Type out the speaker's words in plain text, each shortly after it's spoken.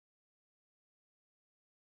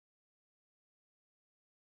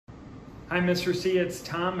Hi, Mr. C. It's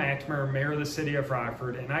Tom McNamara, Mayor of the City of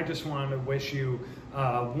Rockford, and I just wanted to wish you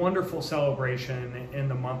a wonderful celebration in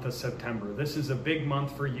the month of September. This is a big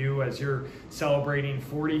month for you as you're celebrating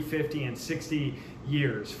 40, 50, and 60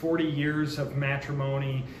 years. 40 years of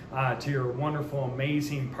matrimony to your wonderful,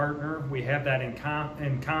 amazing partner. We have that in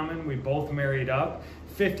common. We both married up.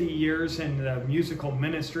 50 years in the musical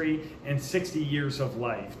ministry and 60 years of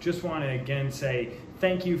life. Just want to again say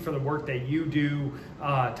thank you for the work that you do,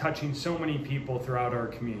 touching so many people throughout our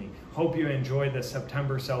community. Hope you enjoy the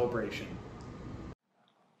September celebration.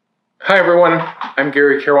 Hi everyone, I'm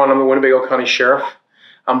Gary Carroll and I'm the Winnebago County Sheriff.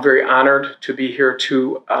 I'm very honored to be here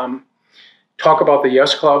to talk about the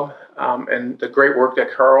Yes Club and the great work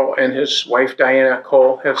that Carl and his wife Diana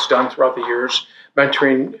Cole has done throughout the years,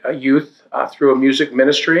 mentoring youth through a music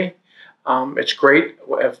ministry. It's great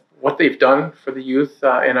what they've done for the youth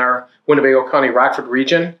in our Winnebago County Rockford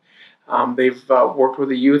region. They've worked with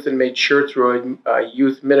the youth and made sure through a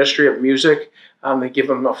youth ministry of music, they give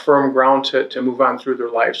them a firm ground to move on through their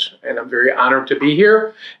lives. And I'm very honored to be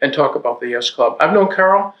here and talk about the Yes Club. I've known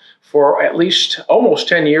Carl for at least almost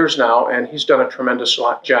 10 years now, and he's done a tremendous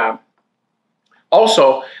job.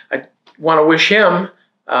 Also, I want to wish him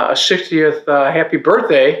a 60th happy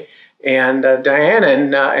birthday, and Diana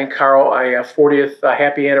and Carl a 40th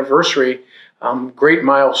happy anniversary. Great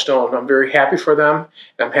milestone. I'm very happy for them,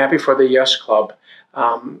 and I'm happy for the Yes Club.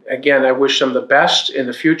 Again, I wish them the best in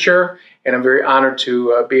the future, and I'm very honored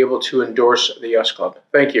to be able to endorse the Yes Club.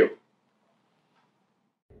 Thank you.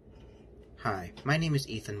 Hi, my name is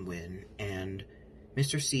Ethan Wynn, and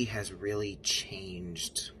Mr. C has really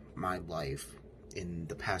changed my life in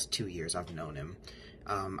the past 2 years I've known him.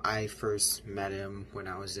 I first met him when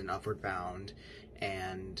I was in Upward Bound,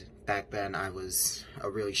 and back then I was a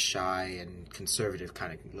really shy and conservative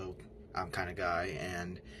kind of guy,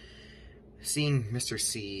 and seeing Mr.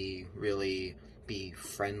 C really be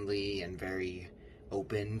friendly and very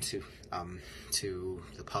open to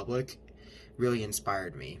the public really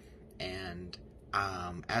inspired me. And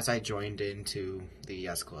as I joined into the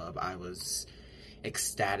Yes Club, I was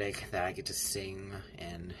ecstatic that I get to sing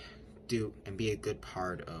and be a good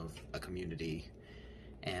part of a community.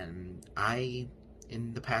 And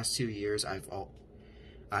in the past 2 years, I've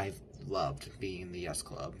loved being in the Yes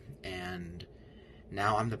Club, and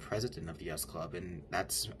now I'm the president of the Yes Club, and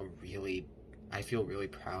I feel really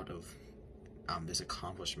proud of this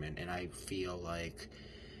accomplishment, and I feel like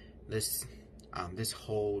this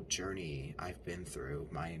whole journey I've been through,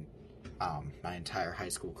 my entire high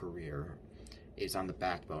school career, is on the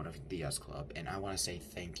backbone of the Yes Club, and I want to say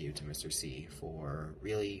thank you to Mr. C for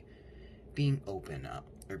really being open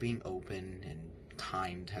and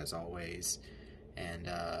kind as always, and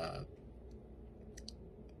I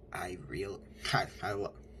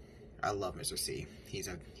love Mr. C. He's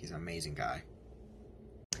an amazing guy.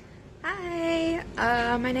 Hi,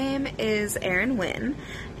 my name is Erin Wynn,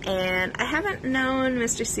 and I haven't known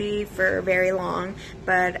Mr. C for very long,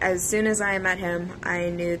 but as soon as I met him, I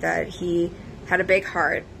knew that he had a big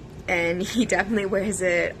heart, and he definitely wears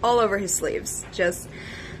it all over his sleeves. Just,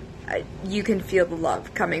 you can feel the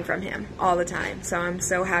love coming from him all the time. So I'm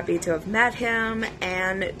so happy to have met him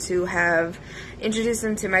and to have introduced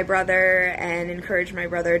him to my brother and encouraged my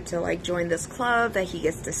brother to join this club that he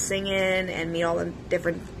gets to sing in and meet all the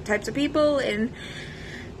different types of people and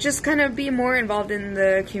just kind of be more involved in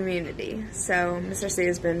the community. So Mr. C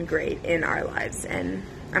has been great in our lives, and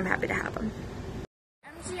I'm happy to have him.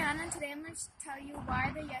 I'm Gianna, and today I'm going to tell you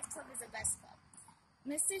why the Yes Club is the best club.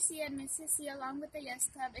 Mr. C and Mrs. C, along with the Yes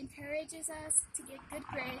Club, encourages us to get good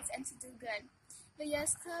grades and to do good. The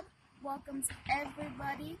Yes Club welcomes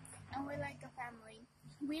everybody, and we're like a family.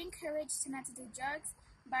 We encourage to not to do drugs,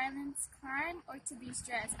 violence, crime, or to be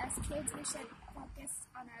stressed. As kids, we should focus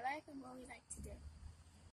on our life and what we like to do.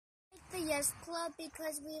 I like the Yes Club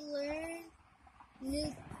because we learn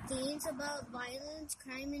new things about violence,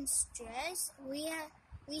 crime, and stress. We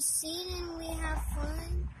sing and we have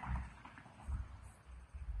fun.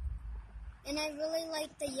 And I really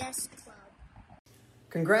like the Yes Club.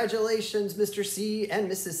 Congratulations, Mr. C and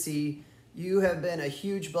Mrs. C. You have been a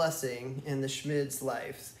huge blessing in the Schmids'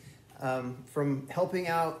 lives. From helping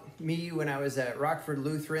out me when I was at Rockford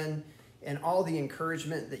Lutheran and all the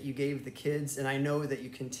encouragement that you gave the kids, and I know that you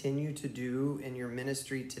continue to do in your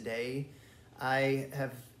ministry today, I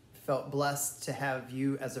have felt blessed to have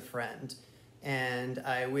you as a friend. And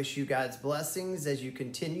I wish you God's blessings as you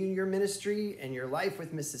continue your ministry and your life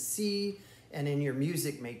with Mrs. C and in your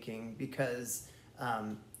music making, because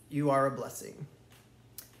you are a blessing.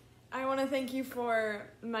 I want to thank you for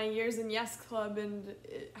my years in Yes Club and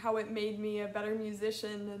how it made me a better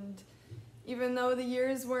musician. And even though the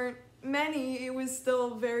years weren't many, it was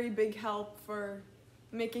still very big help for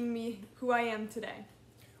making me who I am today.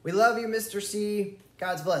 We love you, Mr. C.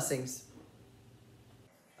 God's blessings.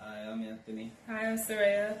 Hi, I'm Anthony. Hi, I'm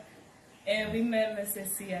Soraya. And we met Mr.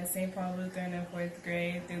 C at St. Paul Lutheran in 4th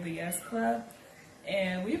grade through the Yes Club.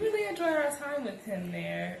 And we really enjoyed our time with him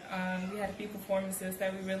there. We had a few performances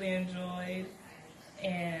that we really enjoyed.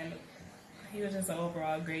 And he was just an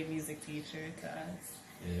overall great music teacher to us.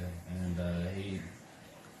 Yeah, and he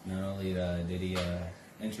not only did he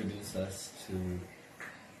introduce us to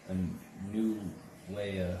a new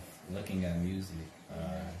way of looking at music,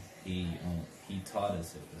 he taught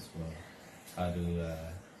us it as well, how to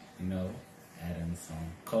add in some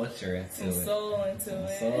culture into it. Soul into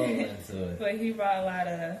it. But he brought a lot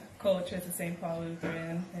of culture to St. Paul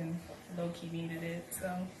Lutheran, and low-key needed it.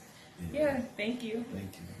 So, yeah, thank you.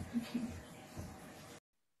 Thank you.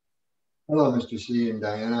 Hello, Mr. C and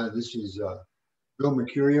Diana. This is Bill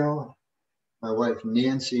Mercurio, my wife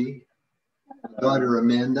Nancy, our daughter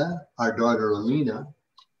Amanda, our daughter Alina,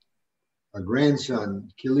 our grandson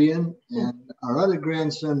Killian, and our other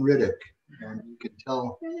grandson Riddick. And you can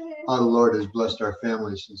tell how the Lord has blessed our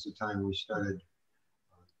family since the time we started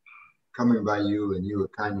coming by you, and you were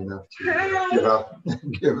kind enough to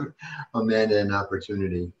give Amanda an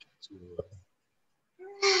opportunity to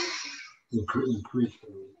increase her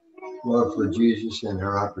love for Jesus and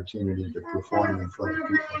her opportunity to perform in front of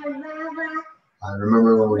people. I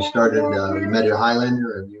remember when we started, we met at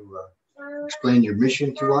Highlander, and you explained your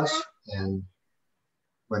mission to us. And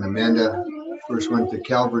when Amanda first went to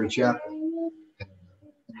Calvary Chapel, and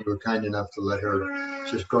you were kind enough to let her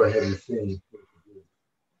just go ahead and sing.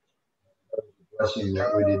 That was a blessing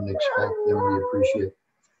that we didn't expect, and we appreciate.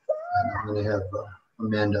 And I'm going to have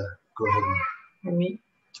Amanda go ahead and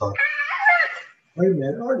talk. Wait a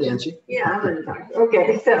minute, or Nancy. Yeah, I'm going to talk.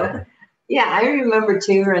 Okay, so, yeah, I remember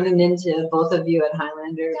too running into both of you at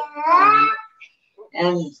Highlander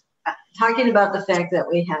and talking about the fact that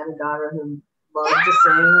we had a daughter who loved to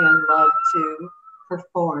sing and loved to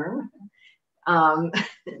perform.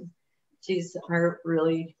 She's our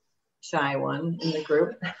really shy one in the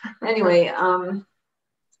group. Anyway,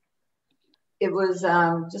 it was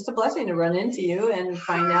just a blessing to run into you and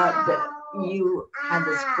find out that you had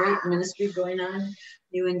this great ministry going on,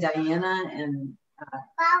 you and Diana, and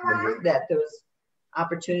that there was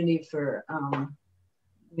opportunity for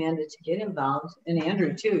Amanda to get involved, and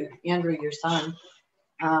Andrew too. Andrew, your son.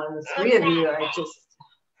 The three of you are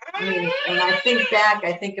and I think back,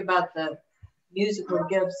 I think about the musical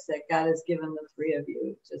gifts that God has given the three of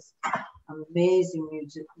you. Just amazing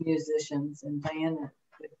musicians, and Diana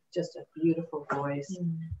with just a beautiful voice.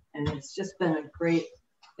 And it's just been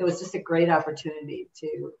it was just a great opportunity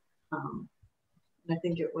to, I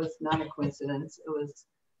think it was not a coincidence. It was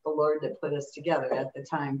the Lord that put us together at the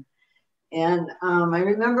time. And I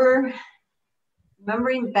remember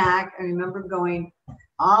going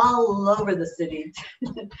all over the city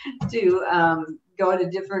to go to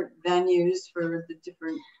different venues for the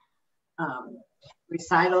different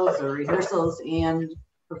recitals or rehearsals and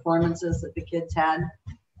performances that the kids had.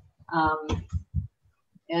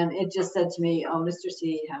 And it just said to me, oh, Mr.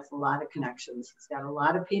 C has a lot of connections. He's got a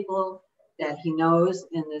lot of people that he knows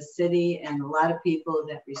in this city, and a lot of people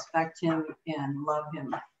that respect him and love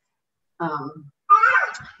him.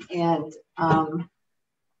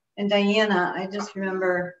 And Diana, I just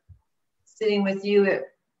remember sitting with you.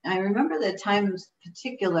 I remember the times,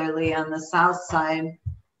 particularly on the south side.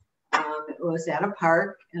 It was at a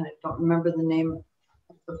park, and I don't remember the name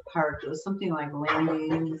of the park. It was something like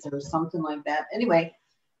Landings or something like that. Anyway,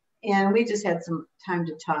 and we just had some time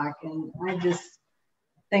to talk. And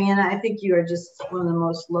Diana, I think you are just one of the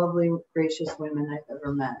most lovely, gracious women I've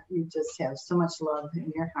ever met. You just have so much love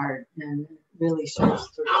in your heart, and it really shows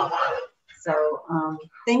through. So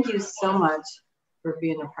thank you so much for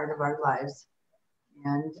being a part of our lives.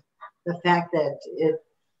 And the fact that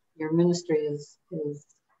your ministry is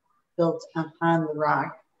built upon the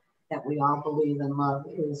rock that we all believe and love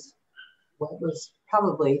is what was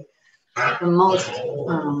probably the most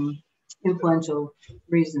influential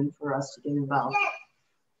reason for us to get involved.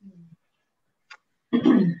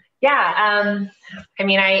 Yeah, I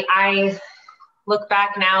mean, I look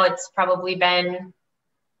back now, it's probably been,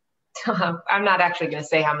 I'm not actually going to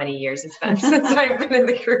say how many years it's been since I've been in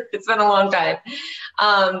the group. It's been a long time.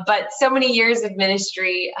 But so many years of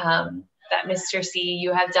ministry that Mr. C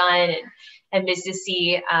you have done and Mrs.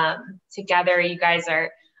 C together. You guys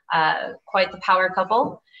are quite the power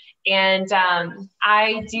couple. And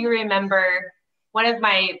I do remember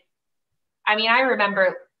I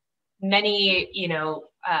remember many,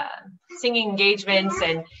 singing engagements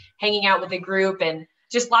and hanging out with the group. And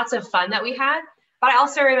just lots of fun that we had. But I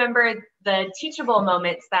also remember the teachable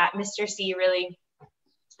moments that Mr. C really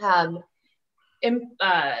kind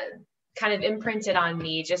of imprinted on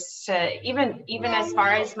me, just to even as far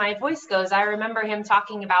as my voice goes. I remember him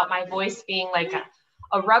talking about my voice being like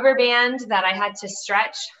a rubber band that I had to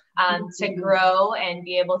stretch to grow and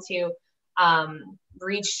be able to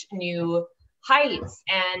reach new heights.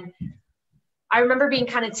 And I remember being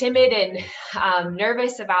kind of timid and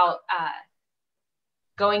nervous about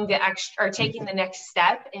going the extra or taking the next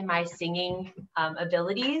step in my singing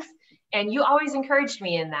abilities. And you always encouraged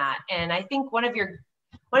me in that. And I think one of your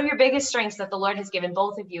biggest strengths that the Lord has given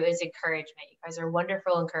both of you is encouragement. You guys are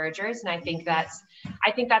wonderful encouragers. And I think that's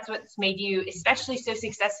what's made you especially so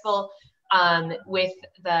successful with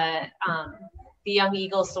the Young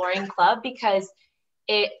Eagle Soaring Club, because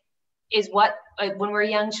it is what, when we're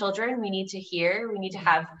young children, we need to hear. We need to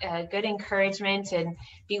have good encouragement and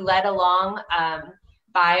be led along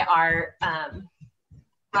by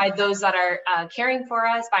those that are caring for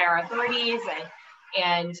us, by our authorities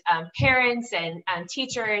and parents and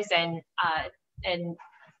teachers and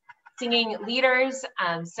singing leaders.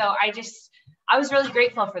 So I was really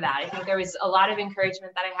grateful for that. I think there was a lot of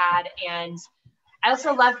encouragement that I had, and I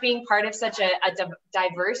also love being part of such a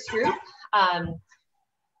diverse group.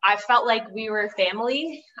 I felt like we were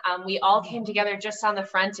family. We all came together just on the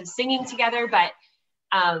front of singing together, but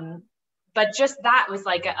just that was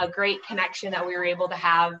like a great connection that we were able to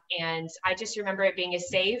have. And I just remember it being a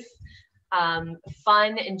safe,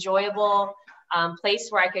 fun, enjoyable place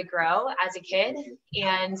where I could grow as a kid.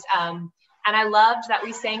 And I loved that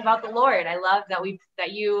we sang about the Lord. I loved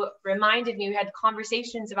that you reminded me, we had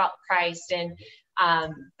conversations about Christ, and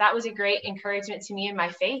that was a great encouragement to me in my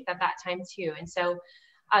faith at that time too. And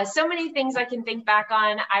so many things I can think back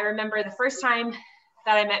on. I remember the first time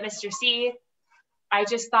that I met Mr. C, I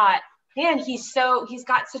just thought, man, he's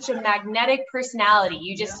got such a magnetic personality.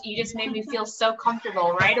 You just made me feel so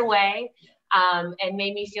comfortable right away, and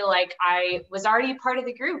made me feel like I was already part of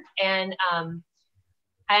the group. And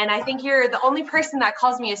I think you're the only person that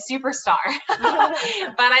calls me a superstar, but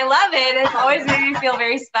I love it. It's always made me feel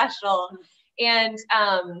very special. And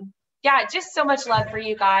yeah, just so much love for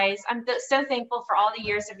you guys. I'm so thankful for all the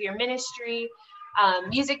years of your ministry,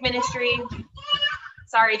 music ministry.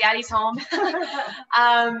 Sorry, Daddy's home.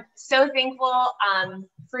 So thankful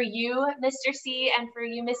for you, Mr. C, and for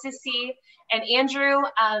you, Mrs. C, and Andrew.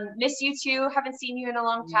 Miss you too. Haven't seen you in a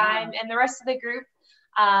long time, and the rest of the group.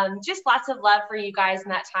 Just lots of love for you guys in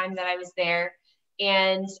that time that I was there.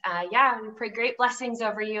 And yeah, we pray great blessings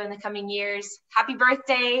over you in the coming years. Happy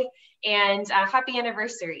birthday and happy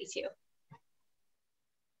anniversary too.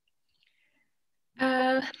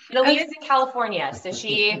 Alina's in California, so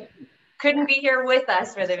she couldn't be here with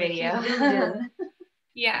us for the video.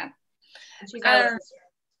 Yeah.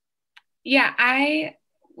 Yeah, I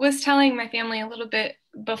was telling my family a little bit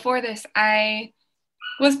before this. I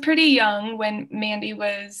was pretty young when Mandy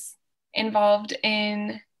was involved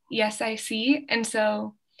in ESIC, and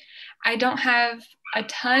so I don't have a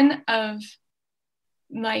ton of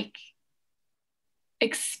like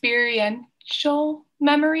experiential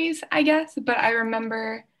memories, I guess, but I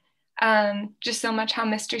remember just so much how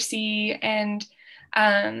Mr. C and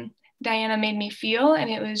Diana made me feel, and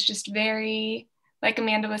it was just very, like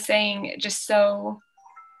Amanda was saying, just so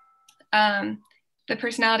the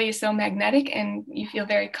personality is so magnetic, and you feel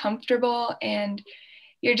very comfortable, and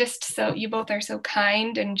you both are so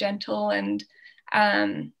kind and gentle, and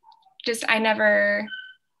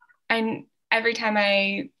every time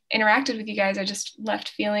I interacted with you guys, I just left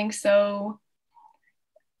feeling so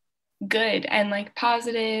good and like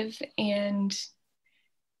positive. And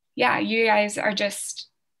yeah, you guys are just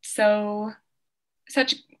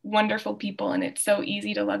such wonderful people, and it's so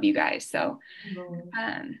easy to love you guys. So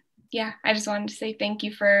yeah, I just wanted to say thank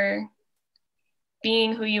you for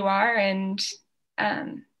being who you are, and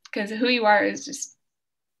because who you are is just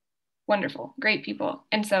wonderful, great people.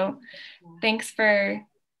 And so thanks for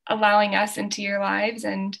allowing us into your lives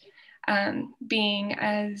and being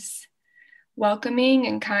as welcoming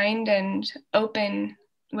and kind and open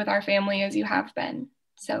with our family as you have been.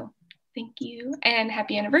 So thank you, and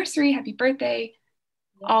happy anniversary, happy birthday,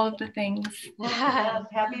 all of the things.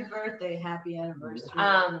 Happy birthday, happy anniversary.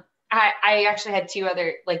 I actually had two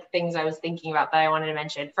other things I was thinking about that I wanted to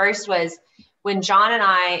mention. First was when John and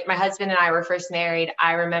my husband and I were first married.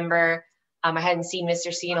 I remember I hadn't seen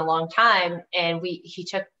Mr. C in a long time, and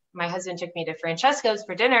my husband took me to Francesco's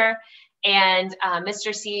for dinner, and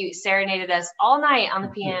Mr. C serenaded us all night on the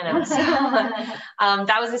piano. So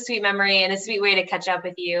that was a sweet memory and a sweet way to catch up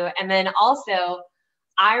with you. And then also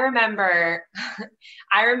I remember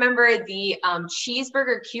the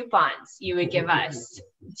cheeseburger coupons you would give us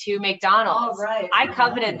to McDonald's. Oh, right. I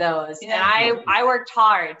coveted those, Yeah. and I worked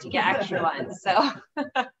hard to get extra ones. So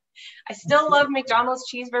I still love McDonald's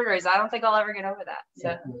cheeseburgers. I don't think I'll ever get over that.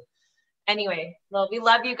 So anyway, well, we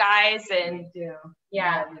love you guys, and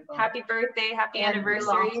yeah, happy birthday, happy anniversary.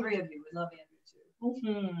 All three of you. We love Andrew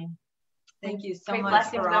too. Mm-hmm. Thank you so Great much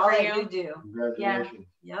blessings for all over that you. you do. Congratulations.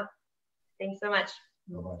 Yeah. Yep. Thanks so much.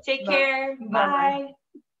 Bye-bye. Take Bye. care. Bye-bye.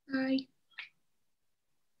 Bye.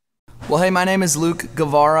 Well, hey, my name is Luke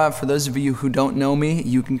Guevara. For those of you who don't know me,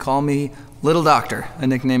 you can call me Little Doctor, a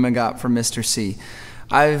nickname I got from Mr. C.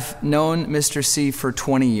 I've known Mr. C for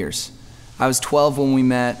 20 years. I was 12 when we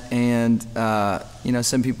met, and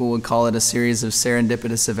some people would call it a series of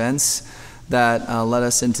serendipitous events that led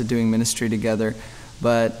us into doing ministry together,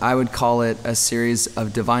 but I would call it a series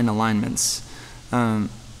of divine alignments.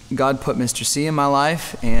 God put Mr. C in my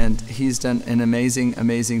life, and he's done an amazing,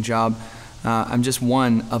 amazing job. I'm just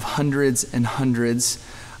one of hundreds and hundreds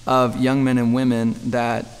of young men and women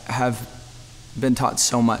that have been taught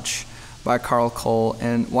so much by Carl Cole.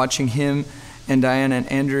 And watching him and Diana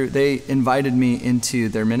and Andrew, they invited me into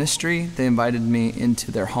their ministry. They invited me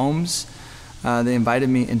into their homes. They invited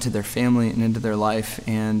me into their family and into their life.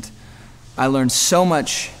 And I learned so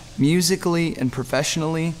much musically and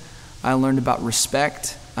professionally. I learned about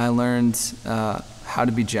respect. I learned how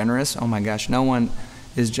to be generous. Oh my gosh, no one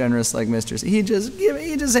is generous like Mr. C. He just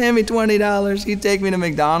handed me $20. He'd take me to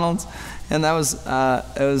McDonald's, and that was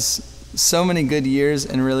it was so many good years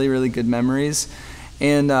and really, really good memories.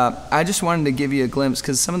 And I just wanted to give you a glimpse,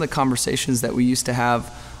 because some of the conversations that we used to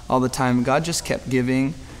have all the time, God just kept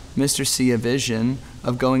giving Mr. C a vision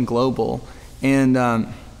of going global. And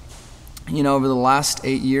over the last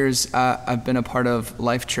 8 years, I've been a part of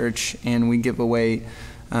Life Church, and we give away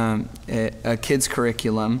a kids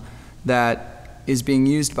curriculum that is being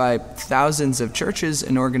used by thousands of churches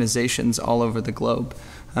and organizations all over the globe.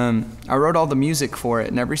 I wrote all the music for it,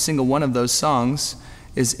 and every single one of those songs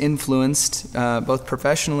is influenced both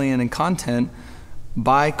professionally and in content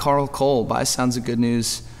by Carl Cole, by Sounds of Good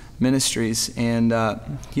News Ministries. And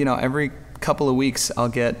every couple of weeks I'll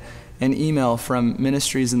get an email from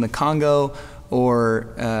ministries in the Congo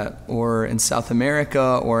or in South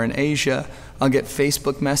America or in Asia. I'll get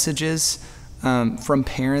Facebook messages from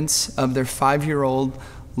parents of their 5-year-old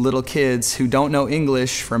little kids who don't know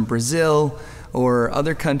English from Brazil or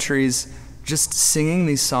other countries, just singing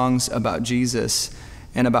these songs about Jesus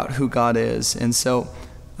and about who God is. And so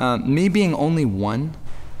me being only one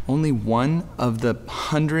of the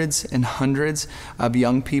hundreds and hundreds of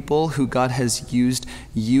young people who God has used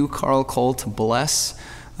you, Carl Cole, to bless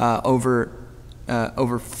over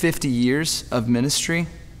 50 years of ministry,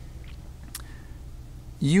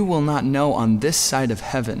 you will not know on this side of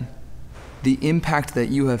heaven the impact that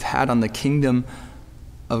you have had on the kingdom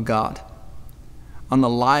of God, on the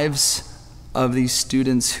lives of these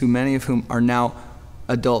students, who many of whom are now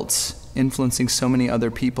adults, influencing so many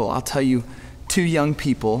other people. I'll tell you, 2 young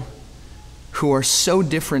people who are so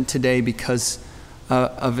different today because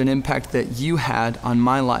of an impact that you had on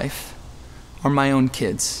my life are my own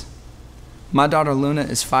kids. My daughter Luna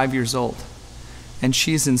is 5 years old, and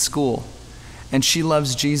she's in school. And she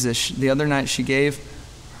loves Jesus. The other night she gave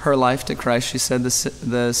her life to Christ. She said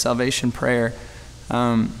the salvation prayer.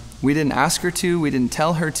 We didn't ask her to, we didn't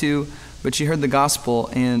tell her to, but she heard the gospel.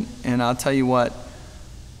 And I'll tell you what,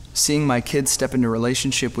 seeing my kids step into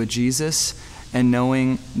relationship with Jesus and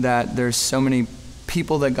knowing that there's so many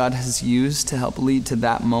people that God has used to help lead to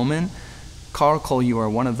that moment, Carl Cole, you are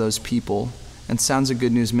one of those people. And Sounds of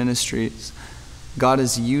Good News Ministries, God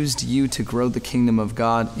has used you to grow the kingdom of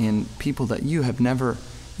God in people that you have never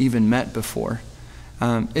even met before.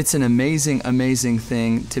 It's an amazing, amazing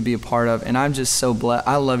thing to be a part of, and I'm just so blessed.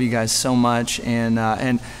 I love you guys so much,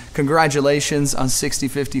 and congratulations on 60,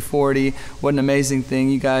 50, 40. What an amazing thing.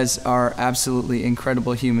 You guys are absolutely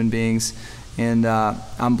incredible human beings, and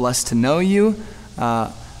I'm blessed to know you,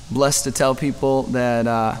 blessed to tell people that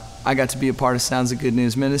I got to be a part of Sounds of Good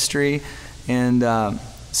News Ministry, and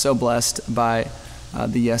so blessed by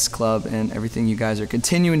the Yes Club and everything you guys are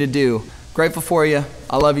continuing to do. Grateful for you.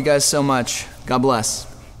 I love you guys so much. God bless.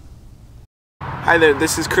 Hi there,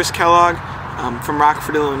 this is Chris Kellogg from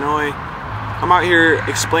Rockford, Illinois. I'm out here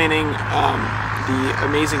explaining the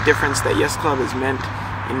amazing difference that Yes Club has meant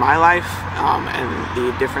in my life and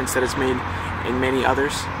the difference that it's made in many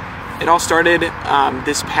others. It all started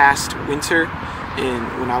this past winter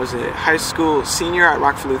when I was a high school senior at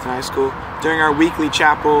Rockford Lutheran High School. During our weekly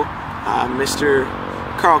chapel, Mr.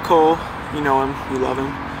 Carl Cole, you know him, you love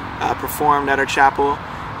him, performed at our chapel,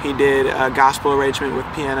 He did a gospel arrangement with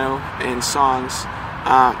piano and songs.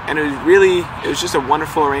 And it was just a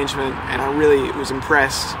wonderful arrangement, and I really was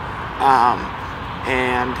impressed.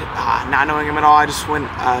 Not knowing him at all, I just went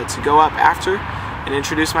to go up after and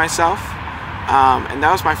introduce myself. And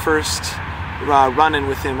that was my first run-in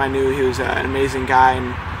with him. I knew he was an amazing guy,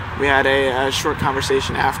 and we had a short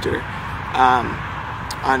conversation after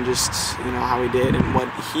on just how he did and what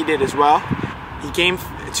he did as well. He came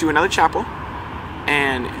to another chapel,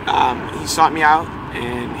 and he sought me out,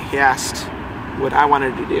 and he asked what I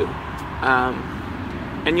wanted to do.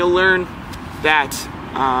 And you'll learn that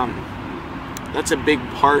that's a big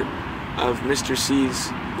part of Mr.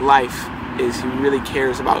 C's life, is he really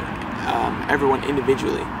cares about everyone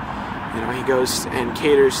individually. He goes and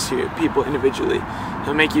caters to people individually.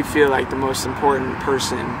 He'll make you feel like the most important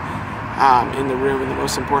person in the room and the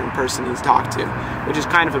most important person he's talked to, which is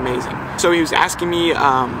kind of amazing. So he was asking me,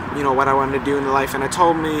 what I wanted to do in life, and I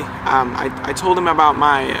told him about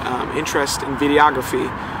my interest in videography,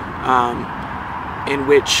 in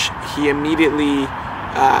which he immediately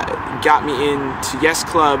got me into Yes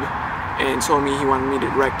Club and told me he wanted me to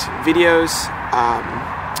direct videos,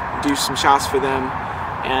 do some shots for them,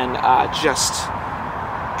 and just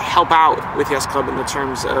help out with Yes Club in the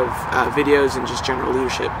terms of videos and just general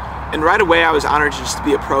leadership. And right away I was honored just to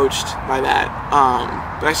be approached by that,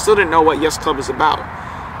 but I still didn't know what Yes Club was about.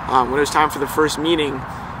 When it was time for the first meeting,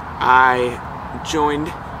 I joined.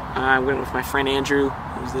 I went with my friend Andrew,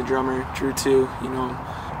 who's the drummer, Drew too,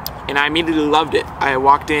 and I immediately loved it. I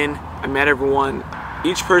walked in, I met everyone.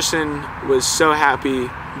 Each person was so happy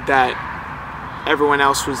that everyone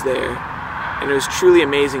else was there, and it was truly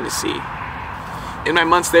amazing to see. In my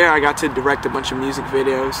months there, I got to direct a bunch of music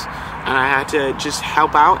videos, and I had to just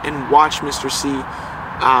help out and watch Mr. C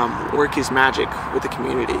work his magic with the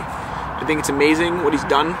community. I think it's amazing what he's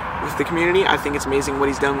done with the community. I think it's amazing what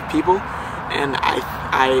he's done with people, and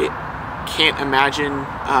I can't imagine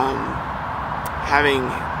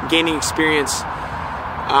gaining experience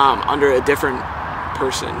under a different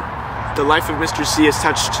person. The life of Mr. C has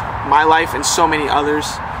touched my life and so many others.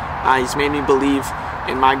 He's made me believe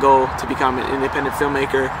in my goal to become an independent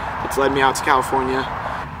filmmaker. That's led me out to California.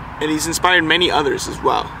 And he's inspired many others as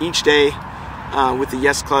well. Each day with the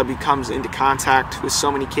Yes Club, he comes into contact with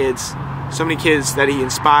so many kids that he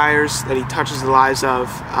inspires, that he touches the lives of,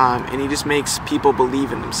 and he just makes people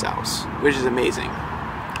believe in themselves, which is amazing.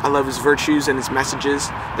 I love his virtues and his messages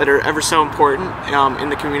that are ever so important in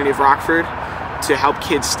the community of Rockford to help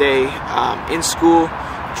kids stay in school,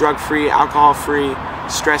 drug-free, alcohol-free,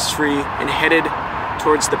 stress-free, and headed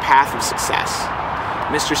towards the path of success.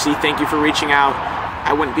 Mr. C, thank you for reaching out.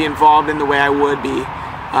 I wouldn't be involved in the way I would be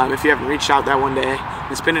if you haven't reached out that one day.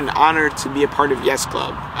 It's been an honor to be a part of Yes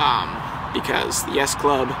Club, because the Yes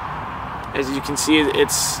Club, as you can see,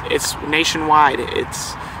 it's nationwide.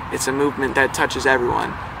 It's a movement that touches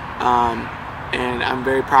everyone, and I'm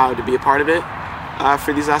very proud to be a part of it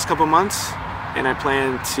for these last couple months, and I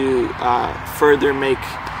plan to further make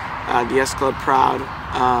the Yes Club proud,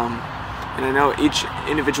 and I know each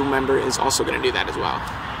individual member is also going to do that as well.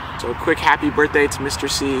 So a quick happy birthday to Mr.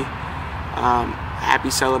 C.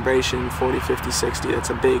 Happy celebration, 40, 50, 60. That's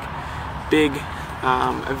a big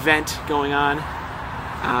event going on.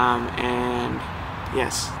 And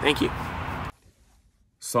yes, thank you.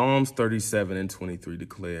 Psalms 37:23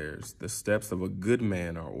 declares, "The steps of a good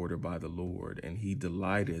man are ordered by the Lord, and he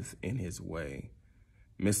delighteth in his way."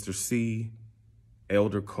 Mr. C,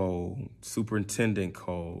 Elder Cole, Superintendent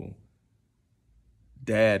Cole,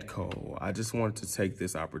 Dad Cole, I just wanted to take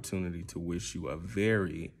this opportunity to wish you a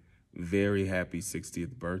very, very happy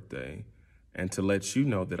 60th birthday, and to let you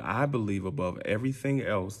know that I believe above everything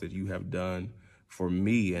else that you have done for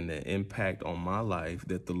me and the impact on my life,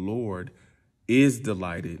 that the Lord is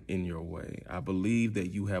delighted in your way. I believe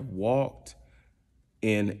that you have walked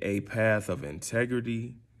in a path of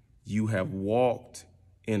integrity. You have walked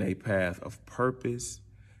in a path of purpose.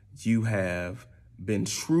 You have been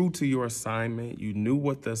true to your assignment. You knew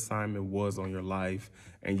what the assignment was on your life,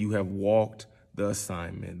 and you have walked the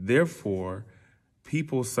assignment. Therefore,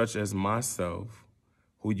 people such as myself,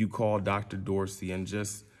 who you call Dr. Dorsey, and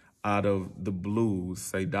just out of the blue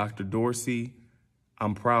say, "Dr. Dorsey,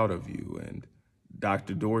 I'm proud of you," and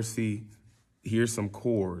 "Dr. Dorsey, here's some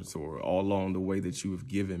chords," or all along the way that you have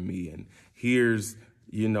given me, and here's,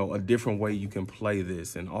 a different way you can play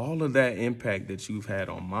this. And all of that impact that you've had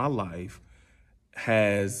on my life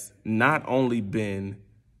has not only been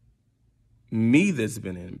me that's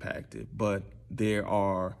been impacted, but there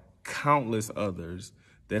are countless others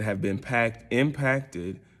that have been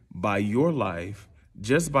impacted by your life,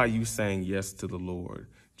 just by you saying yes to the Lord,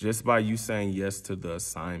 just by you saying yes to the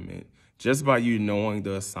assignment, just by you knowing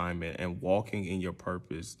the assignment and walking in your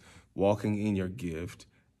purpose, walking in your gift,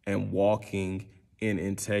 and walking in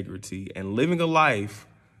integrity and living a life,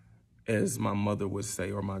 as my mother would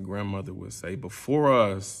say or my grandmother would say, before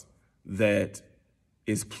us, that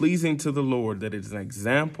is pleasing to the Lord, that is an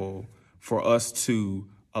example for us to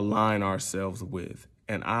align ourselves with.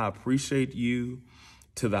 And I appreciate you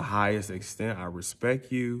to the highest extent. I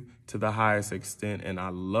respect you to the highest extent, and I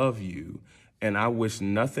love you. And I wish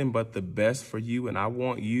nothing but the best for you, and I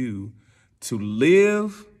want you to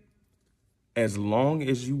live as long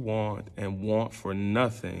as you want and want for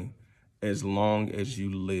nothing as long as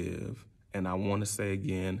you live. And I want to say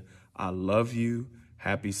again, I love you.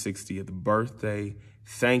 Happy 60th birthday.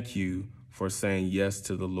 Thank you for saying yes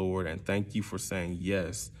to the Lord, and thank you for saying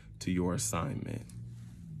yes to your assignment.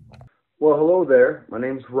 Well, hello there. My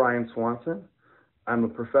name is Ryan Swanson. I'm a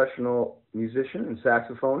professional musician and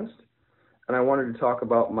saxophonist, and I wanted to talk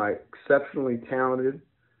about my exceptionally talented,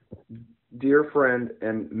 dear friend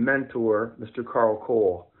and mentor, Mr. Carl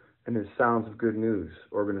Cole, and his Sounds of Good News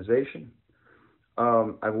organization.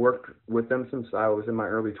 I've worked with them since I was in my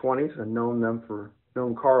early 20s and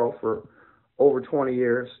known Carl for over 20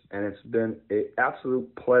 years, and it's been an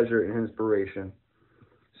absolute pleasure and inspiration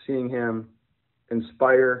seeing him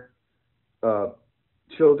inspire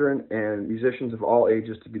children and musicians of all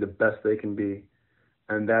ages to be the best they can be.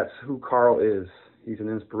 And that's who Carl is. He's an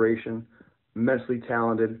inspiration, immensely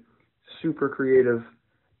talented, super creative,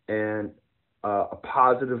 and a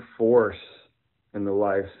positive force in the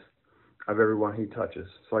lives of everyone he touches.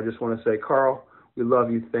 So I just want to say, Carl, we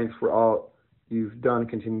love you. Thanks for all you've done,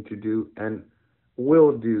 continue to do, and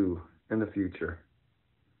will do in the future.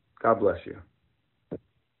 God bless you.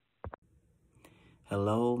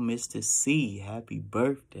 Hello, Mr. C. Happy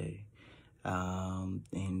birthday.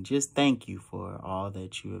 And just thank you for all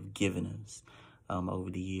that you have given us over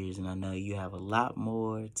the years. And I know you have a lot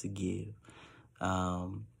more to give.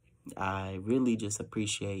 I really just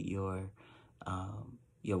appreciate your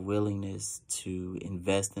willingness to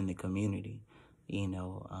invest in the community. You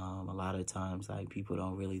know, a lot of times, like, people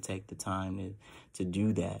don't really take the time to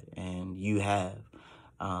do that, and you have.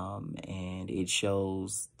 And it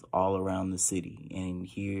shows all around the city, and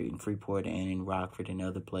here in Freeport and in Rockford and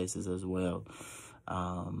other places as well.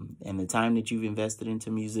 And the time that you've invested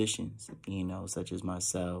into musicians, you know, such as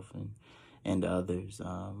myself and others.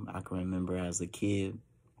 I can remember as a kid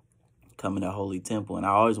coming to Holy Temple, and I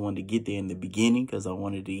always wanted to get there in the beginning because I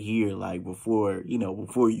wanted to hear, like, before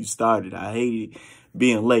you started. I hated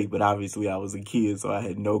being late, but obviously I was a kid, so I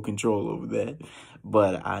had no control over that.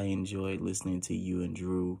 But I enjoyed listening to you and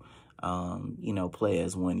Drew, play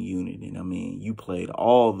as one unit. And I mean, you played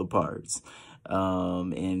all the parts,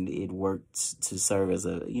 and it worked to serve as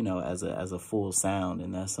a full sound,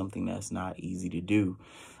 and that's something that's not easy to do.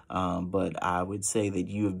 But I would say that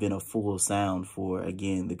you have been a full sound for,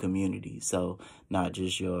 again, the community. So not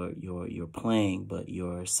just your playing, but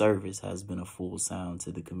your service has been a full sound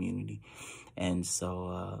to the community. And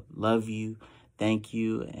so love you, thank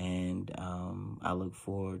you, and I look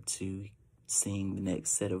forward to seeing the next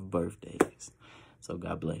set of birthdays. So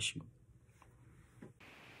God bless you.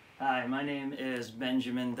 Hi, my name is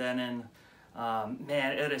Benjamin Denon.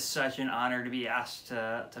 Man, it is such an honor to be asked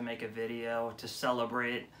to make a video to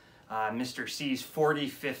celebrate Mr. C's 40,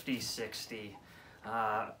 50, 60.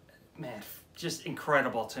 Man, just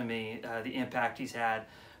incredible to me, the impact he's had.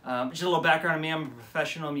 Just a little background on me, I'm a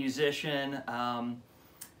professional musician. I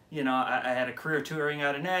had a career touring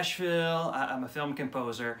out of Nashville. I'm a film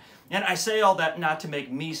composer. And I say all that not to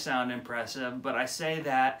make me sound impressive, but I say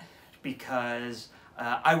that because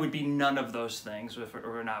I would be none of those things if it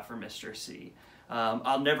were not for Mr. C.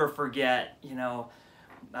 I'll never forget,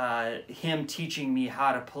 him teaching me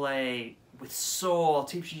how to play with soul,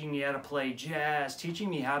 teaching me how to play jazz, teaching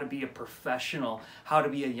me how to be a professional, how to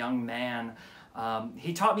be a young man.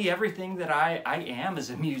 He taught me everything that I am as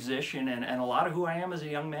a musician and a lot of who I am as a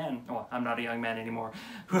young man. Well, I'm not a young man anymore.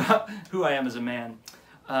 Who I am as a man.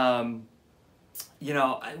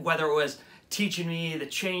 Whether it was teaching me the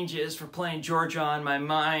changes for playing Georgia on my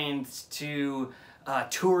mind to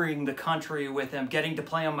touring the country with him, getting to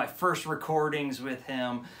play on my first recordings with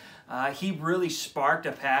him. He really sparked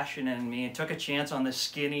a passion in me and took a chance on this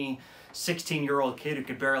skinny 16-year-old kid who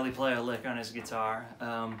could barely play a lick on his guitar.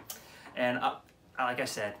 Like I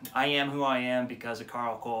said, I am who I am because of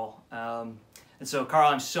Carl Cole. And so,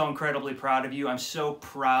 Carl, I'm so incredibly proud of you. I'm so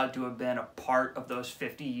proud to have been a part of those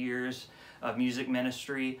 50 years of music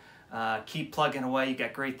ministry. Keep plugging away. You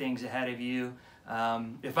got great things ahead of you.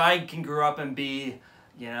 If I can grow up and be,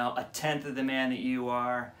 a tenth of the man that you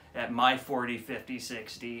are, at my 40, 50,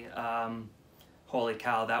 60. Holy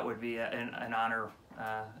cow, that would be an honor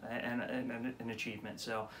and an achievement.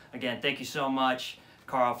 So again, thank you so much,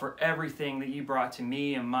 Carl, for everything that you brought to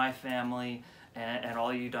me and my family, and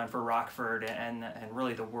all you've done for Rockford and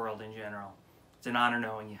really the world in general. It's an honor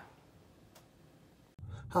knowing you.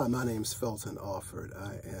 Hi, my name's Felton Offord.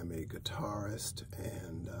 I am a guitarist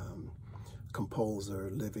and composer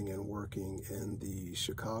living and working in the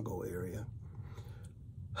Chicago area.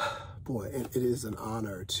 Boy, it is an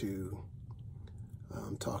honor to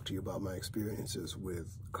talk to you about my experiences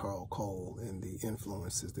with Carl Cole and the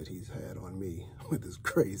influences that he's had on me with his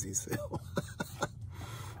crazy self.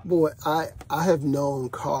 Boy, I have known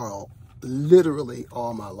Carl literally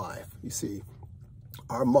all my life. You see,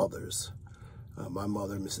 our mothers, my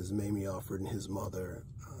mother, Mrs. Mamie Offord, and his mother,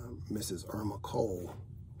 Mrs. Irma Cole,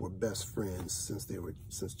 were best friends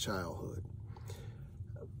since childhood.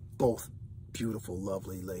 Both beautiful,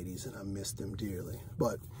 lovely ladies, and I miss them dearly.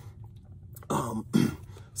 But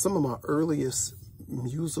some of my earliest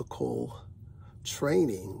musical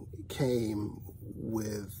training came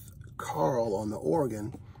with Carl on the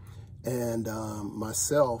organ, and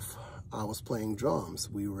myself, I was playing drums.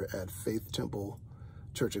 We were at Faith Temple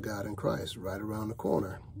Church of God in Christ, right around the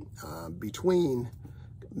corner, between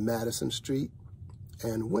Madison Street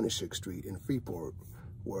and Winneshick Street in Freeport,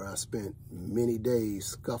 where I spent many days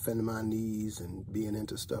scuffing my knees and being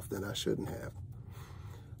into stuff that I shouldn't have.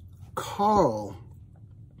 Carl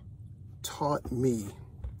taught me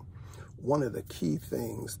one of the key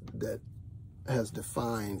things that has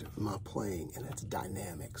defined my playing, and it's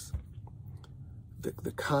dynamics.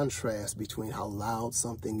 The contrast between how loud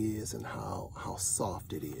something is and how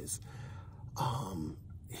soft it is.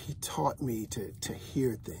 He taught me to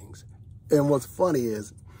hear things. And what's funny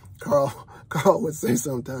is Carl would say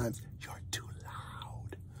sometimes, "You're too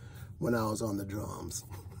loud," when I was on the drums.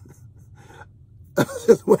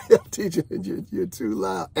 Just way of teaching it, you're too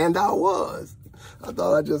loud. And I was. I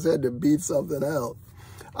thought I just had to beat something out.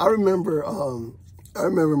 I remember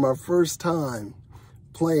my first time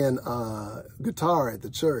playing guitar at the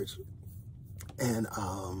church, and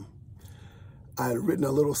I had written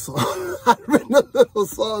a little song. I had written a little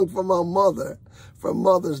song for my mother for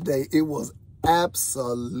Mother's Day. It was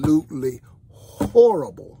absolutely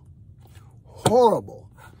horrible, horrible.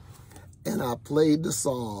 And I played the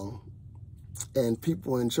song, and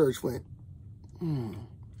people in church went, ooh,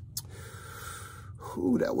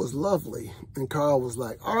 that was lovely. And Carl was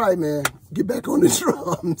like, all right, man, get back on the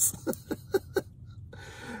drums.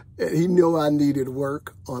 And he knew I needed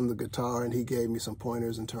work on the guitar, and he gave me some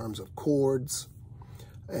pointers in terms of chords.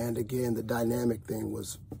 And again, the dynamic thing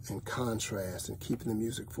was in contrast, and keeping the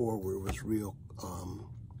music forward was real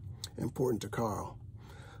important to Carl.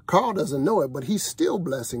 Carl doesn't know it, but he's still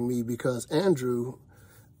blessing me because Andrew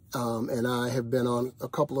and I have been on a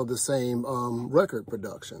couple of the same record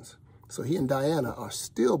productions. So he and Diana are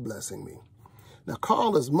still blessing me. Now,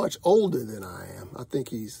 Carl is much older than I am. I think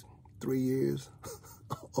he's 3 years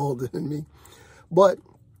older than me. But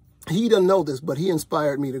he doesn't know this, but he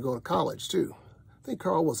inspired me to go to college too. I think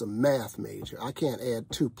Carl was a math major. I can't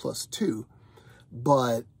add 2 plus 2,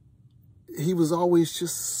 but he was always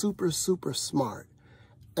just super, super smart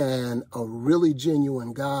and a really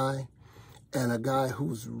genuine guy, and a guy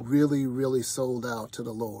who's really, really sold out to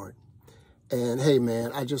the Lord. And hey,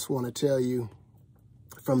 man, I just want to tell you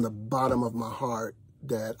from the bottom of my heart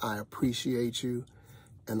that I appreciate you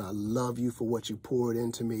and I love you for what you poured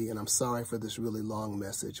into me. And I'm sorry for this really long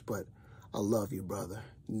message, but I love you, brother.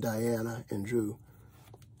 Diana and Drew,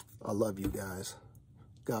 I love you guys.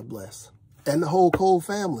 God bless. And the whole Cole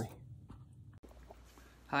family.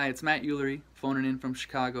 Hi, it's Matt Eulery, phoning in from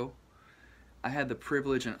Chicago. I had the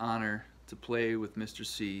privilege and honor to play with Mr.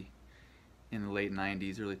 C in the late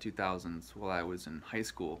 90s, early 2000s while I was in high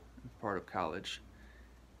school, part of college.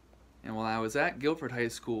 And while I was at Guilford High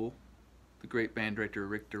School, the great band director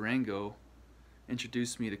Rick Durango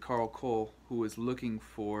introduced me to Carl Cole, who was looking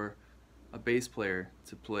for a bass player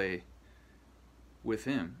to play with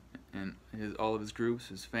him and all of his groups,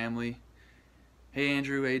 his family. Hey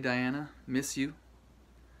Andrew, hey Diana, miss you.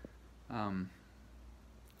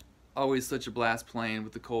 Always such a blast playing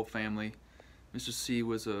with the Cole family. Mr. C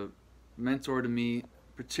was a mentor to me,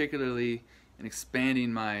 particularly in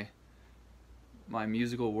expanding my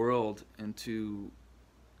musical world into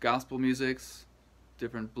gospel musics,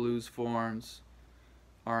 different blues forms,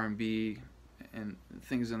 R&B, and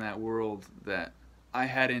things in that world that I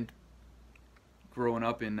hadn't grown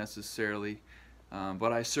up in necessarily,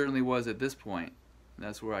 but I certainly was at this point.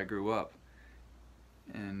 That's where I grew up.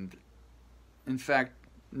 And in fact,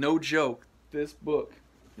 no joke, this book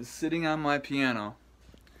is sitting on my piano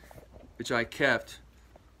which I kept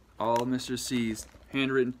all Mr. C's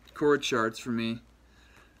handwritten chord charts for me.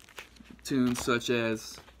 Tunes such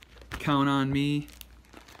as Count on Me.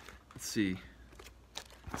 Let's see.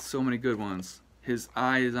 So many good ones. His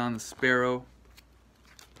Eye is on the Sparrow.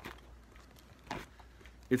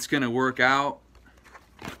 It's Gonna Work Out.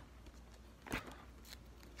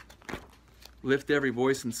 Lift Every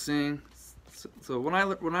Voice and Sing. So when I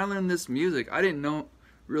learned this music, I didn't know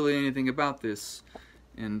really anything about this,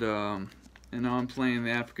 and now I'm playing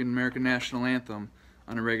the African American National Anthem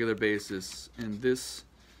on a regular basis, and this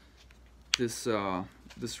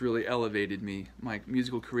really elevated me, my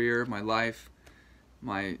musical career, my life,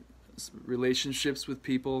 my relationships with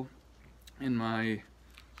people, and my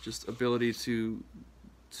just ability to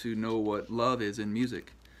know what love is in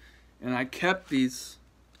music. And I kept these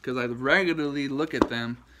because I regularly look at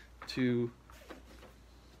them to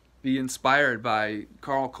be inspired by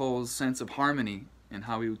Carl Cole's sense of harmony and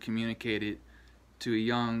how he would communicate it to a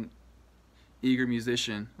young, eager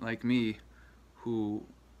musician like me who,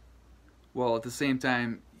 well, at the same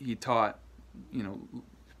time he taught, you know,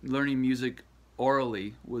 learning music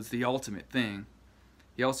orally was the ultimate thing.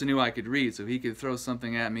 He also knew I could read, so he could throw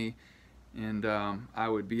something at me and I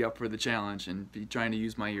would be up for the challenge and be trying to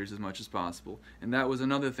use my ears as much as possible. And that was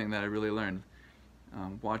another thing that I really learned.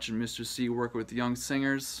 Watching Mr. C work with young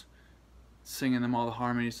singers, singing them all the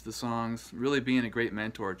harmonies to the songs, really being a great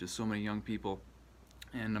mentor to so many young people.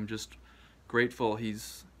 And I'm just grateful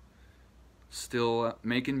he's still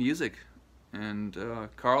making music. And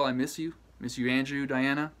Carl, I miss you. Miss you, Andrew,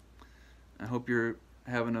 Diana. I hope you're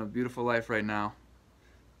having a beautiful life right now.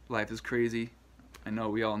 Life is crazy. I know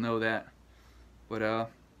we all know that. But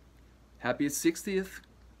happy 60th,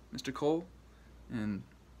 Mr. Cole, and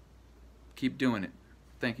keep doing it.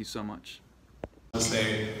 Thank you so much. I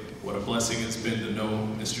say what a blessing it's been to know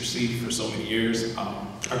Mr. C for so many years.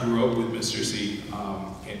 I grew up with Mr. C,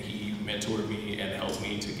 and he mentored me and helped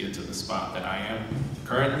me to get to the spot that I am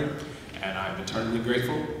currently, and I'm eternally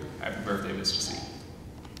grateful. Happy birthday, Mr. C.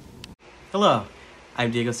 Hello,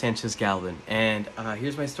 I'm Diego Sanchez Galvin, and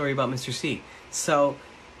here's my story about Mr. C. So,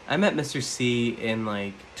 I met Mr. C in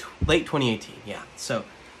like late 2018, yeah. So,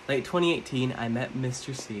 late 2018, I met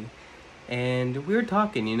Mr. C, and we were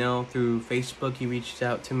talking, you know, through Facebook. He reached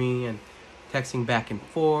out to me and texting back and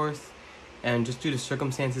forth, and just due to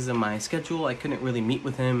circumstances in my schedule, I couldn't really meet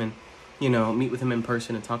with him and, you know, meet with him in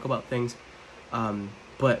person and talk about things.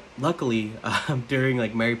 But luckily, during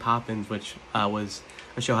like Mary Poppins, which was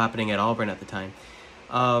a show happening at Auburn at the time,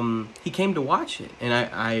 he came to watch it, and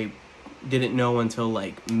I didn't know until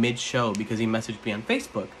like mid-show because he messaged me on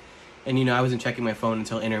Facebook. And, you know, I wasn't checking my phone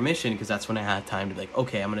until intermission because that's when I had time to be like,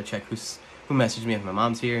 okay, I'm going to check who messaged me if my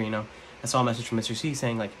mom's here, you know. I saw a message from Mr. C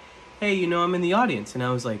saying like, hey, you know, I'm in the audience. And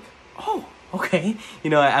I was like, oh, okay. You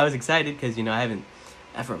know, I was excited because, you know, I haven't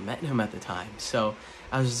ever met him at the time. So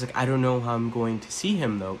I was just like, I don't know how I'm going to see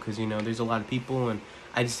him though, because, you know, there's a lot of people and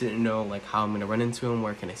I just didn't know like how I'm going to run into him,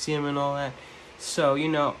 where can I see him and all that. So, you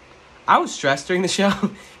know, I was stressed during the show,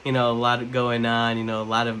 you know, a lot going on, you know, a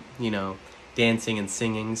lot of, you know, dancing and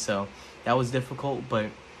singing, so that was difficult. But,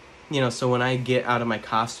 you know, so when I get out of my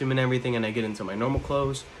costume and everything and I get into my normal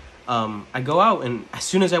clothes, I go out, and as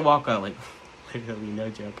soon as I walk out, like, literally no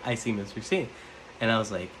joke, I see Mr. C, and I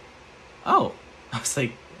was like, oh, I was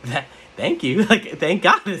like, thank you, like, thank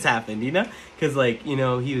God this happened, you know, because, like, you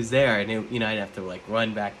know, he was there, and, it, you know, I'd have to, like,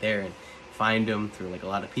 run back there and find him through, like, a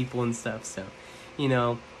lot of people and stuff, so, you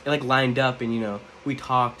know, it, like, lined up, and, you know, we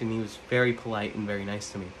talked, and he was very polite and very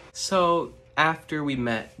nice to me. So, after we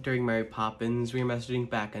met during Mary Poppins, we were messaging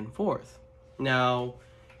back and forth. Now,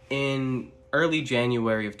 in early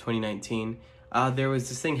January of 2019, there was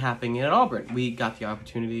this thing happening at Auburn. We got the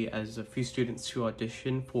opportunity as a few students to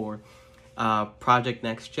audition for Project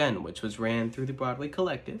Next Gen, which was ran through the Broadway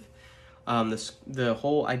Collective. The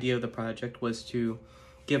whole idea of the project was to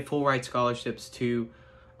give full ride scholarships to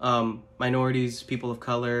minorities, people of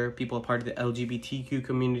color, people a part of the LGBTQ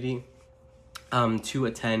community, to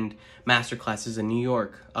attend master classes in New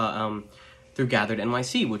York through Gathered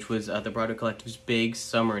NYC, which was the Broadway Collective's big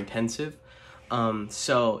summer intensive.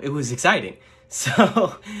 So it was exciting.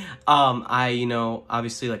 So I, you know,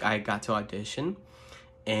 obviously, like, I got to audition,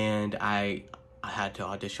 and I had to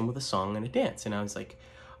audition with a song and a dance, and I was like,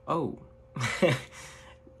 oh,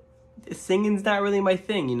 singing's not really my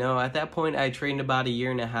thing, you know. At that point, I trained about 1.5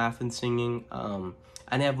 years in singing. I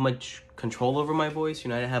didn't have much control over my voice, you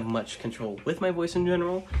know. I didn't have much control with my voice in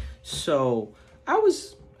general, so I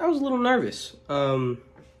was a little nervous. And,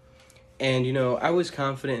 you know, I was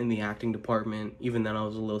confident in the acting department, even then I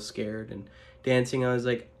was a little scared. And dancing, I was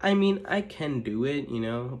like, I mean, I can do it, you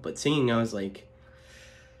know. But singing, I was like,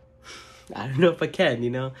 I don't know if I can, you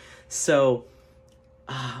know? So,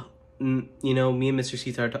 you know, me and Mr.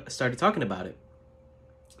 C started talking about it.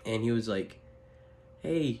 And he was like,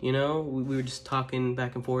 hey, you know, we were just talking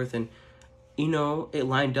back and forth, and, you know, it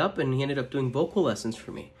lined up, and he ended up doing vocal lessons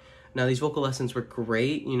for me. Now, these vocal lessons were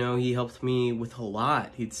great. You know, he helped me with a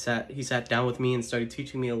lot. He sat down with me and started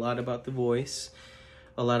teaching me a lot about the voice,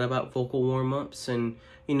 a lot about vocal warm-ups, and,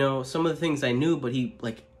 you know, some of the things I knew, but he,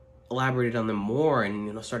 like, elaborated on them more and,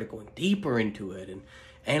 you know, started going deeper into it and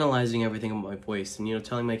analyzing everything about my voice and, you know,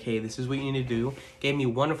 telling me, like, hey, this is what you need to do. Gave me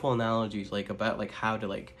wonderful analogies, like, about, like, how to,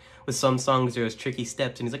 like, with some songs there was tricky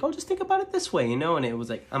steps, and he's like, oh, just think about it this way, you know? And it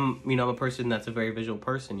was like, I'm a person that's a very visual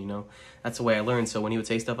person, you know? That's the way I learned. So when he would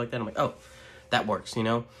say stuff like that, I'm like, oh, that works, you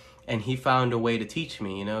know? And he found a way to teach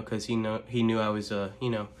me, you know, because he knew I was, you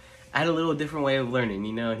know, I had a little different way of learning,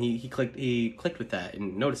 you know, and he clicked with that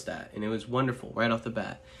and noticed that, and it was wonderful right off the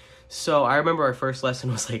bat. So I remember our first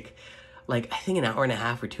lesson was like I think an hour and a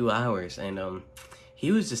half or 2 hours, and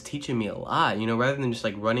he was just teaching me a lot, you know, rather than just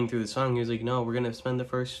like running through the song. He was like, no, we're gonna spend the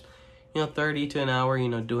first, you know, 30 to an hour, you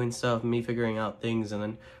know, doing stuff, me figuring out things, and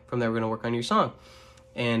then from there we're gonna work on your song.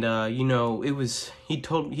 And you know, it was he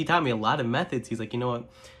taught me a lot of methods. He's like, you know what,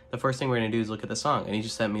 the first thing we're gonna do is look at the song, and he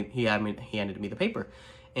just he handed me the paper,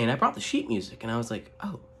 and I brought the sheet music, and I was like,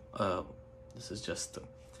 oh, this is just the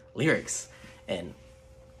lyrics. And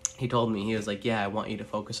he told me, he was like, yeah, I want you to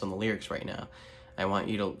focus on the lyrics right now. I want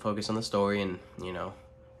you to focus on the story and, you know,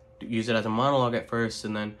 use it as a monologue at first,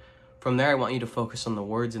 and then from there I want you to focus on the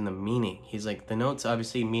words and the meaning. He's like, the notes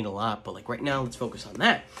obviously mean a lot, but like right now let's focus on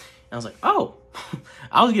that. And I was like, oh.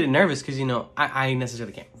 I was getting nervous because, you know, I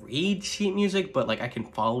necessarily can't read sheet music, but like I can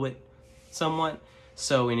follow it somewhat.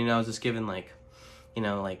 So, and, you know, I was just given like, you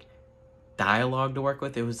know, like dialogue to work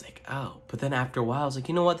with. It was like, oh. But then after a while I was like,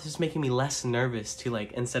 you know what, this is making me less nervous to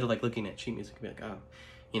like, instead of like looking at sheet music and be like, oh,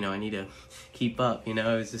 you know, I need to keep up, you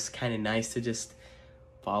know. It was just kind of nice to just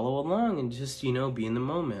follow along and just, you know, be in the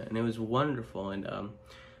moment, and it was wonderful. And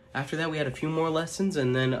after that we had a few more lessons,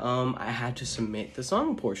 and then I had to submit the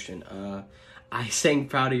song portion. I sang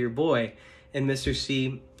Proud of Your Boy, and Mr.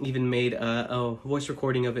 C even made a voice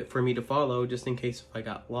recording of it for me to follow, just in case if I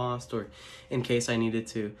got lost, or in case I needed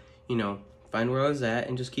to, you know, find where I was at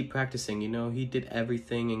and just keep practicing. You know, he did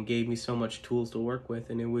everything and gave me so much tools to work with,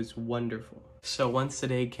 and it was wonderful. So once the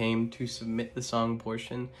day came to submit the song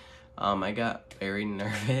portion, I got very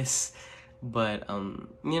nervous, but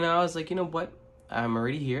you know, I was like, you know what, I'm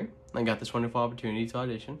already here. I got this wonderful opportunity to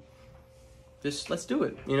audition. Just let's do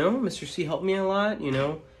it, you know. Mr. C helped me a lot, you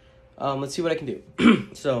know. Let's see what I can do.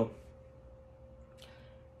 So,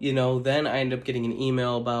 you know, then I ended up getting an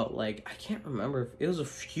email about, like, I can't remember, it was a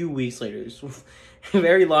few weeks later. It was a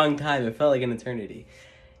very long time. It felt like an eternity.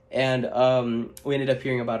 And we ended up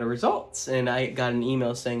hearing about our results, and I got an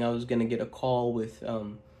email saying I was going to get a call with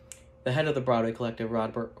the head of the Broadway collective,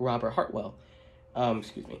 Robert Hartwell.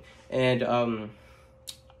 Excuse me. And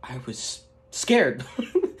I was scared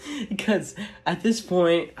because at this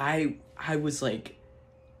point I was like,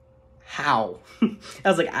 how? I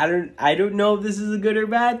was like, I don't know if this is a good or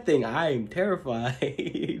bad thing. I'm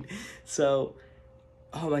terrified. So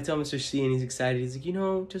I tell Mr. C, and he's excited. He's like, you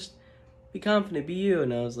know, just be confident, be you.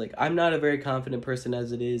 And I was like, I'm not a very confident person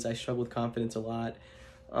as it is. I struggle with confidence a lot.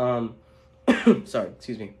 Sorry,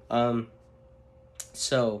 excuse me.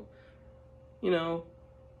 So, you know,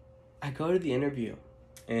 I go to the interview,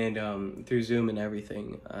 and through Zoom and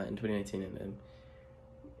everything in 2019, and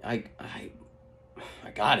I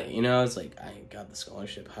got it. You know, I was like, I got the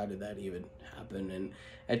scholarship. How did that even happen? And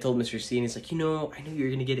I told Mr. C, and he's like, you know, I knew you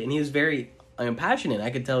were gonna get it. And he was very passionate. I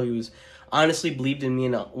could tell he was honestly believed in me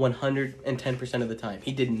 110% of the time.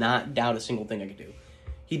 He did not doubt a single thing I could do.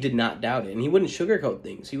 He did not doubt it, and he wouldn't sugarcoat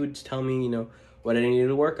things. He would tell me, you know, what I needed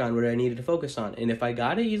to work on, what I needed to focus on. And if I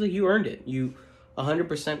got it, he's like, you earned it. You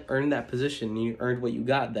 100% earned that position. You earned what you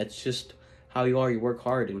got. That's just how you are. You work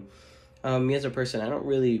hard. And me as a person, I don't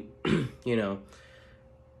really, you know,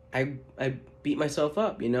 I beat myself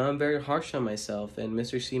up. You know, I'm very harsh on myself. And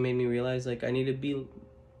Mr. C made me realize, like, I need to be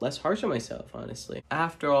less harsh on myself, honestly.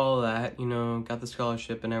 After all that, you know, got the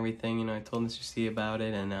scholarship and everything, you know, I told Mr. C about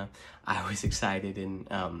it, and I was excited, and,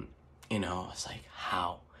 you know, I was like,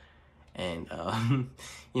 how? And,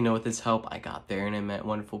 you know, with his help, I got there, and I met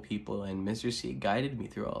wonderful people, and Mr. C guided me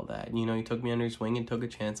through all that. You know, he took me under his wing and took a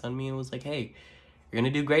chance on me, and was like, hey, you're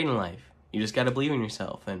gonna do great in life. You just gotta believe in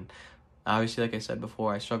yourself. And obviously, like I said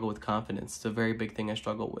before, I struggle with confidence. It's a very big thing I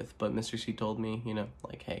struggle with, but Mr. C told me, you know,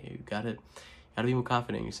 like, hey, you gotta be more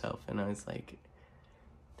confident in yourself. And I was like,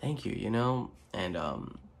 thank you, you know. And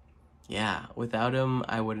yeah, without him,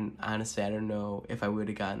 I wouldn't, honestly, I don't know if I would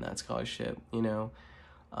have gotten that scholarship, you know.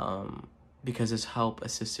 because his help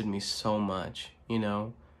assisted me so much, you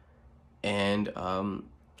know, and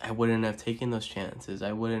I wouldn't have taken those chances.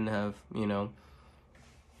 I wouldn't have, you know,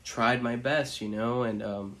 tried my best, you know, and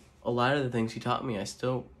a lot of the things he taught me, I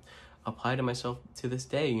still apply to myself to this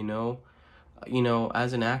day, you know.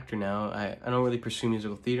 As an actor now, I don't really pursue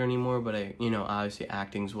musical theater anymore, but obviously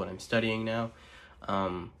acting is what I'm studying now.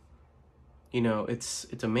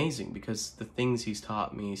 It's amazing because the things he's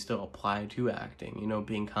taught me still apply to acting, you know,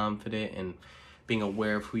 being confident and being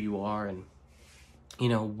aware of who you are and, you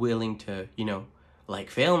know, willing to, you know,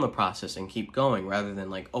 like fail in the process and keep going rather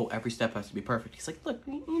than like, oh, every step has to be perfect. He's like, look,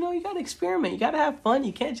 you know, you got to experiment. You got to have fun.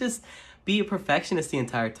 You can't just be a perfectionist the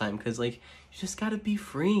entire time because like you just got to be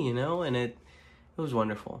free, you know, and it was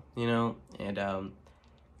wonderful, you know, and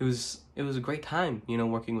it was a great time, you know,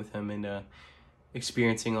 working with him and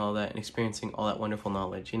experiencing all that wonderful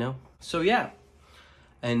knowledge, you know. So yeah,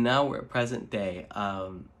 and now we're at present day.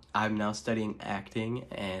 I'm now studying acting,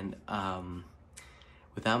 and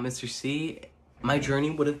without Mr. C, my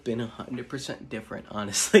journey would have been 100% different,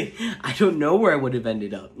 honestly. I don't know where I would have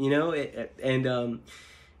ended up, you know, and a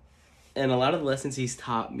lot of the lessons he's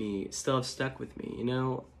taught me still have stuck with me, you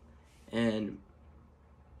know, and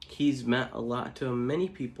he's meant a lot to many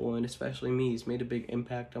people, and especially me. He's made a big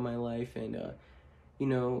impact on my life, and you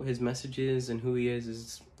know, his messages and who he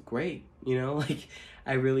is great, you know, like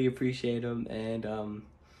I really appreciate him, and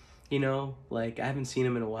you know, like I haven't seen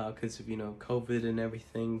him in a while because of, you know, COVID and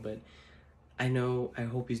everything, but I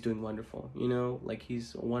hope he's doing wonderful, you know, like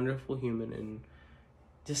he's a wonderful human and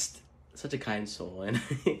just such a kind soul, and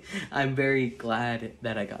I'm very glad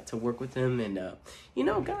that I got to work with him and you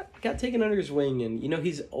know, got taken under his wing, and you know,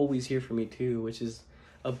 he's always here for me too, which is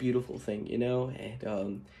a beautiful thing, you know,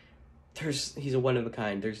 and he's a one of a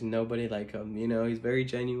kind. There's nobody like him, you know. He's very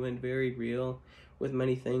genuine, very real with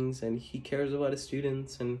many things, and he cares about his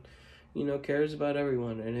students and, you know, cares about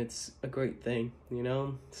everyone, and it's a great thing, you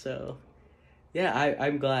know. So yeah,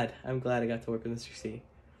 I'm glad I got to work with Mr. C.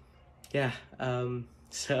 Yeah,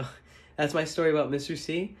 so that's my story about Mr.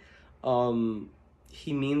 C.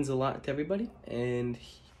 He means a lot to everybody, and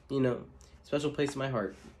you know, special place in my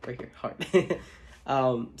heart, right here, heart.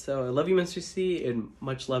 So I love you, Mr. C, and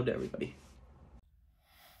much love to everybody.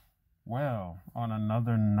 Well, on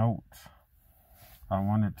another note, I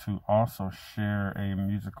wanted to also share a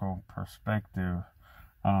musical perspective.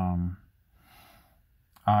 I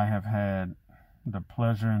have had the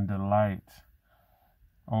pleasure and delight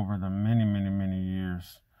over the many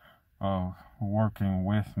years of working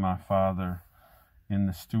with my father in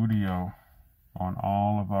the studio on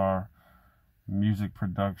all of our music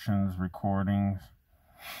productions, recordings.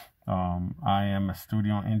 I am a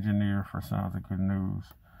studio engineer for Sounds of Good News,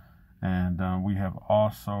 and we have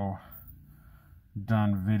also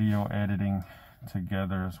done video editing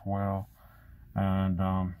together as well,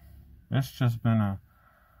 and it's just been a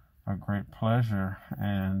great pleasure,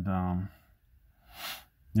 and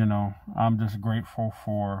you know, I'm just grateful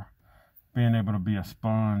for being able to be a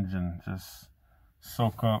sponge and just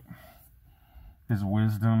soak up his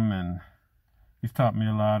wisdom, and he's taught me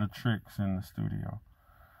a lot of tricks in the studio.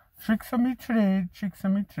 Tricks of me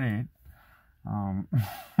trade.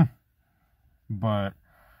 But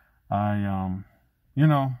I, you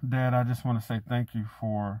know, Dad, I just want to say thank you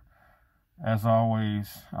for, as always,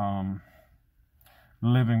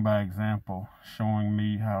 living by example, showing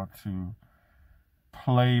me how to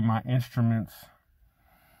play my instruments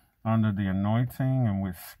under the anointing and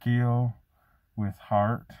with skill, with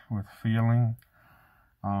heart, with feeling,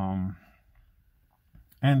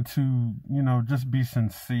 and to, you know, just be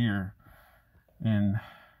sincere in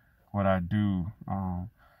what I do.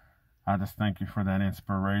 I just thank you for that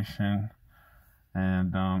inspiration,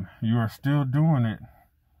 and you are still doing it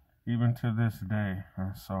even to this day.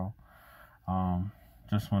 So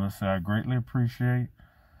just want to say I greatly appreciate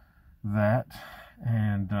that,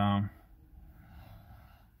 and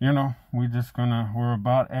you know, we're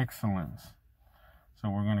about excellence, so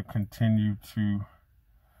we're gonna continue to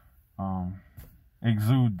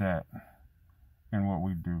exude that in what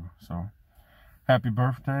we do. So happy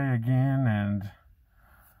birthday again, and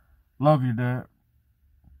love you, Dad.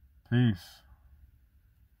 Peace.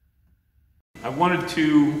 I wanted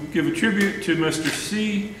to give a tribute to Mr.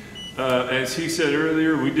 C. As he said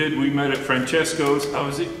earlier, we met at Francesco's. I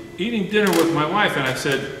was eating dinner with my wife, and I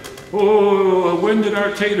said, "Oh, when did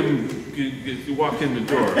Art Tatum walk in the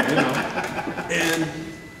door?" You know, and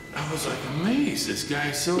I was like amazed. This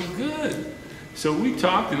guy's so good. So we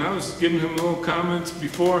talked, and I was giving him little comments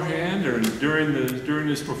beforehand or during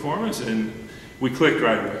his performance, and we clicked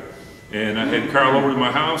right away. And I had Carl over to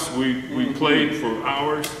my house. We played for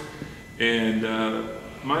hours, and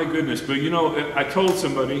My goodness, but you know, I told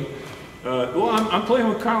somebody, well, I'm playing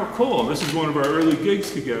with Carl Cole. This is one of our early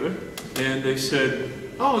gigs together. And they said,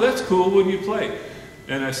 oh, that's cool, what do you play?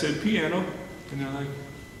 And I said, piano. And they're like,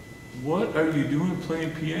 what are you doing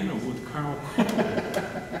playing piano with Carl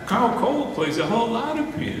Cole? Carl Cole plays a whole lot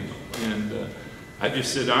of piano. And I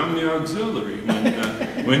just said, I'm the auxiliary.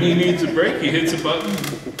 When he needs a break, he hits a button,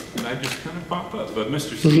 and I just kind of pop up. But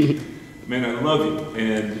Mr. C, man, I love you,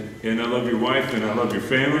 and I love your wife, and I love your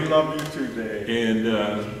family. We love you too, Dave.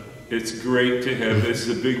 And it's great to have, this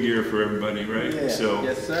is a big year for everybody, right? Yeah. So,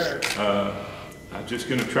 yes, sir. I'm just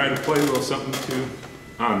going to try to play a little something to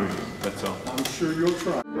honor you, that's all. I'm sure you'll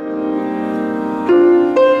try.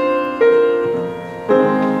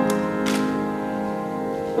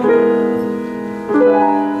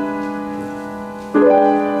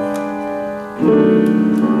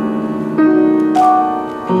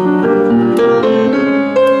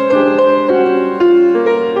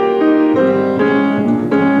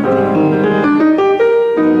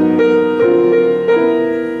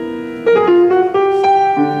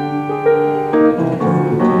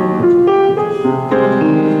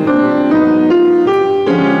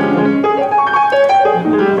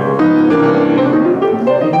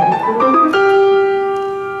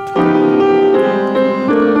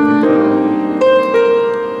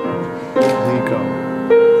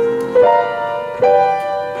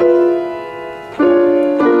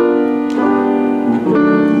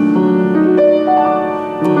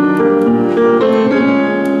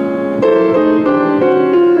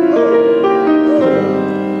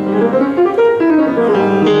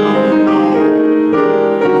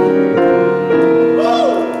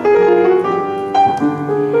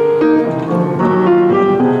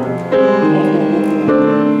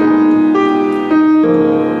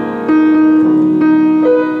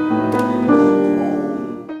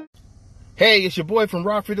 Hey, it's your boy from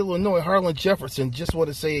Rockford, Illinois, Harlan Jefferson. Just want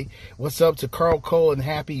to say what's up to Carl Cole and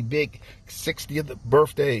happy big 60th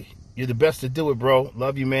birthday. You're the best to do it, bro.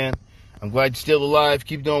 Love you, man. I'm glad you're still alive.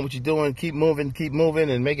 Keep doing what you're doing. Keep moving,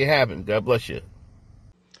 and make it happen. God bless you.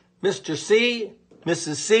 Mr. C,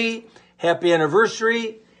 Mrs. C, happy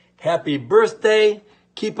anniversary, happy birthday.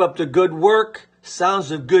 Keep up the good work.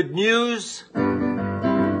 Sounds of good news.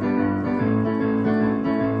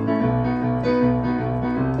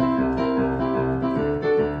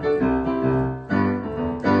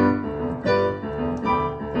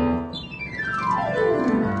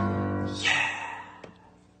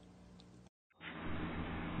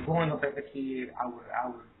 Growing up as a kid,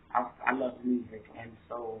 I loved music, and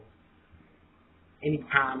so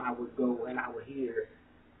anytime I would go and I would hear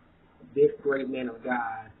this great man of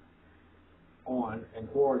God on an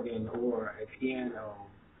organ or a piano,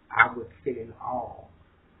 I would sit in awe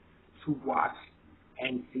to watch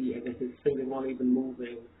and see as if his fingers weren't even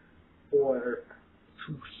moving, or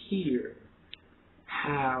to hear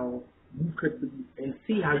how you could be and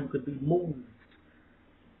see how you could be moved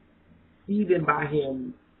even by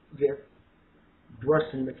him just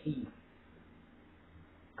brushing the keys.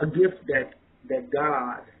 A gift that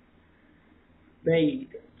God made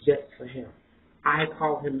just for him. I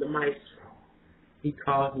call him the Maestro. He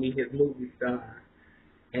calls me his movie star.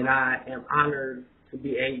 And I am honored to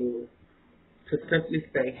be able to simply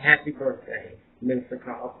say happy birthday, Mr.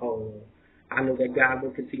 Carl Cole. I know that God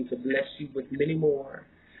will continue to bless you with many more.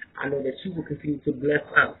 I know that you will continue to bless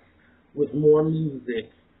us with more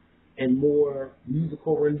music and more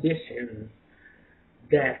musical renditions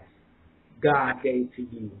that God gave to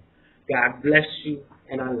you. God bless you,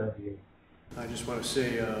 and I love you. I just want to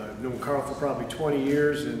say I've known Carl for probably 20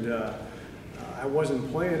 years, and I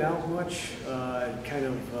wasn't playing out much. I'd kind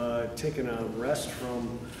of taken a rest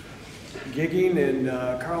from gigging, and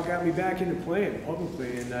Carl got me back into playing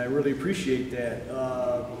publicly, and I really appreciate that.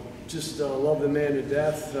 Just love the man to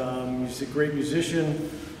death. He's a great musician.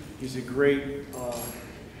 He's a great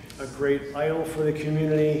idol for the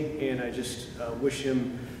community, and I just wish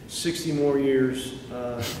him 60 more years,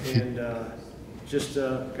 and just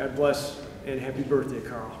God bless and happy birthday,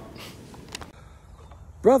 Carl.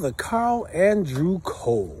 Brother Carl Andrew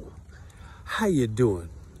Cole, how you doing?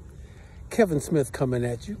 Kevin Smith coming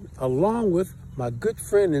at you, along with my good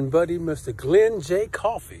friend and buddy, Mr. Glenn J.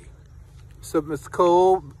 Coffee. What's up, Mr.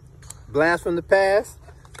 Cole? Blast from the past.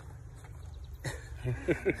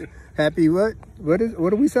 Happy what? What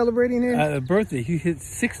are we celebrating here? Birthday. He hit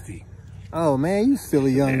 60. Oh man, you still a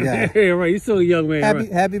young guy. Yeah, right. You're still a young man.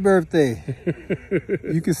 Happy birthday.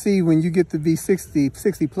 You can see when you get to be 60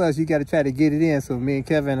 plus, you got to try to get it in. So me and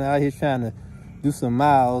Kevin are out here trying to do some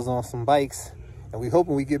miles on some bikes and we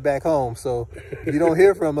hoping we get back home. So if you don't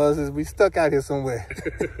hear from us, we stuck out here somewhere.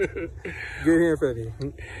 Good hearing from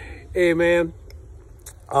you. Hey, man.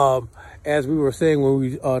 As we were saying when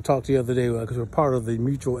we talked the other day, because we're part of the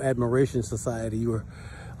Mutual Admiration Society, you were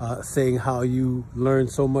saying how you learned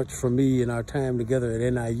so much from me in our time together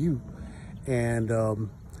at NIU. And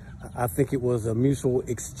I think it was a mutual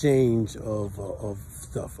exchange of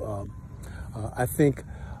stuff. I think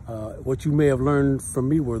what you may have learned from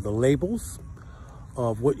me were the labels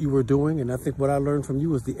of what you were doing, and I think what I learned from you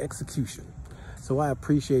was the execution. So I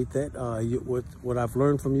appreciate that. What I've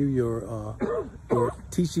learned from you, your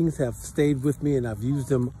teachings have stayed with me, and I've used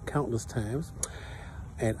them countless times.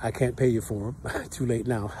 And I can't pay you for them. Too late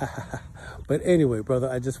now. But anyway, brother,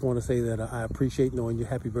 I just want to say that I appreciate knowing you.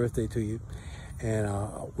 Happy birthday to you. And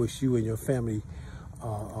I wish you and your family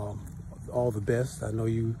all the best. I know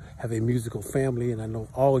you have a musical family, and I know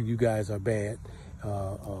all of you guys are bad.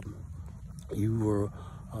 You were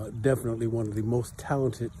definitely one of the most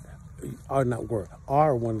talented,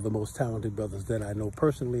 are one of the most talented brothers that I know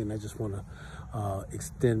personally, and I just want to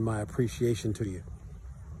extend my appreciation to you.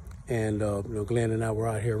 And you know, Glenn and I were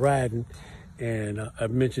out here riding, and I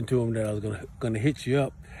mentioned to him that I was gonna hit you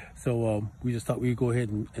up. So we just thought we'd go ahead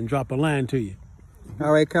and drop a line to you.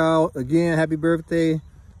 All right, Carl. Again, happy birthday.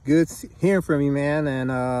 Good hearing from you, man.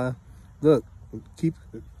 And look, keep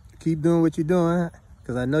doing what you're doing,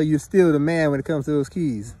 because I know you're still the man when it comes to those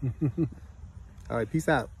keys. All right, peace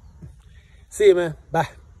out. See you, man. Bye.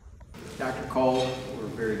 Dr. Cole, we're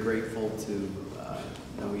very grateful to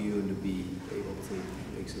know you and to be able to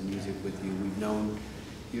make some music with you. We've known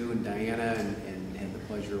you and Diana and had the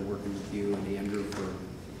pleasure of working with you and Andrew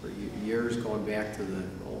for years, going back to the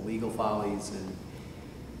old Legal Follies,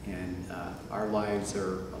 and our lives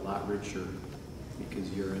are a lot richer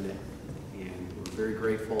because you're in it. And we're very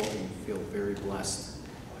grateful and feel very blessed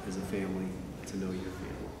as a family to know your family.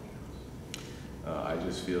 I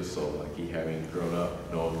just feel so lucky having grown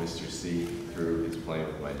up knowing Mr. C through his playing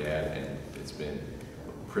with my dad, and it's been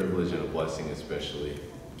a privilege and a blessing, especially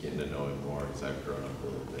getting to know him more as I've grown up a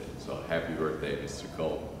little bit. So happy birthday, Mr.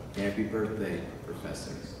 Cole. Happy birthday,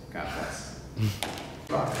 Professor. God bless.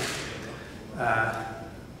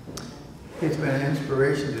 It's been an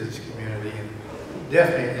inspiration to this community, and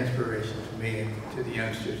definitely an inspiration to me and to the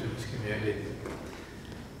youngsters of this community.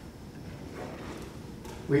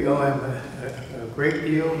 We owe him a great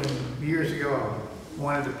deal, and years ago I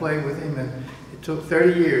wanted to play with him, and it took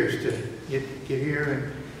 30 years to get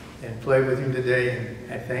here and play with him today,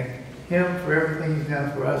 and I thank him for everything he's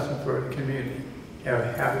done for us and for the community. Have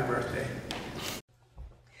a happy birthday.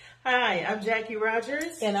 Hi, I'm Jackie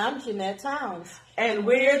Rogers. And I'm Jeanette Towns. And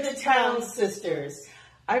we're the Towns Sisters.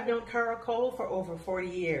 I've known Carl Cole for over 40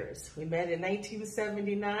 years. We met in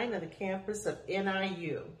 1979 on the campus of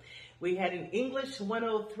NIU. We had an English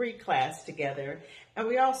 103 class together, and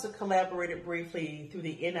we also collaborated briefly through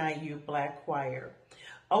the NIU Black Choir.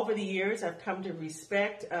 Over the years, I've come to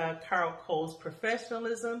respect Carl Cole's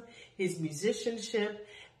professionalism, his musicianship,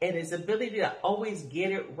 and his ability to always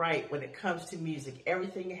get it right when it comes to music.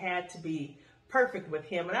 Everything had to be perfect with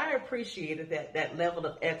him, and I appreciated that level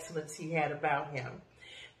of excellence he had about him.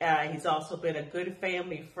 He's also been a good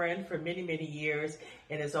family friend for many, many years,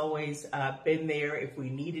 and has always been there if we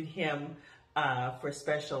needed him for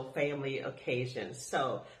special family occasions.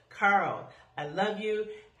 So, Carl, I love you.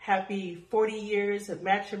 Happy 40 years of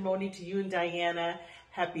matrimony to you and Diana.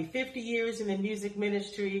 Happy 50 years in the music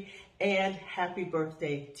ministry, and happy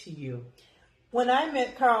birthday to you. When I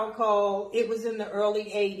met Carl Cole, it was in the early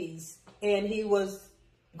 80s, and he was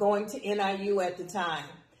going to NIU at the time.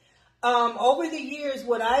 Over the years,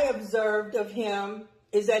 what I observed of him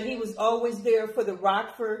is that he was always there for the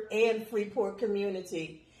Rockford and Freeport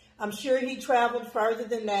community. I'm sure he traveled further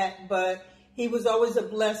than that, but he was always a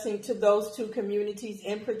blessing to those two communities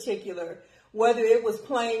in particular, whether it was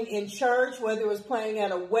playing in church, whether it was playing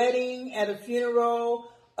at a wedding, at a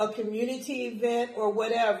funeral, a community event, or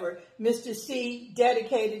whatever. Mr. C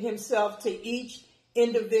dedicated himself to each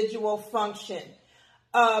individual function.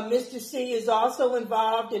 Mr. C is also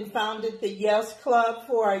involved and founded the Yes Club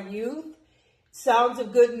for our youth, Sounds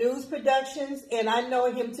of Good News Productions, and I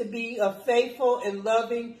know him to be a faithful and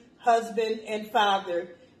loving husband and father.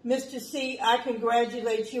 Mr. C, I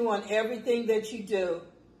congratulate you on everything that you do.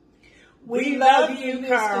 We love you,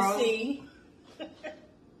 Carl. Mr. C.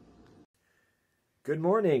 Good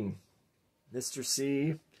morning, Mr.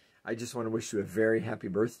 C. I just want to wish you a very happy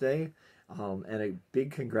birthday and a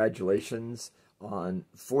big congratulations on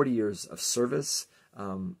 40 years of service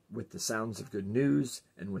with the Sounds of Good News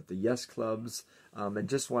and with the Yes Clubs, and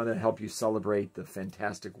just want to help you celebrate the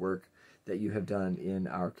fantastic work that you have done in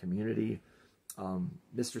our community.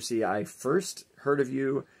 Mr. C, I first heard of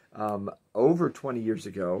you over 20 years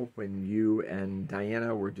ago when you and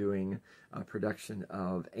Diana were doing a production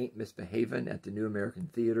of Ain't Misbehavin' at the New American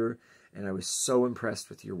Theater, and I was so impressed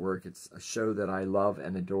with your work. It's a show that I love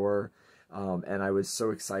and adore, and I was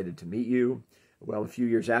so excited to meet you. Well, a few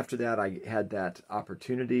years after that, I had that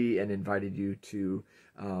opportunity and invited you to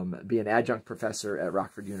be an adjunct professor at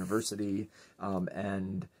Rockford University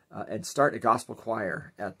and start a gospel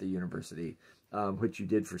choir at the university, which you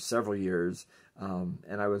did for several years.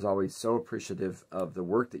 And I was always so appreciative of the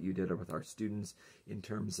work that you did with our students in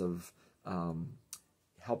terms of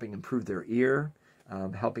helping improve their ear,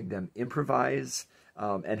 helping them improvise,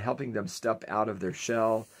 and helping them step out of their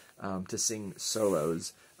shell to sing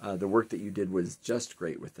solos. The work that you did was just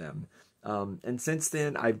great with them. And since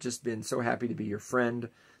then, I've just been so happy to be your friend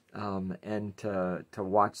and to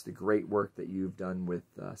watch the great work that you've done with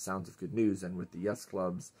Sounds of Good News and with the Yes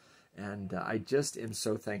Clubs. And I just am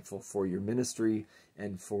so thankful for your ministry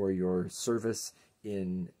and for your service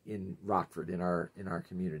in Rockford, in our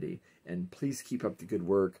community. And please keep up the good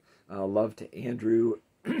work. Love to Andrew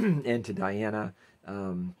and to Diana.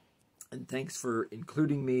 And thanks for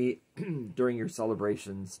including me during your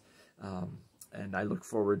celebrations. And I look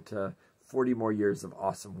forward to 40 more years of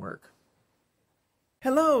awesome work.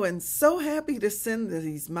 Hello, and so happy to send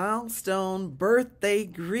these milestone birthday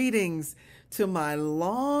greetings to my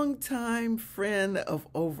longtime friend of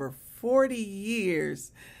over 40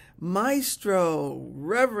 years, Maestro,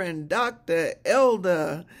 Reverend Dr.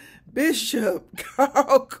 Elder Bishop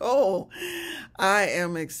Carl Cole. I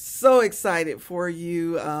am so excited for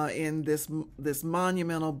you in this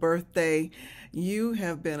monumental birthday. You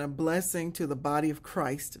have been a blessing to the body of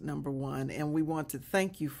Christ, number one, and we want to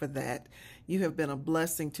thank you for that. You have been a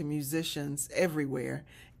blessing to musicians everywhere,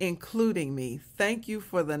 including me. Thank you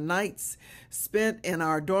for the nights spent in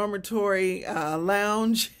our dormitory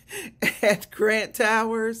lounge at Grant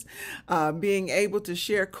Towers, being able to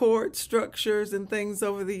share chord structures and things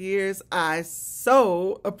over the years. I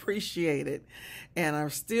so appreciate it, and I'm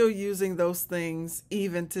still using those things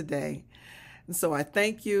even today. And so I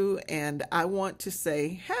thank you, and I want to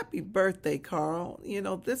say happy birthday, Carl. You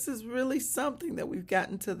know, this is really something that we've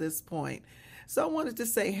gotten to this point. So I wanted to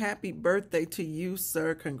say happy birthday to you,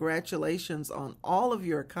 sir. Congratulations on all of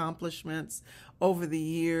your accomplishments over the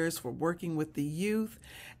years, for working with the youth,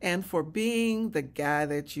 and for being the guy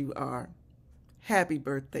that you are. Happy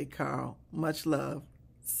birthday, Carl. Much love.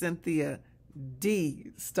 Cynthia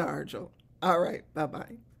D. Stargell. All right,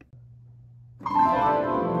 bye-bye.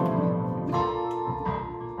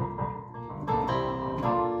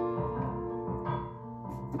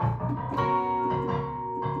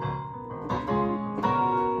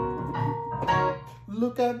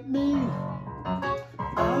 Look at me, I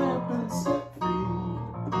have been set free.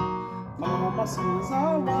 All my sins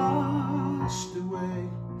are washed away.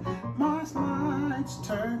 My nights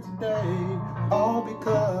turn to day, all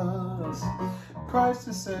because Christ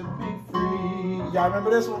has set me free. Y'all remember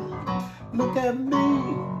this one? Look at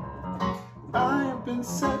me, I have been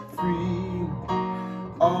set free.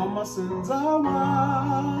 All my sins are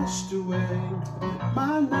washed away.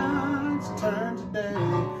 My nights turn to day,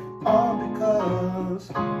 all because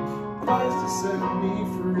Christ has set me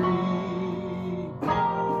free.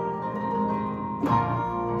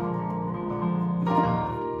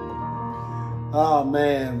 Oh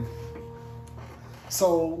man.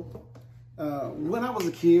 So when I was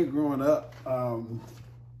a kid growing up,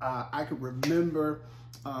 I could remember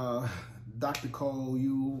Dr. Cole,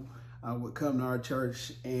 you would come to our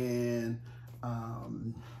church, and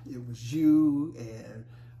it was you and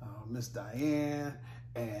Miss Diane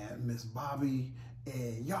and Miss Bobby,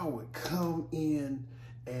 and y'all would come in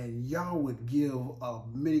and y'all would give a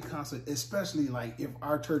mini concert, especially like if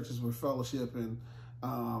our churches were fellowshipping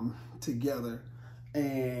together,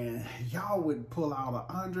 and y'all would pull out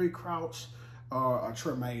a Andre Crouch or a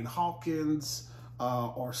Tremaine Hawkins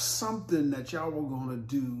or something that y'all were gonna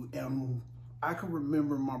do. And I can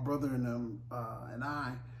remember my brother and them and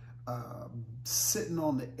I sitting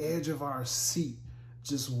on the edge of our seat,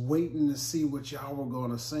 just waiting to see what y'all were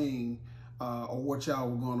gonna sing or what y'all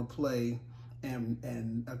were gonna play.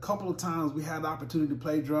 And a couple of times we had the opportunity to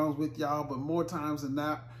play drums with y'all, but more times than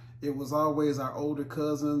not, it was always our older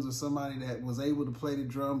cousins or somebody that was able to play the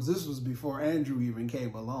drums. This was before Andrew even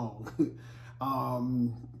came along,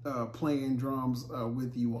 playing drums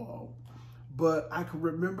with you all. But I can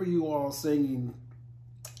remember you all singing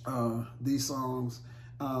these songs,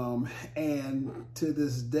 and to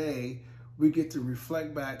this day, we get to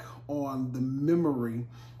reflect back on the memory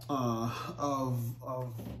of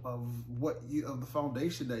the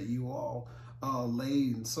foundation that you all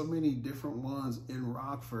laid, and so many different ones in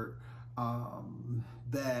Rockford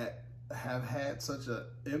that have had such an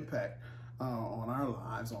impact on our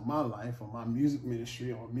lives, on my life, on my music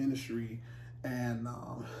ministry, on ministry. And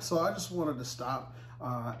so I just wanted to stop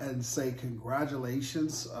and say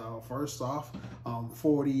congratulations, first off,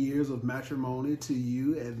 40 years of matrimony to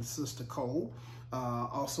you and Sister Cole.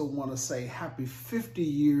 Also want to say happy 50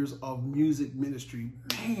 years of music ministry.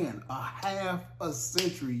 Man, a half a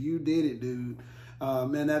century. You did it, dude.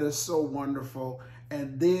 Man, that is so wonderful.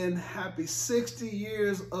 And then happy 60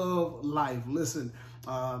 years of life. Listen,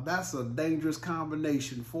 that's a dangerous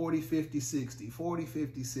combination. 40, 50, 60. 40,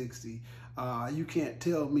 50, 60. You can't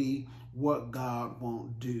tell me what God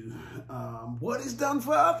won't do. What he's done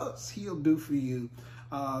for others, he'll do for you.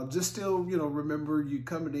 Just still, you know, remember you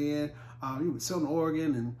coming in, you would sit on the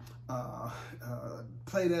organ and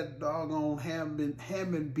play that doggone Hammond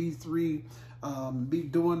B3, be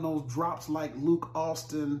doing those drops like Luke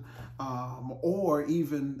Austin, or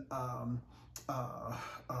even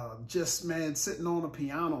just, man, sitting on a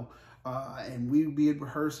piano. And we'd be at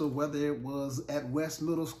rehearsal, whether it was at West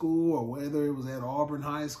Middle School or whether it was at Auburn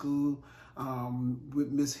High School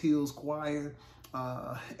with Miss Hill's choir.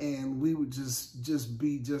 And we would just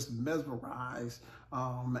be mesmerized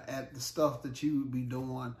at the stuff that you would be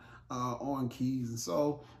doing on keys. And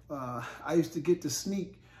so I used to get to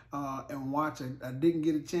sneak and watch. I didn't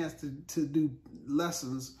get a chance to do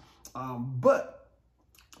lessons, but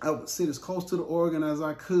I would sit as close to the organ as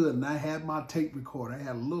I could, and I had my tape recorder. I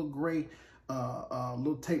had a little gray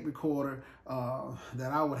little tape recorder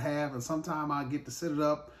that I would have, and sometimes I'd get to sit it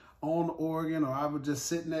up on the organ, or I would just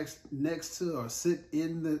sit next to, or sit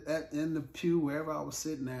in the pew wherever I was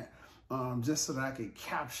sitting at, just so that I could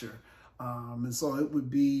capture. And so it would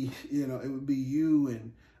be, you know, it would be you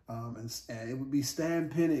and it would be Stan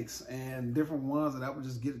Penix and different ones that I would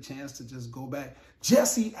just get a chance to just go back.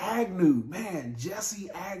 Jesse Agnew, man, Jesse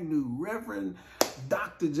Agnew, Reverend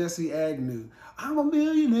Dr. Jesse Agnew. I'm a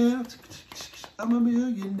millionaire. I'm a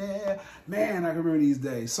millionaire. Man, I can remember these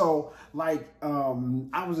days. So, like,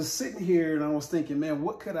 I was just sitting here and I was thinking, man,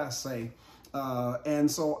 what could I say?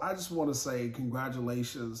 And so I just want to say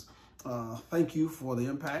congratulations. Thank you for the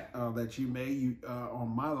impact that you made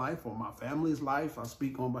on my life, on my family's life. I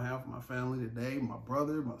speak on behalf of my family today, my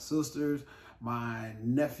brother, my sisters, my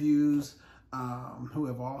nephews, who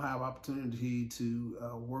have all had opportunity to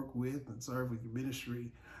work with and serve with your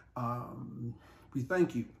ministry. We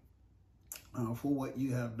thank you for what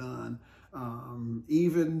you have done.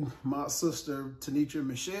 Even my sister, Tanisha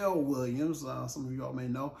Michelle Williams, some of you all may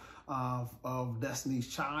know, of Destiny's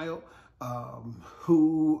Child,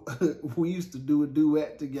 who we used to do a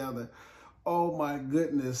duet together. Oh my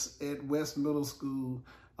goodness, at West Middle School,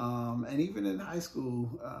 and even in high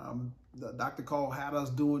school, Dr. Cole had us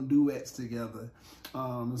doing duets together.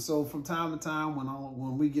 So from time to time,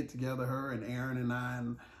 when we get together, her and Aaron and I,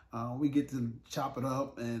 and we get to chop it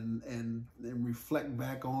up and reflect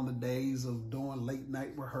back on the days of doing late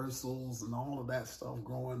night rehearsals and all of that stuff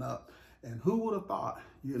growing up. And who would have thought,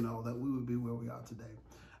 you know, that we would be where we are today?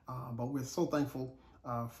 But we're so thankful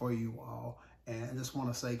for you all, and I just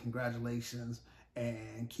want to say congratulations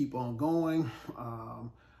and keep on going.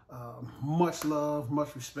 Much love,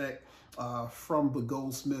 much respect from the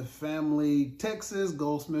Goldsmith family, Texas,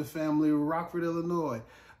 Goldsmith family, Rockford, Illinois.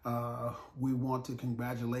 We want to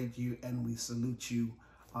congratulate you and we salute you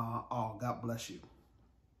all. God bless you.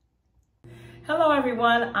 Hello,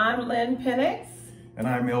 everyone. I'm Lynn Penix. And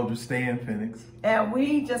I'm Elder Stan Penix. And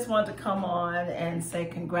we just want to come on and say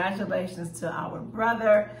congratulations to our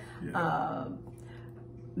brother,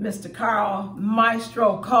 Mr. Carl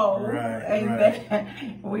Maestro Cole. Right, Amen.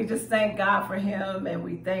 right. We just thank God for him, and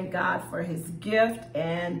we thank God for his gift.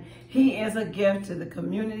 And he is a gift to the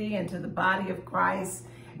community and to the body of Christ.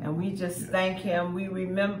 And we just thank him. We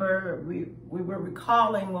remember, we were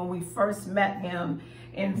recalling when we first met him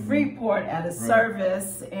in Freeport at a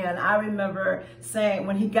service. And I remember saying,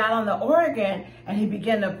 when he got on the organ and he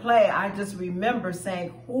began to play, I just remember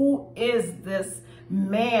saying, who is this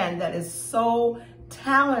man that is so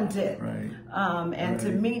talented? And to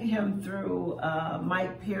meet him through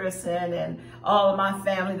Mike Pearson and all of my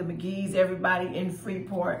family, the McGee's, everybody in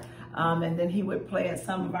Freeport. And then he would play at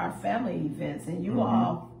some of our family events, and you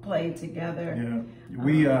all played together. Yeah,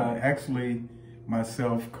 we actually,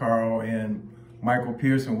 myself, Carl, and Michael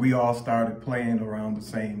Pearson, we all started playing around the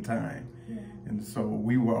same time. And so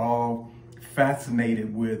we were all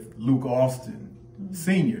fascinated with Luke Austin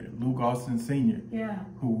Sr., Luke Austin Sr.,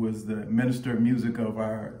 who was the minister of music of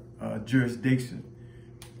our jurisdiction.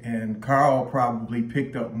 And Carl probably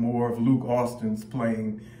picked up more of Luke Austin's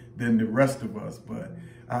playing than the rest of us, but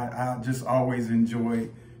I just always enjoy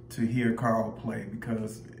to hear Carl play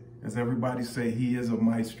because, as everybody say, he is a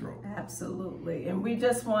maestro. Absolutely. And we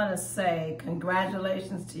just want to say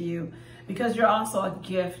congratulations to you, because you're also a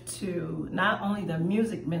gift to not only the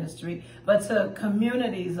music ministry, but to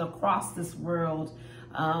communities across this world.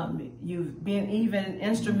 You've been even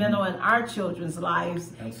instrumental in our children's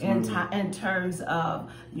lives in terms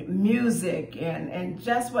of music and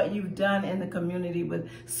just what you've done in the community with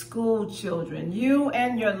school children. You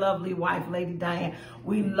and your lovely wife, Lady Diane,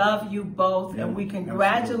 we love you both, and we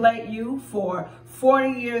congratulate you for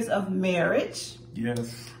 40 years of marriage.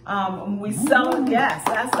 Yes. We celebrate, yes,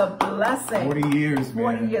 that's a blessing. 40 years,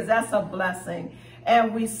 man. 40 years, that's a blessing.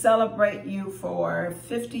 And we celebrate you for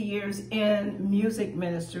 50 years in music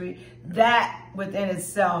ministry. That within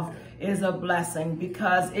itself is a blessing,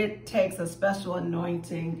 because it takes a special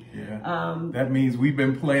anointing. That means we've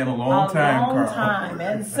been playing a long time, A long Carl. time,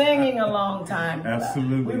 and singing a long time.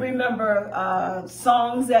 Absolutely. We remember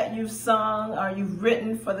songs that you've sung or you've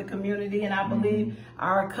written for the community, and I believe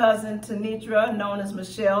our cousin Tanitra, known as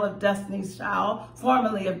Michelle of Destiny's Child,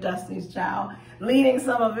 formerly of Destiny's Child, leading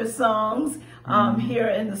some of his songs here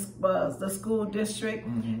in the school district.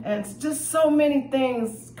 And just so many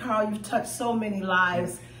things, Carl, you've touched so many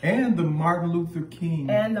lives. And the Martin Luther King.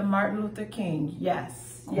 And the Martin Luther King,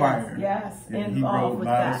 yes. Choir. Yes, And he wrote a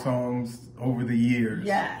lot of songs over the years.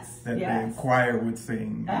 Yes, that yes. the choir would sing.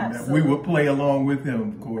 And that Absolutely. we would play along with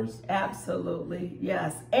him, of course. Absolutely,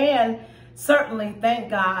 yes. And certainly thank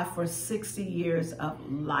God for 60 years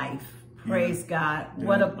of life. Praise God.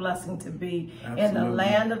 What a blessing to be in the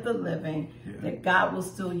land of the living, that God will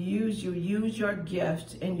still use you, use your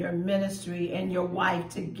gift and your ministry and your wife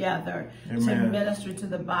together to minister to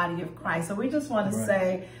the body of Christ. So we just want to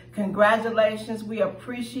say congratulations. We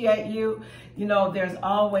appreciate you. You know, there's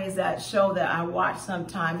always that show that I watch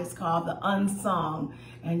sometime. It's called The Unsung.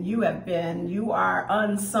 And you are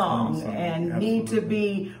unsung and need to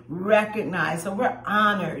be recognized. So we're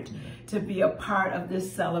honored to be a part of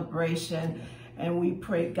this celebration, and we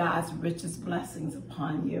pray God's richest blessings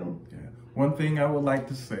upon you. One thing I would like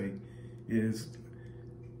to say is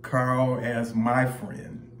Carl as my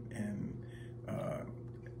friend, and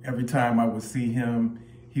every time I would see him,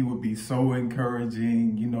 he would be so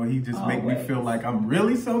encouraging. You know, he just make me feel like I'm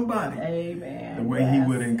really somebody. Amen. The way he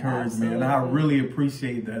would encourage me, and I really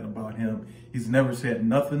appreciate that about him. He's never said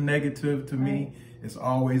nothing negative to me. It's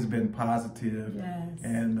always been positive.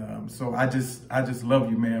 And so I just love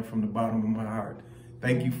you, man, from the bottom of my heart.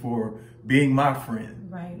 Thank you for being my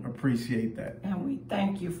friend. Appreciate that. And we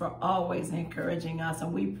thank you for always encouraging us.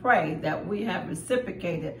 And we pray that we have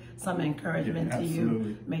reciprocated some encouragement to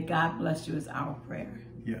you. May God bless you is our prayer.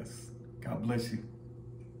 Yes. God bless you.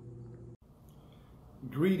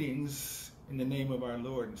 Greetings in the name of our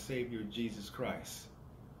Lord and Savior Jesus Christ.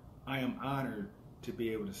 I am honored to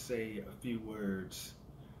be able to say a few words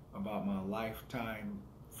about my lifetime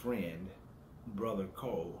friend, Brother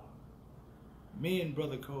Cole. Me and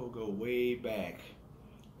Brother Cole go way back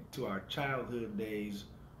to our childhood days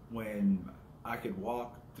when I could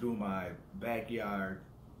walk through my backyard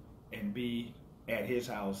and be at his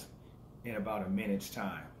house in about a minute's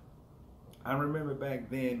time. I remember back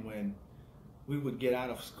then when we would get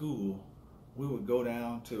out of school, we would go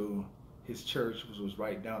down to his church, which was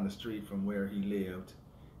right down the street from where he lived,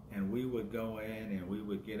 and we would go in and we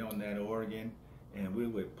would get on that organ and we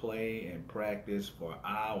would play and practice for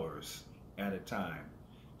hours at a time.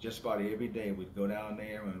 Just about every day we'd go down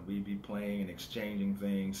there and we'd be playing and exchanging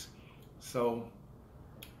things. So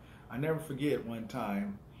I never forget one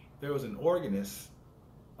time there was an organist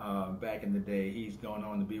back in the day. He's gone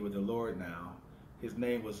on to be with the Lord now. His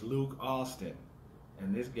name was Luke Austin,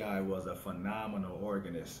 and this guy was a phenomenal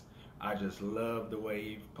organist. I just loved the way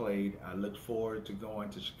he played. I looked forward to going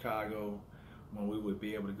to Chicago when we would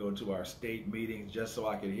be able to go to our state meetings just so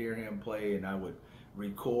I could hear him play, and I would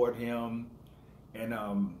record him. And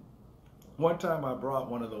one time I brought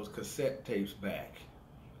one of those cassette tapes back,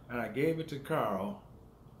 and I gave it to Carl,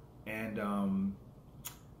 and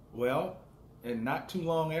well, and not too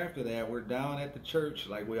long after that, we're down at the church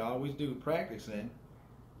like we always do, practicing,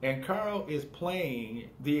 and Carl is playing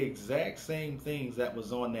the exact same things that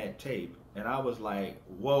was on that tape. And I was like,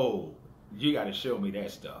 whoa, you got to show me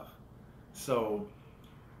that stuff. So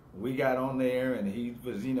we got on there and he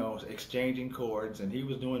was, you know, exchanging chords, and he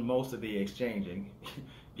was doing most of the exchanging,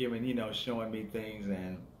 giving, you know, showing me things.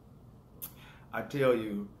 And I tell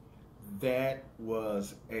you, that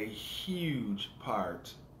was a huge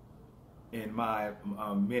part in my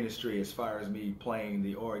ministry as far as me playing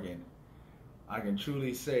the organ. I can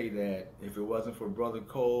truly say that if it wasn't for Brother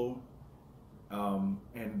Cole and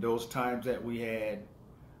those times that we had,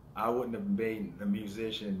 I wouldn't have been the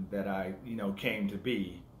musician that I, came to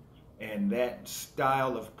be. And that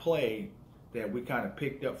style of play that we kind of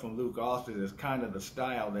picked up from Luke Austin is kind of the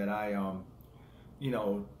style that I,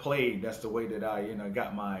 played. That's the way that I,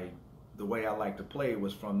 got the way I like to play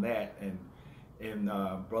was from that. And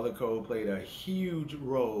Brother Cole played a huge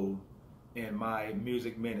role in my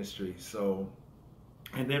music ministry. So,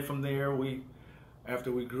 and then from there,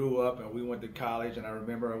 after we grew up and we went to college, and I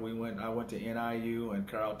remember I went to NIU, and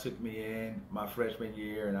Carl took me in my freshman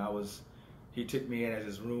year, and he took me in as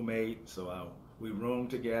his roommate. So we roomed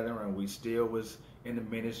together, and we still was in the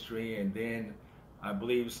ministry. And then I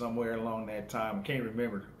believe somewhere along that time, I can't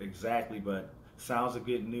remember exactly, but Sounds of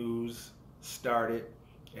Good News started,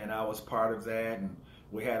 and I was part of that. And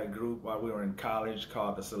we had a group while we were in college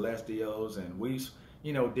called the Celestials, and we,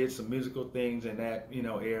 did some musical things in that,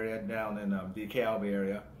 area down in the DeKalb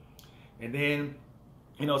area. And then,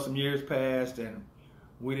 some years passed, and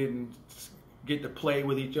we didn't get to play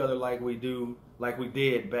with each other like we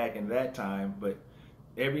did back in that time. But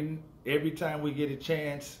every time we get a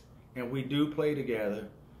chance and we do play together,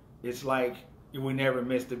 it's like we never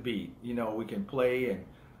missed a beat. We can play, and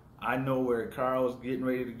I know where Carl's getting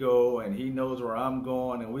ready to go, and he knows where I'm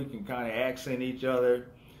going, and we can kind of accent each other,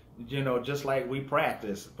 just like we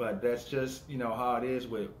practice. But that's just, how it is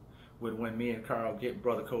with when me and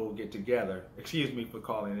Brother Cole get together. Excuse me for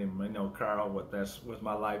calling him, Carl, but that's was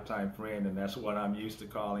my lifetime friend, and that's what I'm used to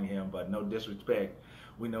calling him. But no disrespect,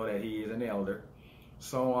 we know that he is an elder.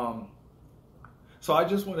 So, so I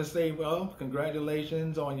just want to say, well,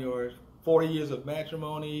 congratulations on your 40 years of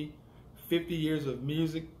matrimony, 50 years of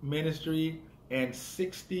music ministry, and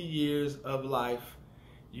 60 years of life.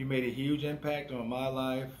 You made a huge impact on my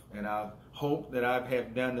life, and I hope that I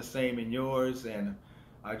have done the same in yours. And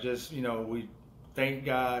I just, we thank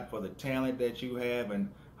God for the talent that you have and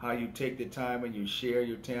how you take the time and you share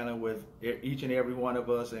your talent with each and every one of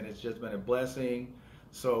us, and it's just been a blessing.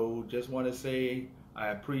 So just want to say I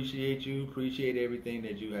appreciate you, appreciate everything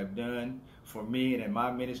that you have done for me and in my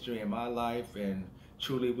ministry and my life, and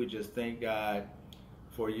truly we just thank God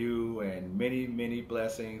for you, and many, many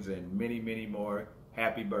blessings and many, many more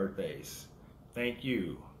happy birthdays. Thank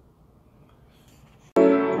you.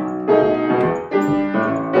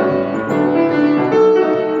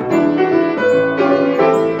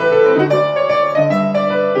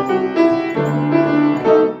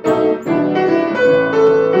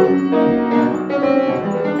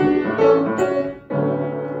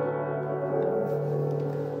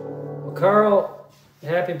 Carl,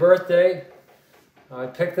 happy birthday. I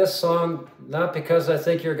picked this song not because I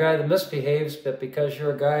think you're a guy that misbehaves, but because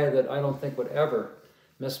you're a guy that I don't think would ever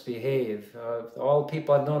misbehave. All the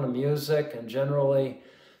people I've known in music and generally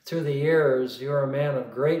through the years, you're a man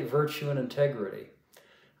of great virtue and integrity.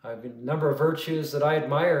 I've a number of virtues that I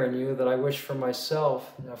admire in you that I wish for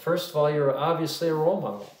myself. Now, first of all, you're obviously a role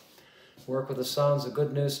model. Worked with the Sounds of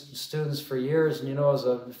Good News students for years, and as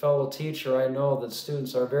a fellow teacher, I know that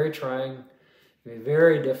students are very trying, it can be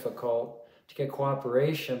very difficult to get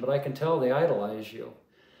cooperation, but I can tell they idolize you,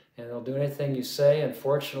 and they'll do anything you say, and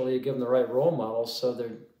fortunately you give them the right role models, so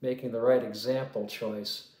they're making the right example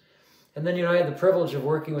choice. And then, I had the privilege of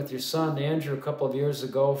working with your son, Andrew, a couple of years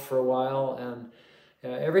ago for a while, and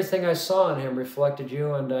everything I saw in him reflected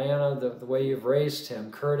you and Diana, the way you've raised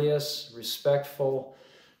him, courteous, respectful,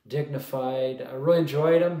 dignified. I really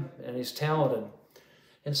enjoyed him, and he's talented.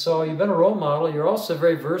 And so you've been a role model. You're also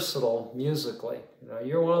very versatile musically.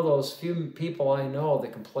 You're one of those few people I know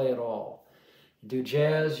that can play it all. You do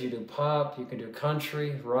jazz, you do pop, you can do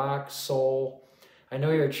country, rock, soul. I know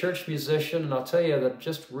you're a church musician, and I'll tell you that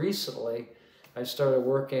just recently I started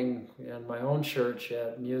working in my own church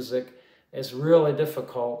at music. It's really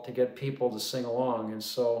difficult to get people to sing along, and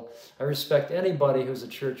so I respect anybody who's a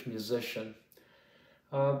church musician.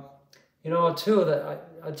 Too, that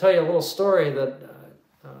I'll tell you a little story that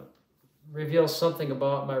reveals something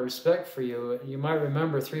about my respect for you. You might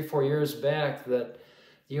remember 3-4 years back that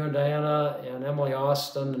you and Diana and Emily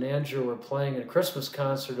Austin and Andrew were playing a Christmas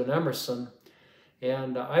concert in Emerson,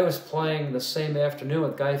 and I was playing the same afternoon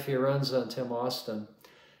with Guy Fiorenza and Tim Austin.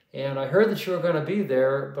 And I heard that you were going to be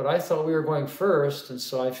there, but I thought we were going first, and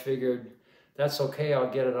so I figured, that's okay,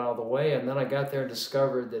 I'll get it out of the way. And then I got there and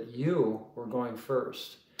discovered that you were going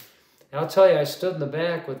first. And I'll tell you, I stood in the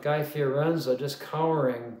back with Guy Fiorenza just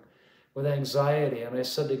cowering with anxiety. And I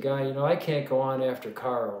said to Guy, I can't go on after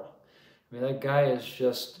Carl. I mean, that guy is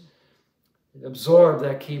just absorbed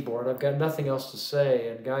that keyboard. I've got nothing else to say.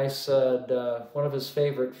 And Guy said one of his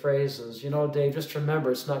favorite phrases, Dave, just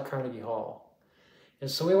remember, it's not Carnegie Hall.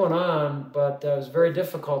 And so we went on, but it was very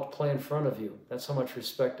difficult to play in front of you. That's how much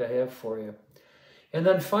respect I have for you. And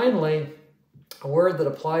then finally, a word that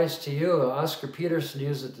applies to you, Oscar Peterson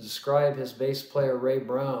used it to describe his bass player Ray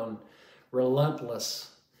Brown,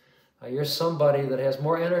 relentless. You're somebody that has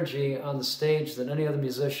more energy on the stage than any other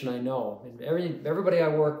musician I know. And everybody I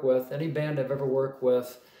work with, any band I've ever worked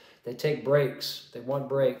with, they take breaks. They want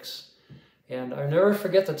breaks. And I'll never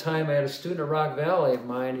forget the time I had a student at Rock Valley of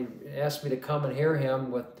mine. He asked me to come and hear him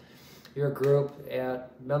with your group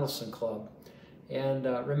at Mendelssohn Club. And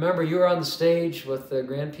remember, you were on the stage with the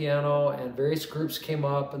grand piano, and various groups came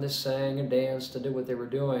up and they sang and danced and did what they were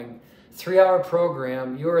doing. 3-hour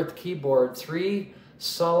program, you were at the keyboard, 3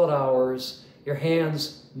 solid hours. Your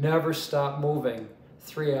hands never stopped moving.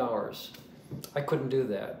 3 hours. I couldn't do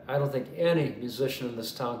that. I don't think any musician in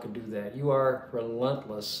this town could do that. You are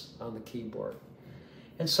relentless on the keyboard.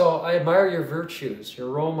 And so I admire your virtues. You're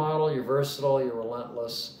a role model, you're versatile, you're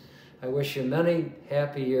relentless. I wish you many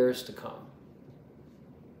happy years to come.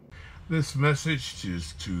 This message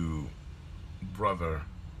is to Brother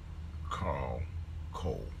Carl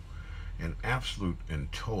Cole, an absolute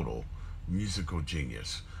and total musical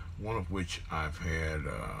genius, one of which I've had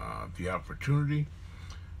the opportunity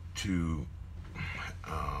to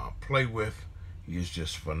play with. He is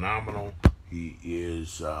just phenomenal. He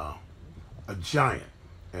is a giant,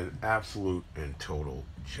 an absolute and total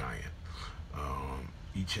giant.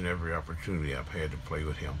 Each and every opportunity I've had to play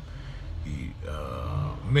with him, he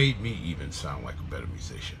made me even sound like a better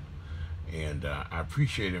musician. And I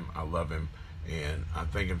appreciate him, I love him, and I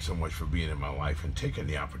thank him so much for being in my life and taking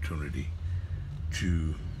the opportunity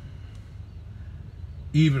to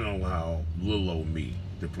even allow little old me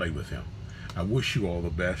to play with him. I wish you all the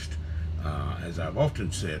best. As I've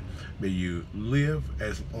often said, may you live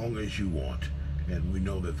as long as you want, and we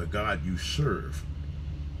know that the God you serve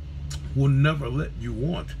will never let you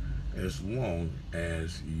want as long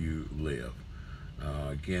as you live.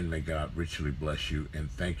 Again, may God richly bless you,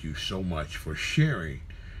 and thank you so much for sharing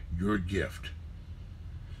your gift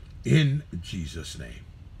in Jesus' name.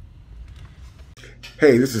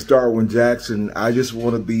 Hey, this is Darwin Jackson. I just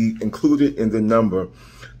want to be included in the number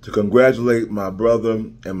to congratulate my brother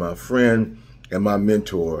and my friend and my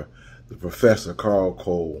mentor, the Professor Carl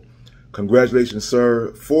Cole. Congratulations,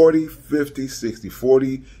 sir. 40, 50, 60,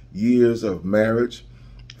 40 years of marriage,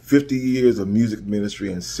 50 years of music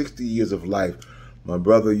ministry, and 60 years of life. My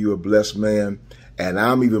brother, you're a blessed man, and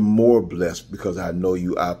I'm even more blessed because I know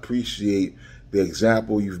you. I appreciate the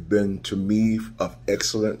example you've been to me of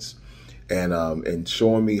excellence and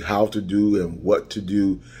showing me how to do and what to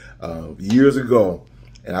do years ago.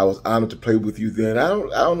 And I was honored to play with you then. I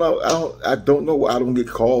don't know why I don't get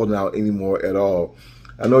called now anymore at all.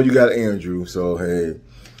 I know you got Andrew, so hey,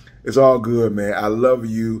 it's all good, man. I love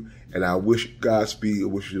you, and I wish Godspeed. I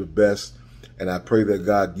wish you the best, and I pray that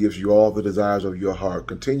God gives you all the desires of your heart.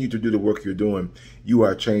 Continue to do the work you're doing. You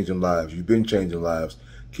are changing lives. You've been changing lives.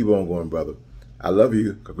 Keep on going, brother. I love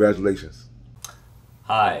you. Congratulations.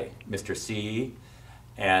 Hi, Mr. C,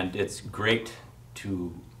 and it's great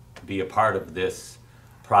to be a part of this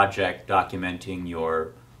project documenting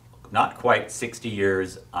your not quite 60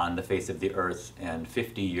 years on the face of the earth and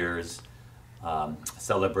 50 years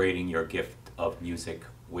celebrating your gift of music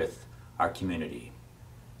with our community.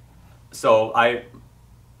 So I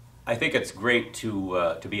think it's great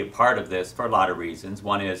to be a part of this for a lot of reasons.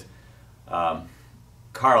 One is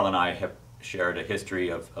Carl and I have shared a history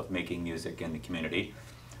of making music in the community.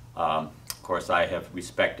 Of course, I have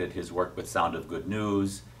respected his work with Sound of Good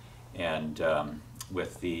News and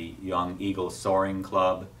with the Young Eagles Soaring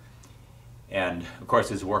Club, and of course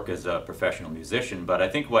his work as a professional musician. But I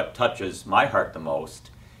think what touches my heart the most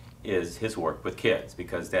is his work with kids,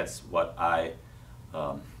 because that's what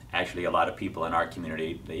actually a lot of people in our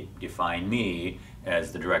community, they define me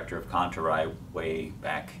as the director of Contorai way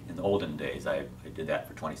back in the olden days. I did that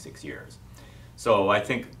for 26 years. So I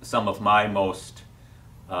think some of my most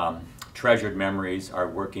treasured memories are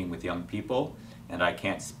working with young people, and I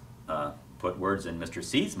can't put words in Mr.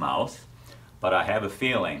 C's mouth, but I have a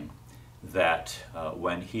feeling that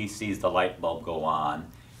when he sees the light bulb go on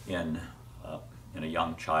in a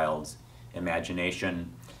young child's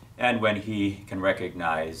imagination, and when he can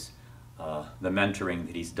recognize the mentoring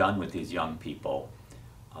that he's done with these young people,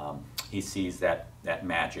 he sees that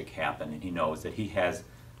magic happen, and he knows that he has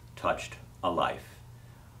touched a life.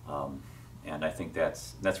 And I think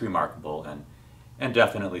that's remarkable, and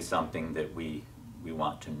definitely something that we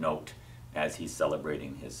want to note as he's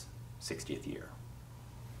celebrating his 60th year.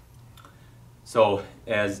 So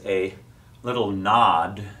as a little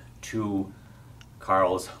nod to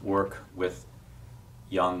Carl's work with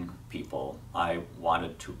young people, I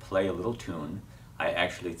wanted to play a little tune. I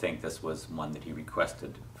actually think this was one that he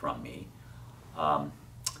requested from me.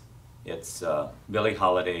 It's Billie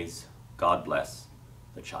Holiday's God Bless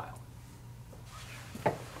the Child.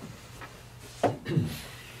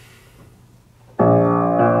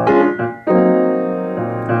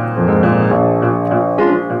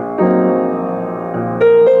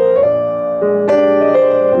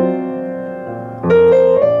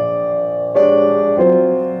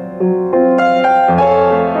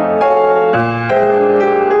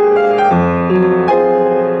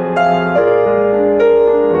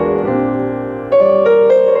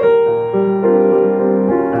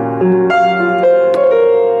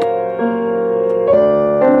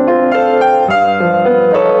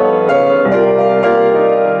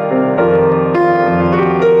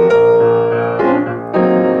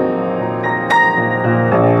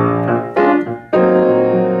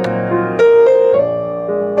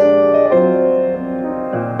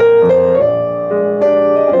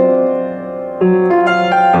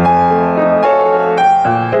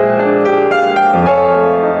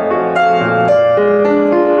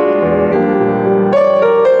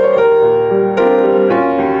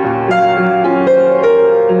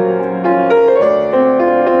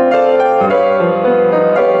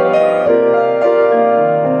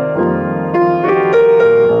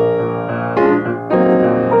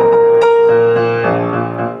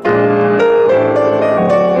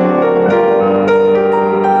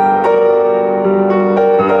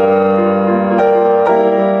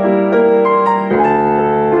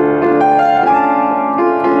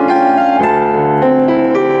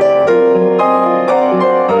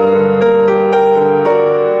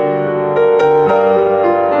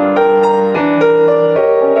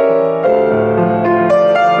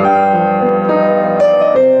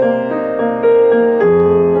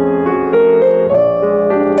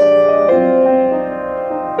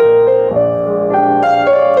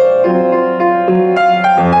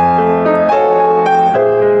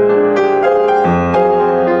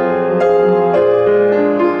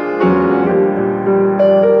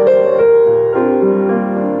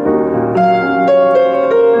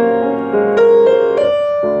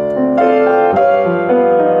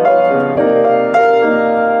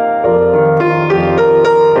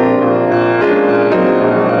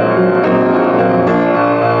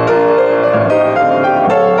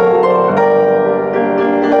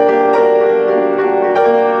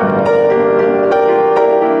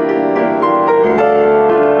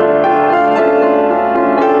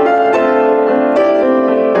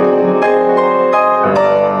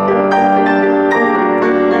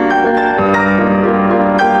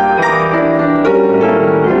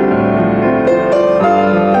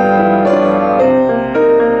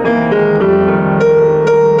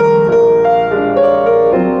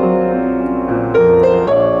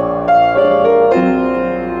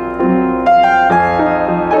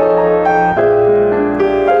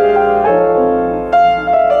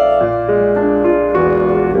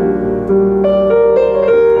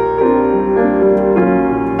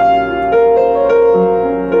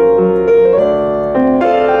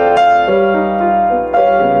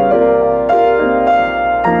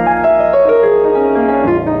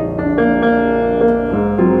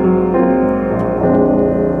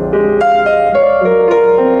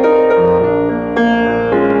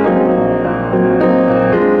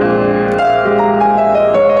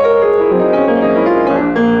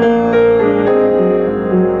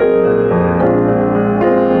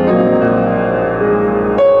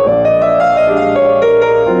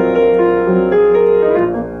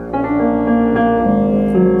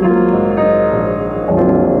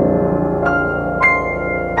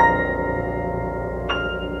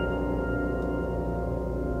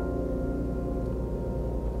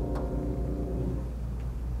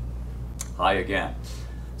 Hi again.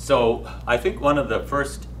 So I think one of the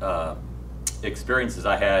first experiences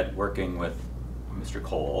I had working with Mr.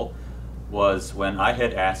 Cole was when I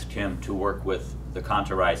had asked him to work with the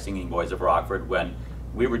Cantorai Singing Boys of Rockford when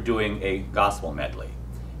we were doing a gospel medley.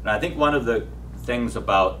 And I think one of the things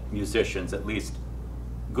about musicians, at least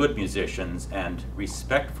good musicians and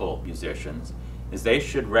respectful musicians, is they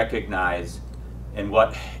should recognize in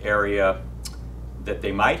what area that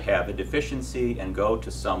they might have a deficiency and go to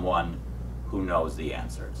someone who knows the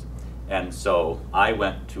answers. And so I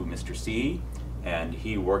went to Mr. C, and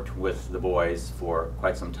he worked with the boys for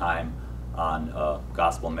quite some time on a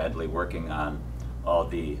gospel medley, working on all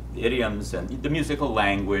the idioms and the musical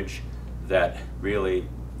language that really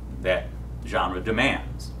that genre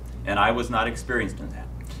demands. And I was not experienced in that.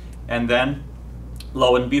 And then,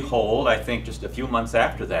 lo and behold, I think just a few months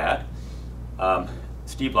after that,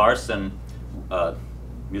 Steve Larson,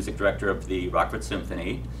 music director of the Rockford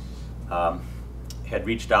Symphony, had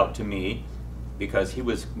reached out to me because he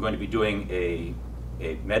was going to be doing a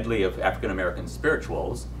medley of African American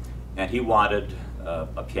spirituals, and he wanted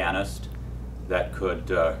a pianist that could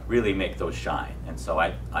really make those shine. And so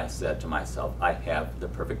I said to myself, I have the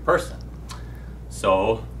perfect person.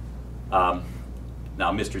 So now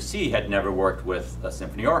Mr. C had never worked with a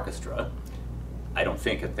symphony orchestra, I don't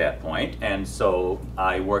think at that point, and so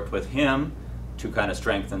I worked with him to kind of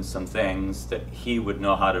strengthen some things that he would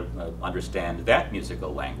know how to understand that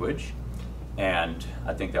musical language, and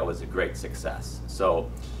I think that was a great success.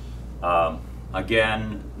 So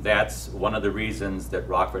again, that's one of the reasons that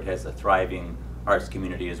Rockford has a thriving arts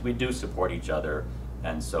community, is we do support each other,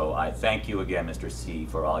 and so I thank you again, Mr. C,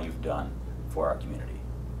 for all you've done for our community.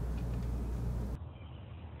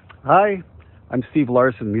 Hi, I'm Steve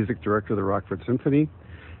Larson, Music Director of the Rockford Symphony,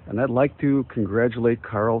 and I'd like to congratulate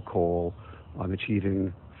Carl Cole on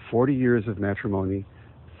achieving 40 years of matrimony,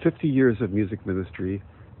 50 years of music ministry,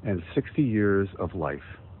 and 60 years of life.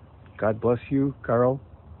 God bless you, Carl,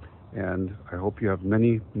 and I hope you have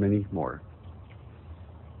many, many more.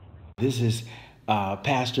 This is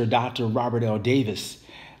Pastor Dr. Robert L. Davis.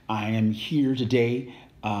 I am here today.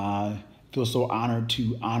 Feel so honored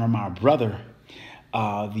to honor my brother,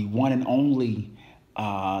 the one and only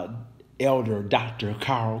Elder Dr.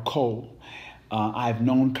 Carl Cole. I've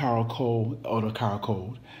known Carl Cole, Elder Carl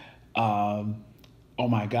Cole. Oh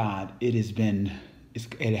my God, it has been,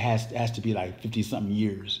 it has to be like 50-something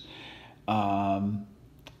years. I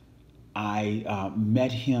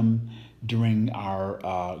met him during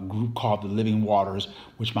our group called the Living Waters,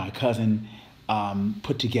 which my cousin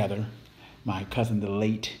put together. My cousin, the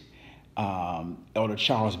late Elder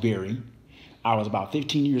Charles Berry. I was about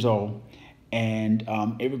 15 years old, and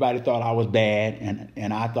everybody thought I was bad,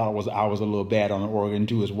 and I thought I was a little bad on the organ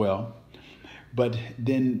too as well. But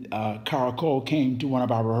then Carl Cole came to one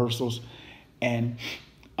of our rehearsals, and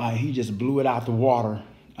he just blew it out the water.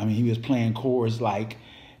 I mean, he was playing chords like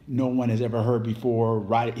no one has ever heard before,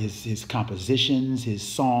 right? His compositions, his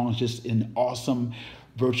songs, just an awesome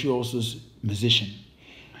virtuoso musician.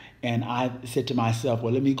 And I said to myself,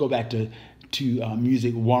 well, let me go back to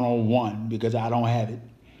Music 101 because I don't have it.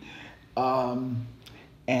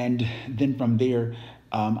 And then from there,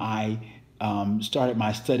 I started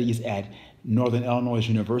my studies at Northern Illinois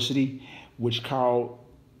University, which Carl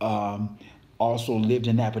also lived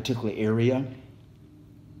in that particular area.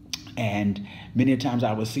 And many times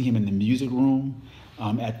I would see him in the music room,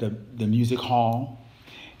 at the music hall.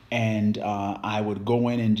 And I would go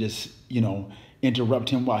in and just, interrupt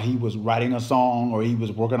him while he was writing a song or he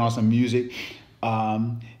was working on some music.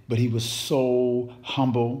 But he was so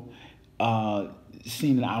humble,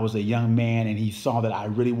 seeing that I was a young man, and he saw that I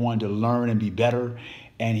really wanted to learn and be better.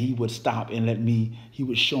 And he would stop and he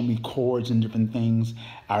would show me chords and different things.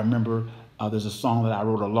 I remember there's a song that I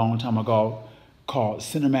wrote a long time ago called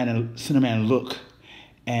Cinnamon Look.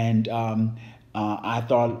 And I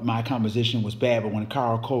thought my composition was bad, but when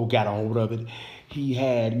Carl Cole got a hold of it, he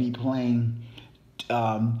had me playing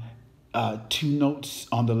 2 notes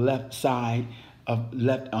on the left side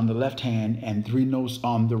on the left hand and 3 notes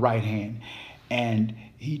on the right hand. And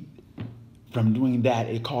from doing that,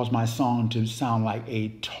 it caused my song to sound like a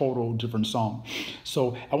total different song.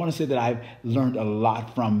 So I want to say that I've learned a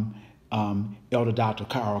lot from Elder Dr.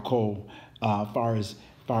 Carl Cole, far as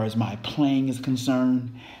my playing is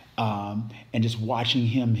concerned, and just watching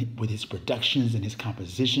him with his productions and his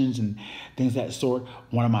compositions and things of that sort.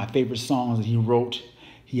 One of my favorite songs that he wrote,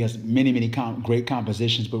 he has many great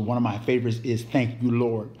compositions, but one of my favorites is Thank You,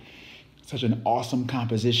 Lord. Such an awesome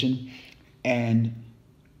composition. And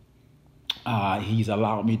he's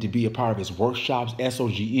allowed me to be a part of his workshops,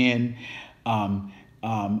 SOGN.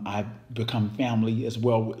 I've become family as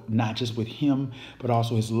well, not just with him, but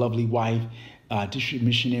also his lovely wife, District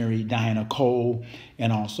Missionary Diana Cole,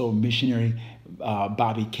 and also Missionary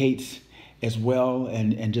Bobby Cates as well,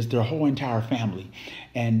 and just their whole entire family.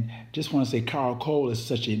 And just want to say Carl Cole is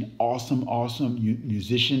such an awesome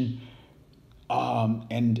musician. When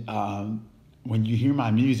you hear my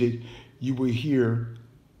music, you will hear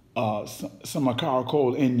some of Carl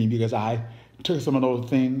Cole in me, because I took some of those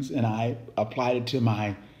things and I applied it to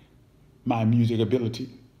my music ability.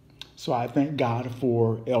 So I thank God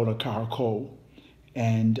for Elder Carl Cole,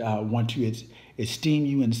 and want to esteem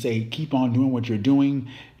you and say, keep on doing what you're doing.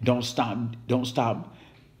 Don't stop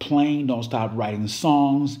playing. Don't stop writing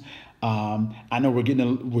songs. I know we're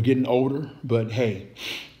getting older, but hey,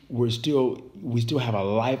 we still have a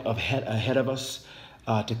life ahead of us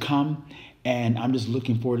to come. And I'm just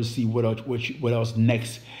looking forward to see what else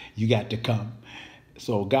next you got to come.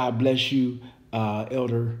 So God bless you,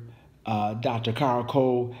 Elder Dr. Carl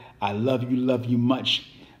Cole. I love you much.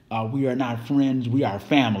 We are not friends, we are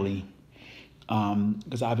family.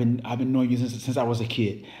 Because I've been knowing you since I was a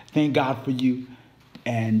kid. Thank God for you,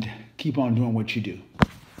 and keep on doing what you do.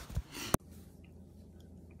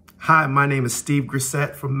 Hi, my name is Steve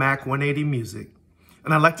Grissett from Mac 180 Music,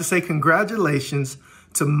 and I'd like to say congratulations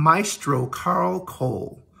to Maestro Carl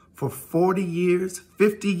Cole for 40 years,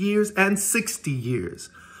 50 years, and 60 years.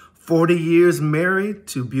 40 years married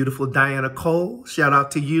to beautiful Diana Cole. Shout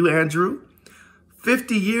out to you, Andrew.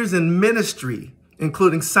 50 years in ministry,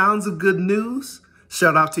 including Sounds of Good News.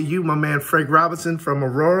 Shout out to you, my man Frank Robinson from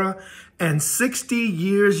Aurora. And 60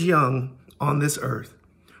 years young on this earth.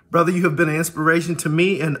 Brother, you have been an inspiration to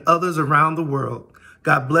me and others around the world.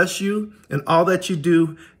 God bless you and all that you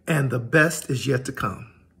do, and the best is yet to come.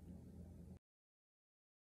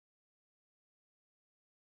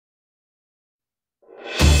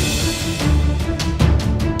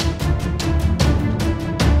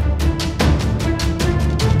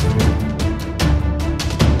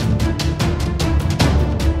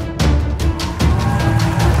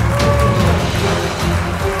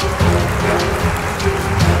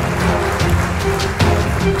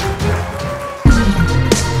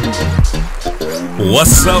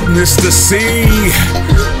 What's up, Mr. C?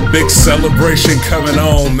 Big celebration coming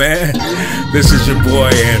on, man. This is your boy,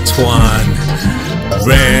 Antoine.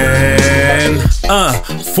 Man,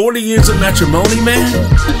 40 years of matrimony, man.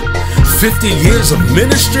 50 years of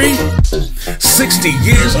ministry. 60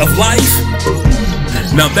 years of life.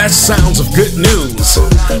 Now that sounds of good news.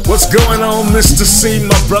 What's going on, Mr. C?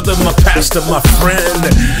 My brother, my pastor, my friend,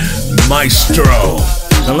 Maestro.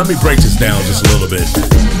 Now let me break this down just a little bit.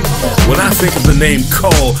 When I think of the name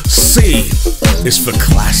Cole, C is for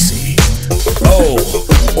classy. O,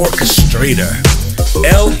 orchestrator.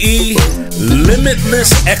 L-E,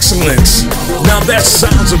 limitless excellence. Now that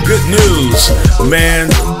sounds of good news. Man,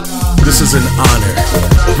 this is an honor.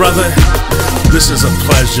 Brother, this is a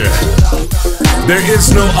pleasure. There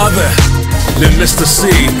is no other than Mr. C,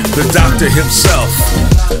 the doctor himself.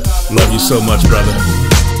 Love you so much, brother.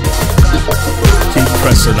 Keep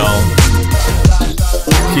pressing on.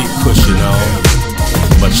 Keep pushing on.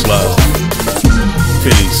 Much love.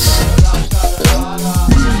 Peace.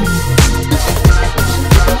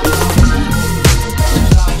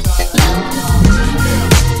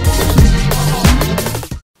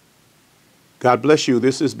 God bless you.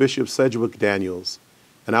 This is Bishop Sedgwick Daniels,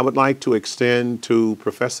 and I would like to extend to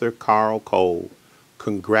Professor Carl Cole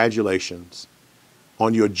congratulations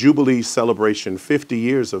on your Jubilee celebration, 50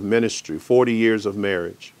 years of ministry, 40 years of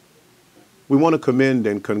marriage. We want to commend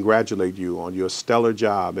and congratulate you on your stellar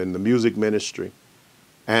job in the music ministry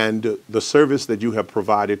and the service that you have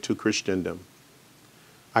provided to Christendom.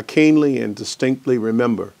 I keenly and distinctly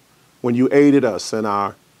remember when you aided us in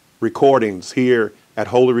our recordings here at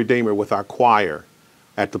Holy Redeemer with our choir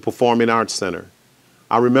at the Performing Arts Center.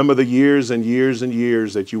 I remember the years and years and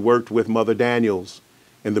years that you worked with Mother Daniels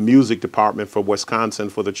in the music department for Wisconsin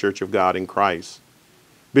for the Church of God in Christ.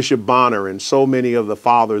 Bishop Bonner and so many of the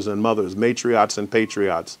fathers and mothers, matriarchs and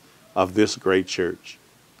patriots of this great church.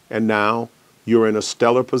 And now you're in a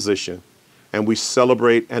stellar position, and we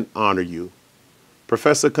celebrate and honor you.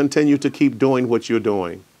 Professor, continue to keep doing what you're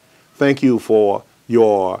doing. Thank you for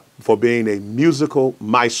being a musical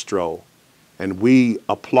maestro, and we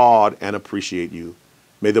applaud and appreciate you.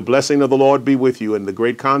 May the blessing of the Lord be with you, and the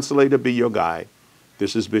great consolator be your guide.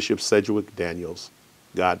 This is Bishop Sedgwick Daniels.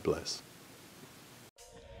 God bless.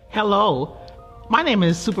 Hello, my name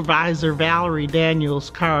is Supervisor Valerie Daniels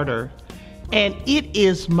Carter, and it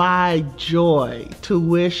is my joy to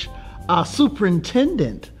wish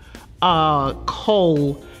Superintendent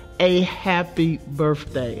Cole a happy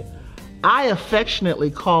birthday. I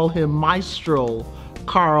affectionately call him Maestro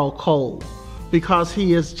Carl Cole because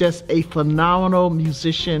he is just a phenomenal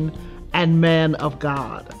musician and man of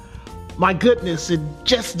God. My goodness, it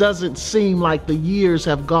just doesn't seem like the years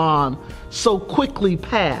have gone so quickly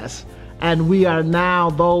past, and we are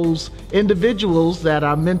now those individuals that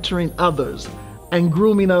are mentoring others and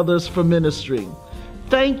grooming others for ministry.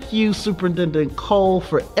 Thank you, Superintendent Cole,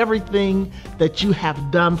 for everything that you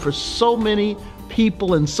have done for so many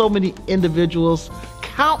people and so many individuals,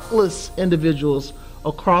 countless individuals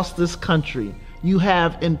across this country. You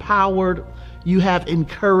have empowered, you have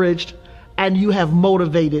encouraged, and you have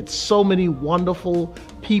motivated so many wonderful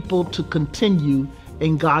people to continue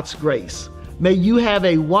in God's grace. May you have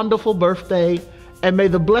a wonderful birthday, and may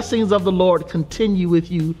the blessings of the Lord continue with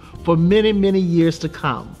you for many, many years to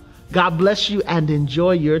come. God bless you and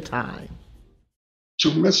enjoy your time. To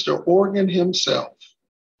Mr. Organ himself,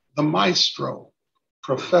 the maestro,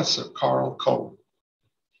 Professor Carl Cole,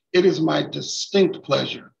 it is my distinct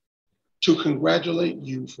pleasure to congratulate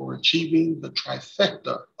you for achieving the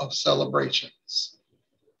trifecta of celebrations: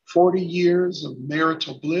 40 years of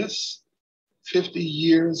marital bliss, 50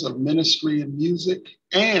 years of ministry and music,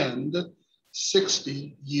 and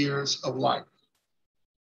 60 years of life.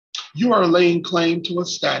 You are laying claim to a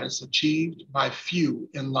status achieved by few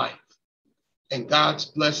in life, and God's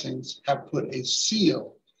blessings have put a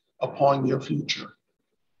seal upon your future.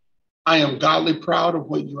 I am godly proud of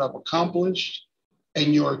what you have accomplished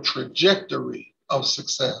and your trajectory of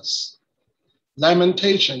success.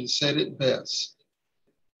 Lamentations said it best.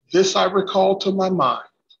 This I recall to my mind,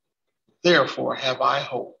 therefore have I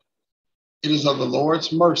hope. It is of the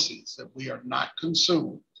Lord's mercies that we are not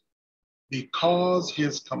consumed, because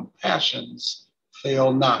his compassions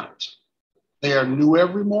fail not. They are new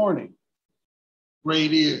every morning.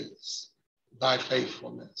 Great is thy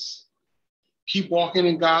faithfulness. Keep walking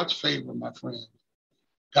in God's favor, my friend.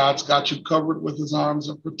 God's got you covered with his arms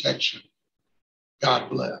of protection. God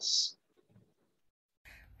bless.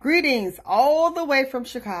 Greetings all the way from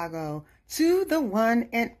Chicago to the one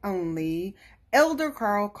and only Elder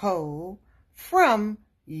Carl Cole from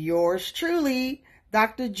yours truly,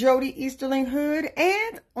 Dr. Jody Easterling Hood,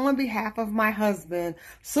 and on behalf of my husband,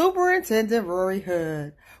 Superintendent Rory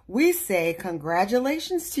Hood, we say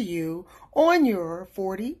congratulations to you on your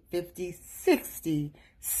 40, 50, 60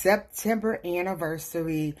 September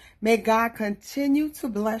anniversary. May God continue to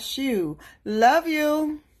bless you. Love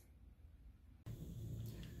you.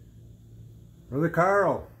 Brother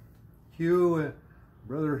Carl,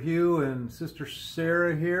 Brother Hugh and Sister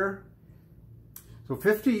Sarah here. So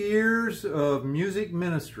 50 years of music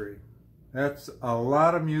ministry. That's a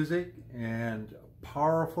lot of music and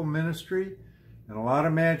powerful ministry and a lot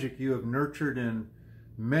of magic you have nurtured in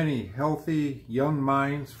many healthy young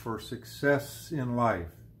minds for success in life.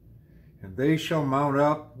 And they shall mount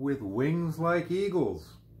up with wings like eagles.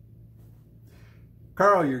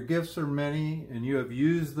 Carl, your gifts are many, and you have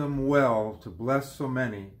used them well to bless so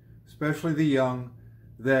many, especially the young,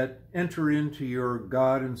 that enter into your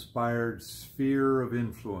God-inspired sphere of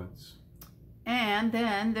influence. And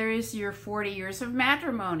then there is your 40 years of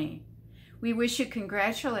matrimony. We wish you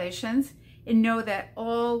congratulations and know that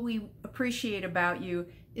all we appreciate about you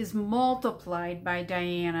is multiplied by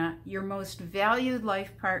Diana, your most valued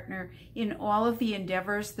life partner in all of the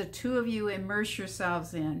endeavors the two of you immerse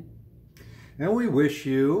yourselves in. And we wish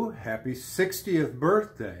you happy 60th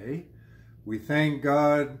birthday. We thank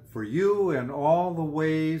God for you and all the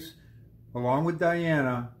ways, along with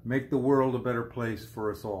Diana, make the world a better place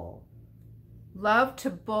for us all. Love to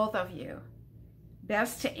both of you.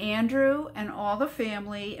 Best to Andrew and all the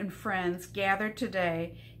family and friends gathered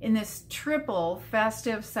today in this triple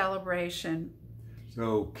festive celebration.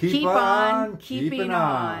 So keep on keeping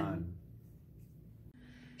on.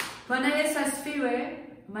 My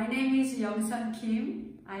name is Young-Sun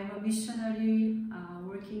Kim. I'm a missionary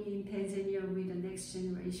working in Tanzania with the next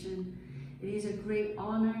generation. It is a great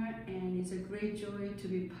honor and it's a great joy to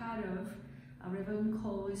be part of Reverend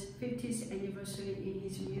Cole's 50th anniversary in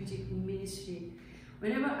his music ministry.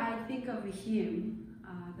 Whenever I think of him,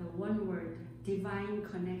 the one word, divine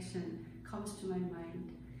connection, comes to my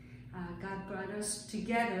mind. God brought us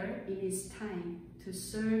together in his time to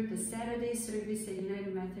serve the Saturday service at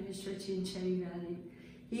United Methodist Church in Cherry Valley.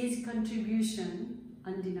 His contribution,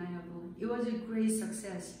 undeniable. It was a great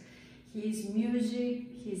success. His music,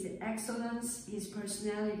 his excellence, his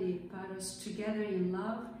personality brought us together in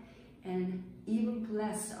love and even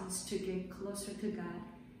blessed us to get closer to God.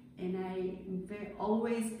 And I'm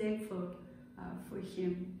always thankful for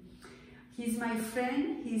him. He's my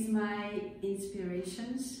friend, he's my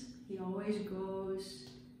inspirations. He always goes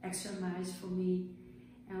extra miles for me.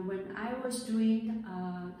 And when I was doing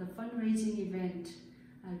the fundraising event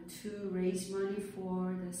to raise money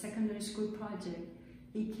for the secondary school project,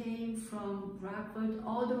 he came from Rockford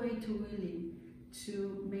all the way to Wheeling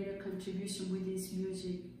to make a contribution with his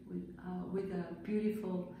music, with a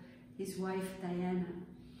beautiful, his wife Diana.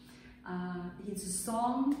 His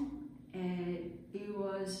song, it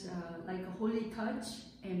was like a holy touch,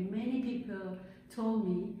 and many people told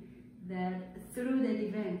me that through that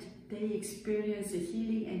event they experienced a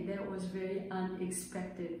healing, and that was very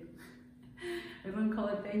unexpected. Reverend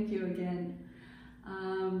Cole, thank you again.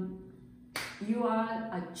 You are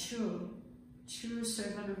a true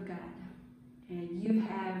servant of God, and you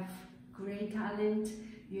have great talent,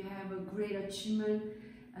 you have a great achievement.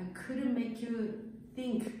 I couldn't make you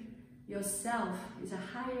think yourself is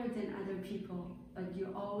higher than other people, but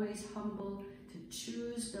you're always humble to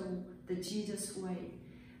choose the Jesus way.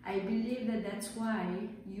 I believe that that's why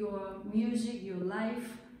your music, your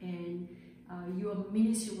life, and your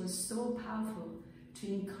ministry was so powerful, to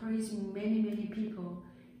encourage many people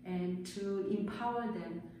and to empower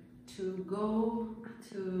them to go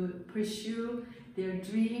to pursue their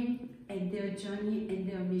dream and their journey and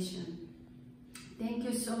their mission. Thank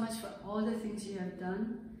you so much for all the things you have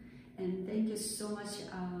done, and thank you so much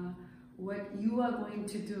what you are going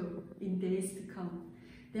to do in days to come.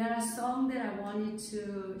 There are songs that I wanted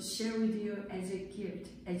to share with you as a gift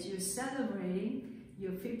as you're celebrating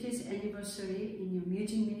your 50th anniversary in your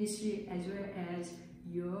music ministry as well as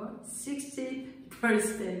your 60th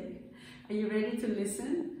birthday. Are you ready to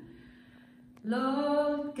listen?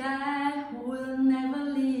 Lord God will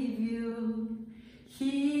never leave you.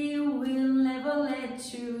 He will never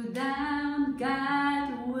let you down.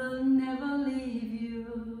 God will never leave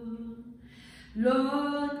you.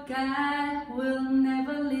 Lord God will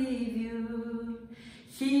never leave you.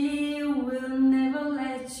 He will never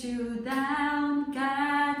let you down.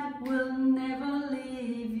 God will never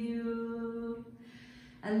leave you.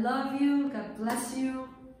 I love you. God bless you.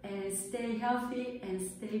 And stay healthy and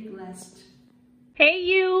stay blessed. Hey,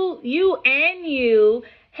 you and you.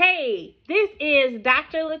 Hey, this is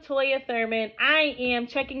Dr. Latoya Thurman. I am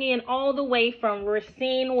checking in all the way from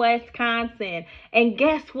Racine, Wisconsin. And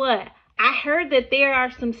guess what? I heard that there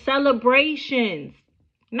are some celebrations.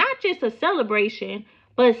 Not just a celebration,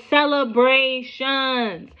 but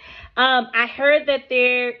celebrations. I heard that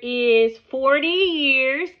there is 40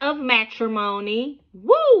 years of matrimony.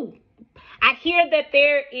 Woo! I hear that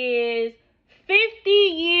there is 50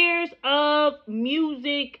 years of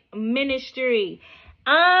music ministry.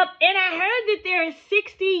 And I heard that there is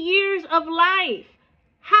 60 years of life.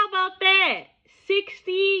 How about that?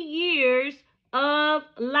 60 years of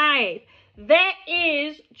life. That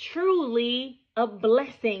is truly a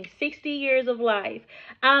blessing. 60 years of life.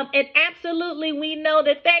 And absolutely we know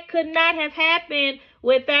that that could not have happened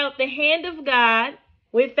without the hand of God,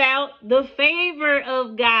 without the favor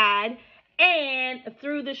of God, and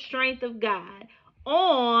through the strength of God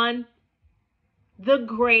on the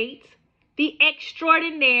great, the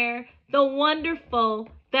extraordinaire, the wonderful,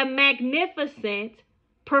 the magnificent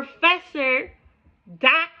Professor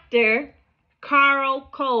Dr. Carl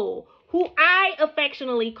Cole, who I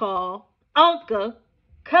affectionately call Uncle,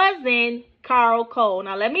 Cousin Carl Cole.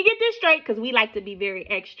 Now let me get this straight because we like to be very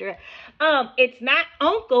extra. It's not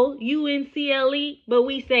Uncle, U-N-C-L-E, but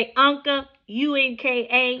we say Uncle,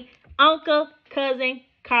 U-N-K-A, Uncle, Cousin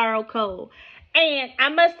Carl Cole. And I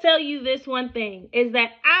must tell you this one thing, is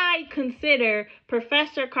that I consider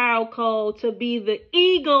Professor Carl Cole to be the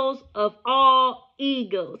Eagles of all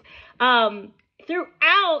Eagles.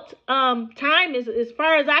 Throughout time, as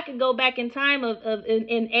far as I can go back in time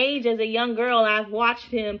in age as a young girl, I've watched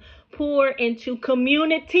him pour into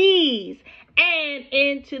communities and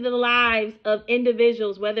into the lives of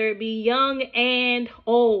individuals, whether it be young and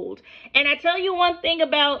old. And I tell you one thing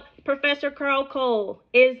about Professor Carl Cole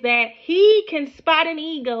is that he can spot an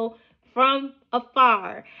eagle from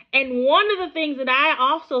afar. And one of the things that I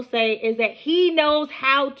also say is that he knows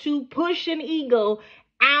how to push an eagle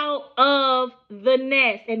out of the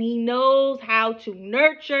nest, and he knows how to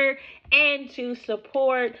nurture and to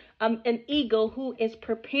support an eagle who is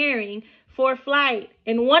preparing for flight.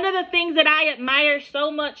 And one of the things that I admire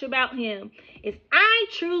so much about him is I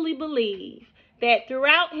truly believe that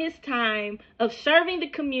throughout his time of serving the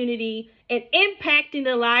community and impacting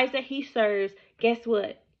the lives that he serves, guess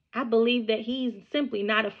what? I believe that he's simply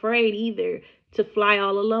not afraid either to fly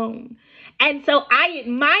all alone. And so I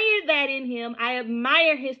admire that in him. I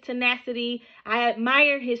admire his tenacity. I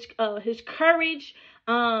admire his courage.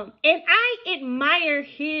 And I admire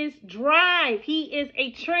his drive. He is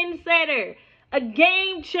a trendsetter, a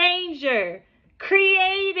game changer,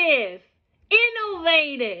 creative,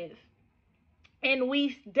 innovative. And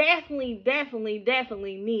we definitely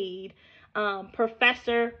need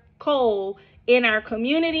Professor Cole in our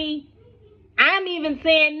community. I'm even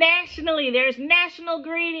saying nationally. There's national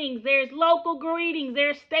greetings, there's local greetings,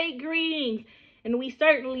 there's state greetings. And we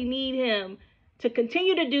certainly need him to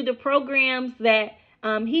continue to do the programs that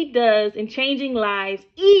he does in changing lives,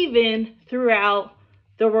 even throughout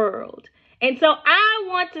the world. And so I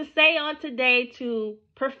want to say on today to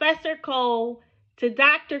Professor Cole, to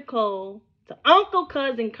Dr. Cole, to Uncle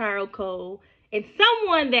Cousin Carl Cole, and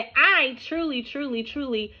someone that I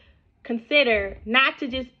truly consider not to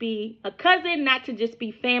just be a cousin, not to just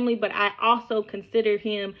be family, but I also consider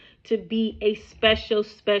him to be a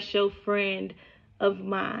special friend of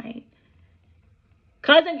mine.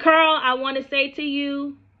 Cousin Carl, I want to say to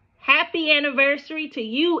you, happy anniversary to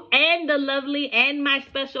you and the lovely and my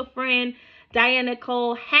special friend, Diana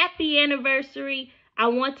Cole. Happy anniversary. I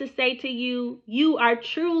want to say to you, you are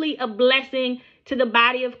truly a blessing to the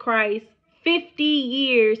body of Christ. 50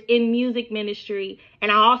 years in music ministry.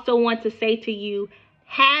 And I also want to say to you,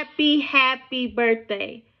 happy, happy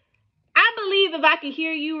birthday. I believe if I could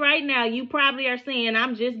hear you right now, you probably are saying,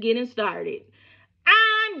 I'm just getting started.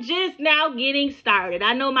 I'm just now getting started.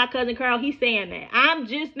 I know my cousin Carl, he's saying that. I'm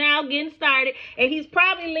just now getting started. And he's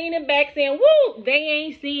probably leaning back saying, woo, they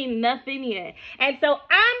ain't seen nothing yet. And so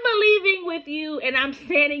I'm believing with you, and I'm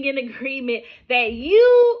standing in agreement that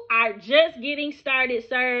you are just getting started,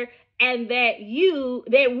 sir, and that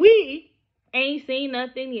we ain't seen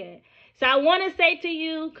nothing yet. So I want to say to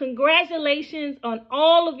you, congratulations on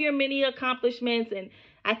all of your many accomplishments. And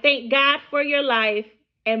I thank God for your life.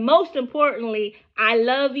 And most importantly, I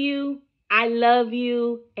love you, I love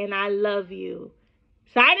you, and I love you.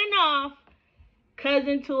 Signing off,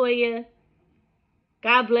 Cousin Toya.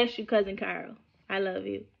 God bless you, Cousin Carl. I love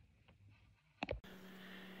you.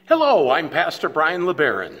 Hello, I'm Pastor Brian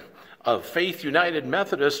LeBaron of Faith United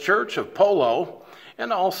Methodist Church of Polo,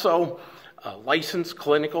 and also a licensed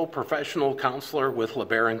clinical professional counselor with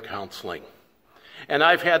LeBaron Counseling. And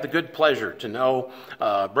I've had the good pleasure to know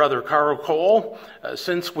Brother Carl Cole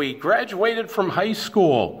since we graduated from high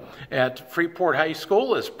school at Freeport High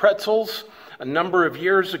School as pretzels a number of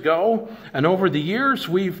years ago. And over the years,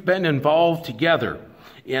 we've been involved together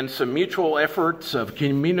in some mutual efforts of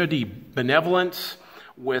community benevolence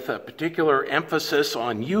with a particular emphasis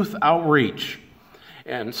on youth outreach.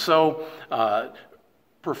 And so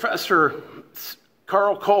Professor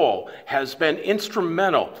Carl Cole has been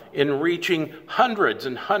instrumental in reaching hundreds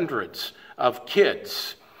and hundreds of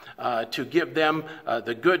kids to give them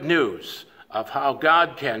the good news of how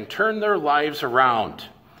God can turn their lives around.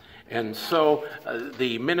 And so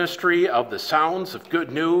the ministry of the Sounds of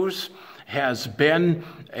Good News has been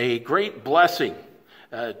a great blessing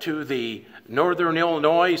to the Northern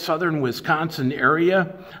Illinois, Southern Wisconsin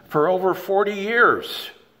area for over 40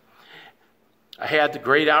 years. I had the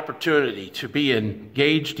great opportunity to be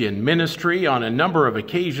engaged in ministry on a number of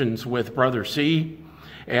occasions with Brother C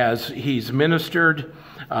as he's ministered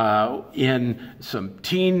in some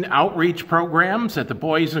teen outreach programs at the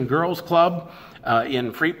Boys and Girls Club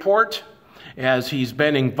in Freeport, as he's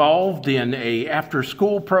been involved in a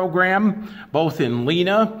after-school program both in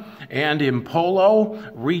Lena and in Polo,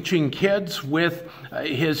 reaching kids with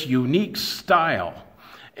his unique style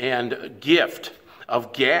and gift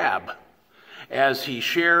of gab, as he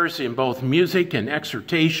shares in both music and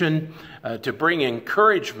exhortation to bring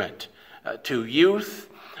encouragement to youth,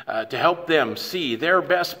 to help them see their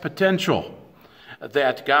best potential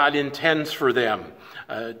that God intends for them,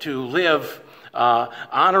 to live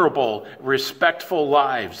honorable, respectful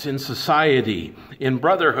lives in society, in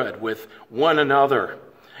brotherhood with one another,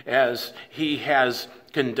 as he has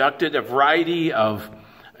conducted a variety of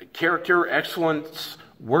character excellence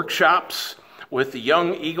workshops with the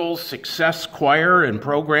Young Eagles Success Choir and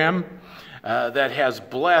program that has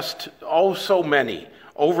blessed oh so many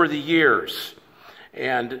over the years.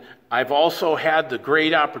 And I've also had the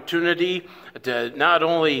great opportunity to not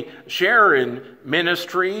only share in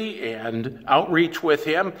ministry and outreach with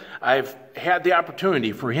him, I've had the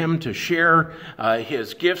opportunity for him to share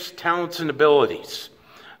his gifts, talents, and abilities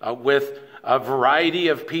with a variety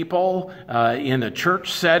of people in a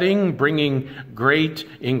church setting, bringing great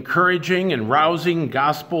encouraging and rousing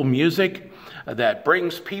gospel music that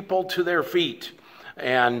brings people to their feet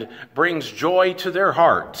and brings joy to their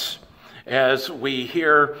hearts, as we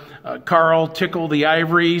hear Carl tickle the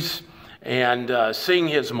ivories and sing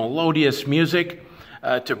his melodious music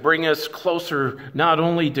to bring us closer not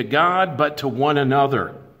only to God but to one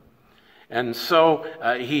another. And so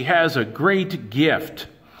he has a great gift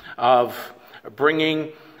of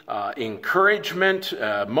bringing encouragement,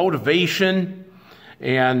 motivation,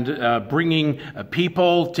 and bringing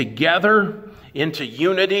people together into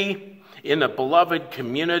unity in a beloved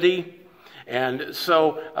community. And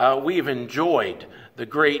so we've enjoyed the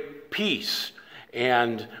great peace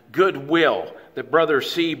and goodwill that Brother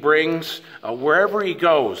C brings wherever he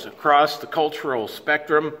goes across the cultural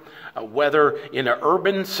spectrum, whether in an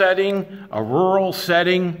urban setting, a rural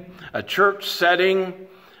setting, a church setting,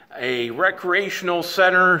 a recreational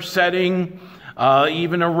center setting,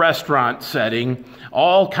 even a restaurant setting,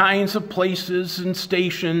 all kinds of places and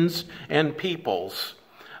stations and peoples.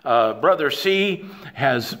 Brother C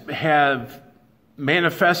have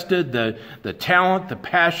manifested the talent, the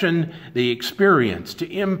passion, the experience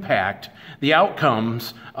to impact the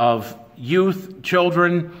outcomes of youth,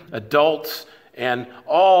 children, adults, and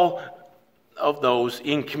all of those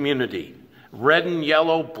in community. Red and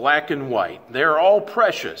yellow, black and white. They're all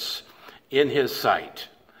precious in his sight.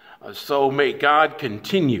 So may God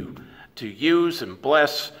continue to use and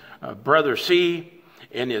bless Brother C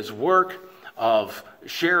in his work of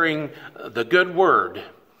sharing the good word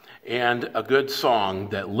and a good song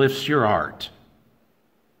that lifts your heart.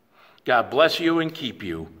 God bless you and keep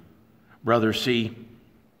you, Brother C.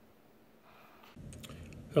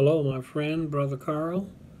 Hello, my friend, Brother Carl.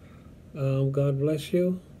 God bless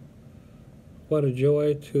you. What a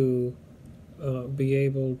joy to be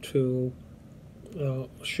able to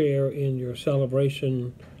share in your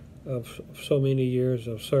celebration of so many years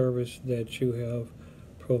of service that you have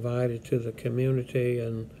provided to the community,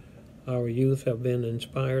 and our youth have been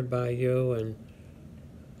inspired by you, and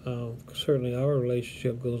certainly our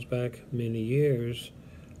relationship goes back many years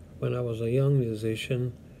when I was a young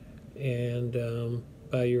musician, and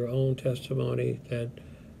by your own testimony that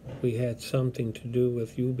we had something to do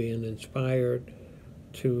with you being inspired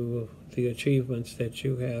to the achievements that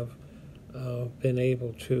you have been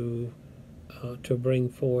able to bring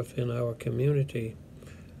forth in our community.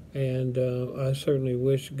 And I certainly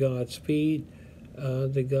wish Godspeed,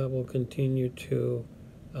 that God will continue to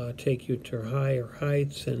take you to higher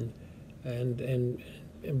heights and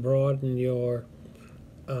broaden your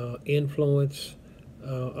influence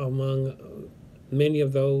among many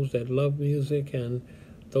of those that love music and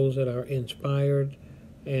those that are inspired.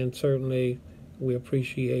 And certainly we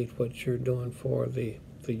appreciate what you're doing for the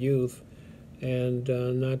youth, and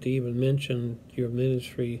not to even mention your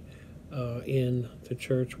ministry in the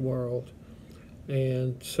church world.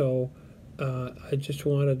 And so I just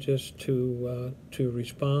wanted to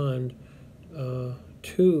respond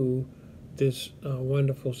to this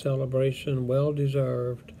wonderful celebration, well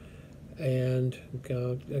deserved, and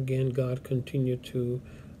God continue to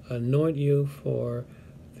anoint you for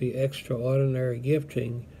the extraordinary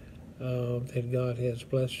gifting that God has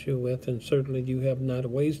blessed you with. And certainly you have not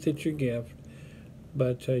wasted your gift,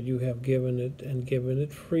 but you have given it, and given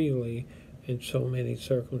it freely in so many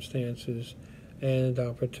circumstances and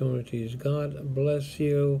opportunities. God bless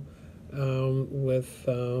you with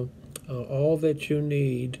all that you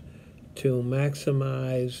need to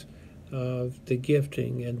maximize the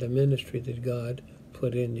gifting and the ministry that God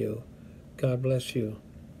put in you. God bless you.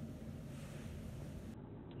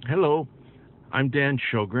 Hello, I'm Dan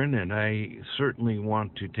Sjogren, and I certainly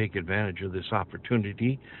want to take advantage of this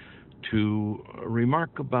opportunity to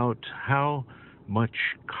remark about how much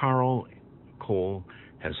Carl Cole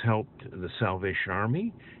has helped the Salvation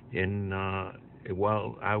Army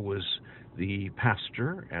while I was the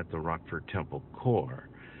pastor at the Rockford Temple Corps.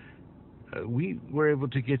 We were able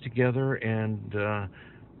to get together, and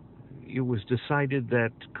it was decided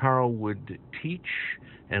that Carl would teach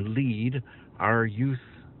and lead our youth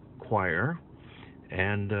choir,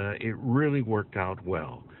 and it really worked out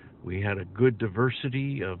well. We had a good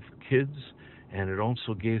diversity of kids, and it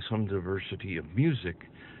also gave some diversity of music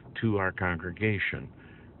to our congregation.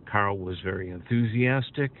 Carl was very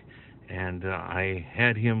enthusiastic, and I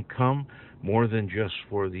had him come more than just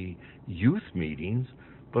for the youth meetings,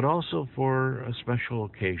 but also for special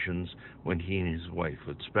occasions when he and his wife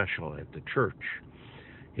would special at the church.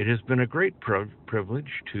 It has been a great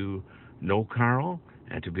privilege to know Carl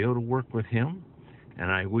and to be able to work with him,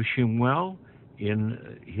 and I wish him well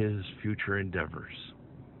in his future endeavors.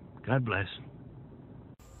 God bless.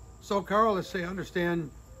 So Carl, let's say, understand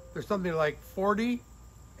there's something like 40,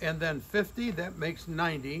 and then 50, that makes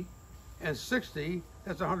 90, and 60,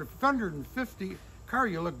 that's 100, 150. Carl,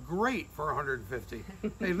 you look great for 150.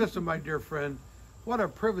 Hey, listen, my dear friend, what a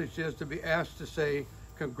privilege it is to be asked to say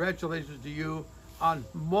congratulations to you on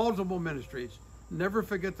multiple ministries. Never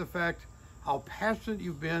forget the fact how passionate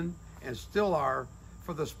you've been and still are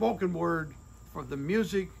for the spoken word, for the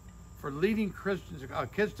music, for leading Christians,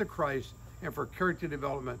 kids to Christ, and for character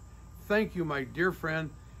development. Thank you, my dear friend,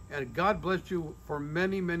 and God bless you for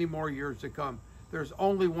many, many more years to come. There's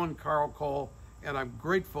only one Carl Cole, and I'm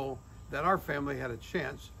grateful that our family had a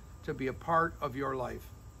chance to be a part of your life.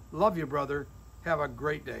 Love you, brother. Have a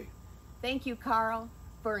great day. Thank you, Carl,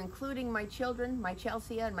 for including my children, my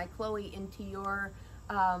Chelsea and my Chloe, into your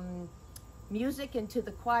music, into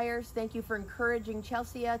the choirs. Thank you for encouraging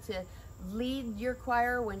Chelsea to lead your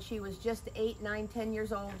choir when she was just 8, 9, 10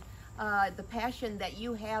 years old. The passion that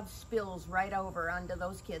you have spills right over onto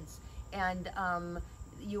those kids, and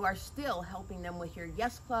you are still helping them with your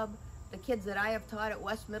Yes Club. The kids that I have taught at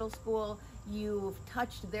West Middle School, you've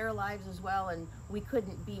touched their lives as well, and we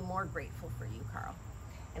couldn't be more grateful for you, Carl.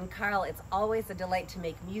 And Carl, it's always a delight to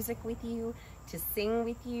make music with you, to sing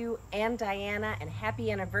with you, and Diana, and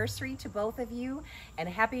happy anniversary to both of you, and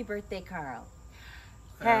happy birthday, Carl.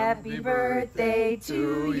 Happy birthday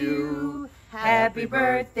to you. Happy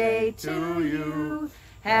birthday to you.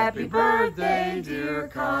 Happy birthday, dear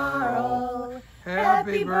Carl.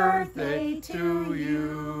 Happy birthday to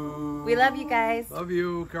you. We love you guys. Love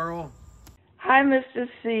you, Carl. Hi, Mr.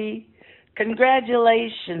 C.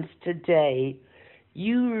 Congratulations today.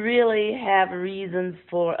 You really have reasons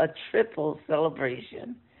for a triple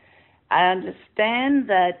celebration. I understand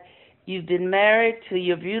that you've been married to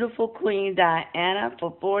your beautiful queen, Diana,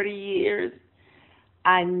 for 40 years.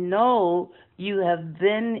 I know you have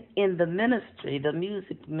been in the ministry, the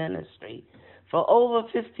music ministry, for over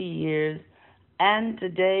 50 years, and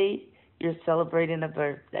today you're celebrating a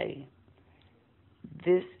birthday.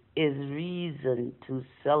 This is reason to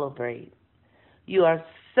celebrate. You are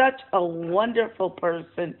such a wonderful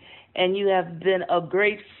person, and you have been a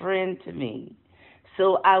great friend to me.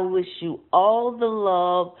 So I wish you all the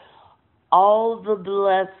love, all the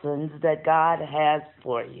blessings that God has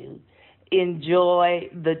for you. Enjoy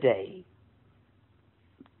the day.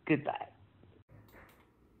 Goodbye.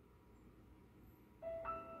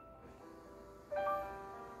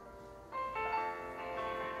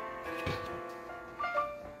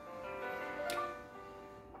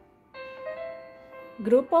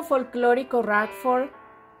 Grupo Folclórico Rockford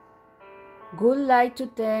would like to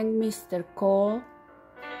thank Mr. Cole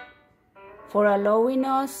for allowing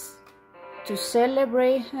us to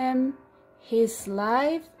celebrate him, his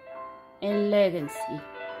life and legacy.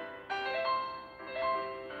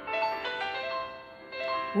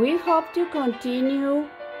 We hope to continue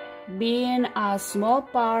being a small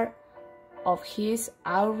part of his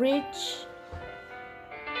outreach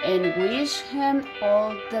and wish him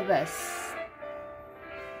all the best.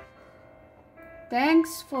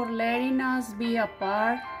 Thanks for letting us be a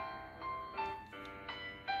part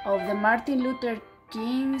of the Martin Luther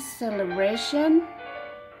King celebration,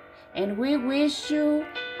 and we wish you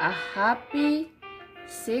a happy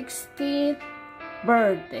 60th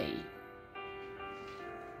birthday.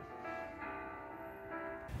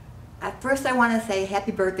 At first, I want to say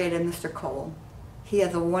happy birthday to Mr. Cole. He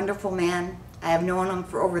is a wonderful man. I have known him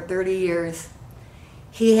for over 30 years.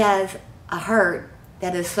 He has a heart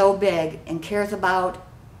that is so big and cares about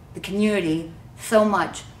the community so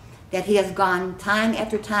much that he has gone time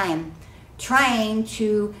after time trying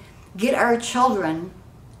to get our children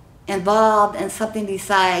involved in something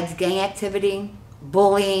besides gang activity,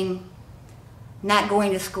 bullying, not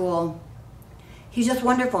going to school. He's just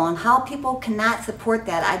wonderful, and how people cannot support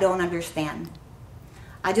that, I don't understand.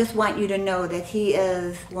 I just want you to know that he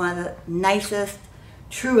is one of the nicest,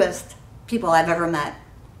 truest people I've ever met.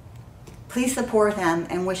 Please support him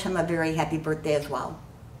and wish him a very happy birthday as well.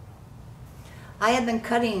 I have been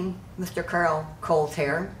cutting Mr. Carl Cole's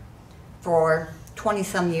hair for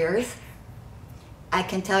 20-some years. I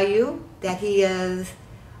can tell you that he is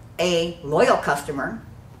a loyal customer,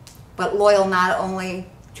 but loyal not only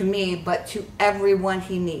to me, but to everyone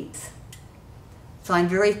he meets. So I'm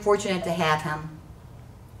very fortunate to have him.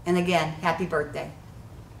 And again, happy birthday.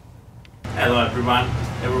 Hello everyone.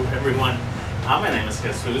 My name is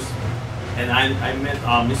Jesus, and I met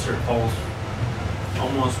Mr. Cole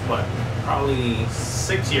almost, probably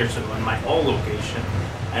 6 years ago in my old location.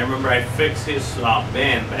 I remember I fixed his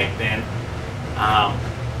band back then,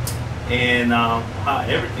 and how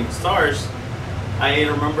everything starts. I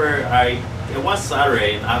remember it was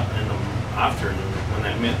Saturday in the afternoon when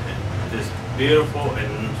I met him. This beautiful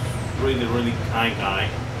and really kind guy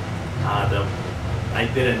that I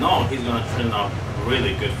didn't know he's gonna turn out a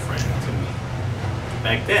really good friend to me.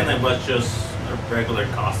 Back then I was just a regular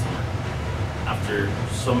customer. After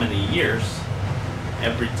so many years,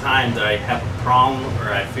 every time that I have a problem or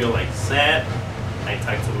I feel like sad, I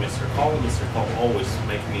talk to Mr. Cole. Mr. Cole always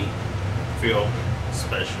makes me feel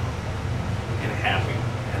special and happy.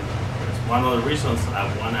 And it's one of the reasons I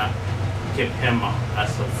want to keep him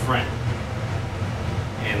as a friend.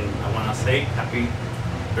 And I want to say happy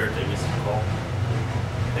birthday, Mr. Cole.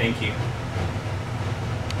 Thank you.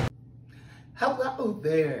 Hello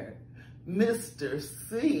there, Mr.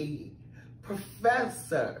 C,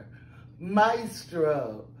 Professor,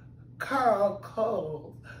 Maestro, Carl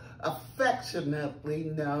Cole, affectionately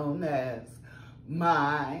known as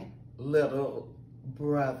my little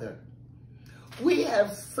brother. We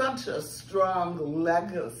have such a strong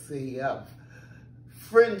legacy of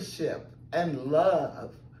friendship and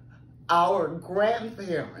love. Our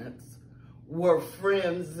grandparents were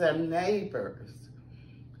friends and neighbors.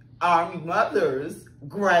 Our mothers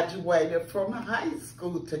graduated from high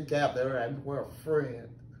school together and were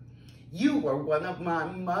friends. You were one of my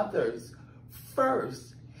mother's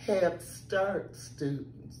first Head Start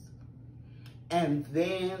students. And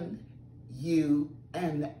then you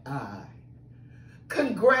and I.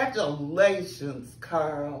 Congratulations,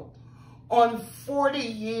 Carl, on 40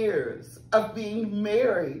 years of being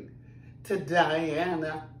married to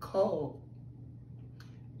Diana Cole,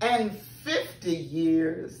 and 50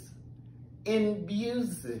 years in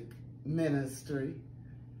music ministry,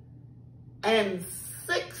 and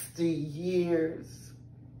 60 years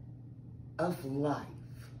of life.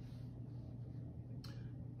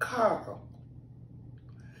 Carl,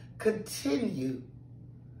 continue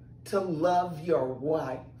to love your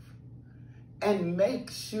wife and make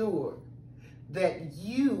sure that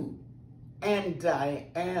you and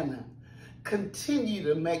Diana continue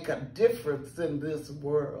to make a difference in this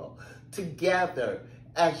world together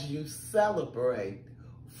as you celebrate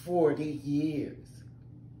 40 years.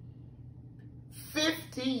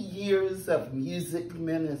 50 years of music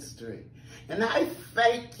ministry. And I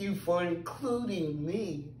thank you for including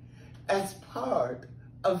me as part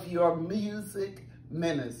of your music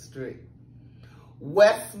ministry.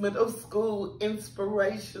 West Middle School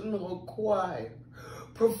Inspirational Choir,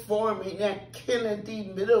 performing at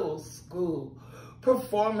Kennedy Middle School,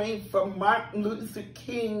 performing for Martin Luther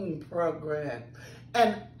King program,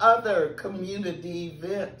 and other community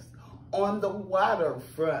events on the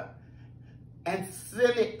waterfront, and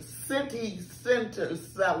city center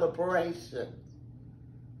celebrations.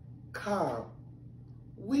 Carl,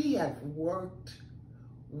 we have worked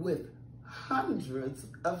with hundreds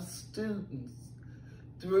of students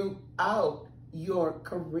throughout your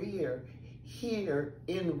career here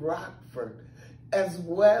in Rockford, as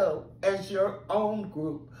well as your own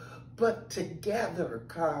group. But together,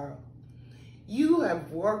 Carl, you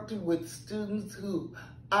have worked with students who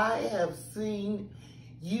I have seen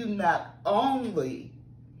you not only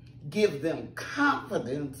give them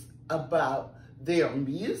confidence about their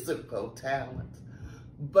musical talents,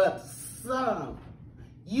 but some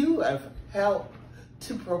you have helped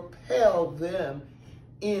to propel them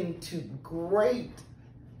into great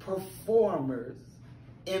performers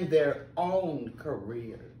in their own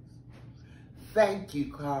careers. Thank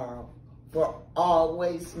you, Carl, for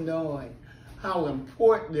always knowing how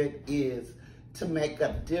important it is to make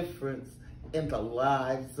a difference in the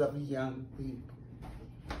lives of young people.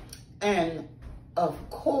 And of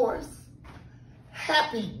course,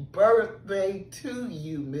 happy birthday to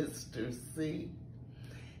you, Mr. C.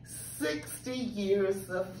 60 years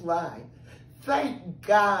of life. Thank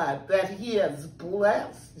God that He has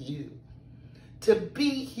blessed you to be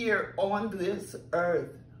here on this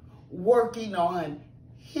earth, working on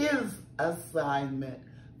His assignment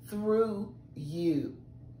through you.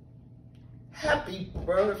 Happy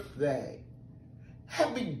birthday.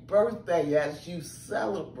 Happy birthday as you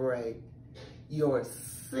celebrate your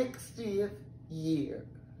 60th year.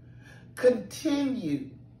 Continue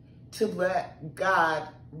to let God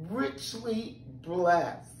richly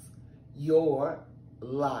bless your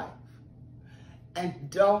life. And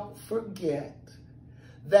don't forget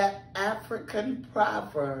that African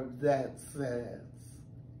proverb that says,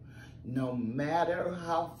 no matter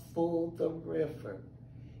how full the river,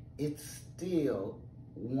 it still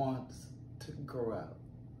wants to grow.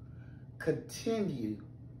 Continue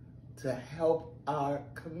to help our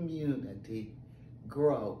community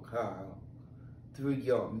grow, Carl, through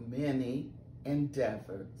your many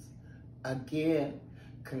endeavors. Again,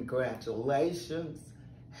 congratulations,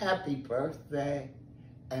 happy birthday,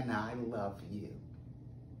 and I love you.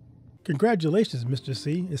 Congratulations, Mr.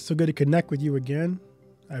 C. It's so good to connect with you again.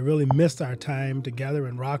 I really missed our time together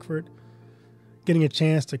in Rockford. Getting a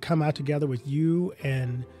chance to come out together with you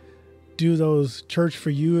and do those Church for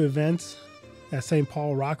You events at St.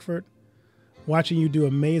 Paul, Rockford. Watching you do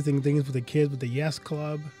amazing things with the kids with the Yes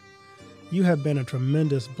Club. You have been a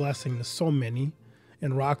tremendous blessing to so many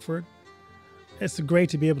in Rockford. It's great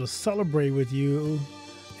to be able to celebrate with you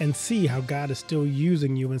and see how God is still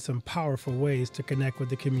using you in some powerful ways to connect with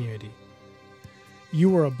the community. You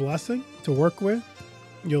were a blessing to work with,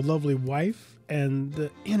 your lovely wife, and the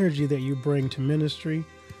energy that you bring to ministry.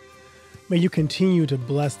 May you continue to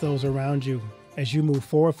bless those around you as you move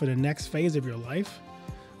forward for the next phase of your life.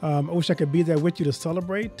 I wish I could be there with you to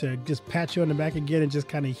celebrate, to just pat you on the back again and just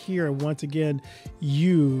kind of hear once again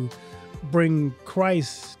you bring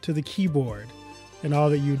Christ to the keyboard in all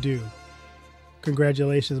that you do.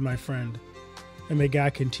 Congratulations, my friend. And may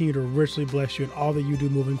God continue to richly bless you in all that you do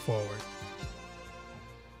moving forward.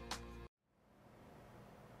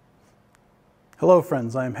 Hello,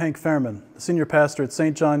 friends. I am Hank Fairman, the senior pastor at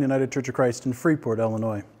St. John United Church of Christ in Freeport,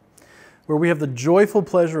 Illinois, where we have the joyful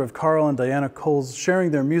pleasure of Carl and Diana Cole sharing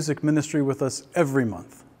their music ministry with us every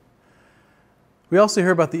month. We also hear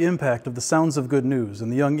about the impact of the Sounds of Good News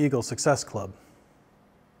and the Young Eagle Success Club.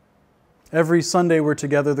 Every Sunday we're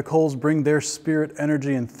together, the Coles bring their spirit,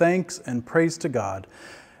 energy, and thanks and praise to God,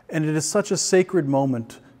 and it is such a sacred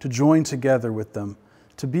moment to join together with them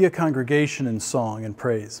to be a congregation in song and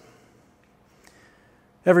praise.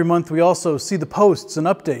 Every month we also see the posts and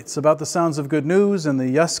updates about the Sounds of Good News and the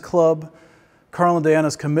Yes Club, Carl and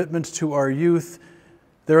Diana's commitment to our youth,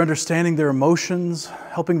 their understanding their emotions,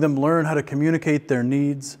 helping them learn how to communicate their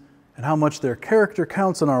needs, and how much their character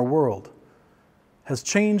counts in our world, has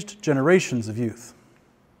changed generations of youth.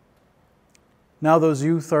 Now those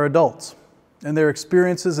youth are adults, and their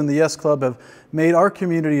experiences in the Yes Club have made our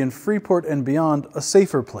community in Freeport and beyond a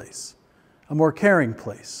safer place, a more caring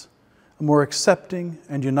place, a more accepting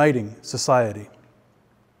and uniting society.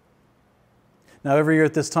 Now, every year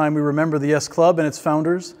at this time, we remember the Yes Club and its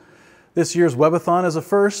founders. This year's Webathon is a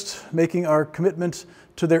first, making our commitment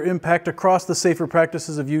to their impact across the safer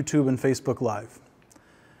practices of YouTube and Facebook Live.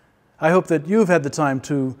 I hope that you've had the time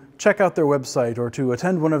to check out their website or to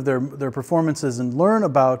attend one of their performances and learn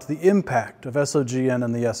about the impact of SOGN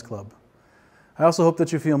and the Yes Club. I also hope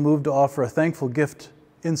that you feel moved to offer a thankful gift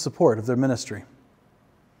in support of their ministry.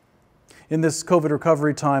 In this COVID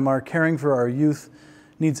recovery time, our caring for our youth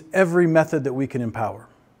needs every method that we can empower.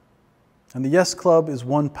 And the Yes Club is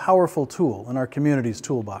one powerful tool in our community's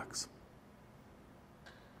toolbox.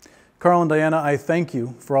 Carl and Diana, I thank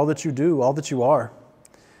you for all that you do, all that you are,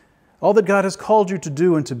 all that God has called you to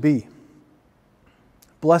do and to be.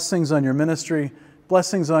 Blessings on your ministry,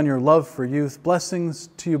 blessings on your love for youth, blessings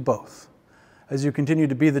to you both as you continue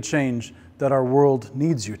to be the change that our world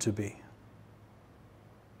needs you to be.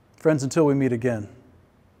 Friends, until we meet again,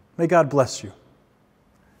 may God bless you.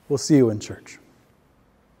 We'll see you in church.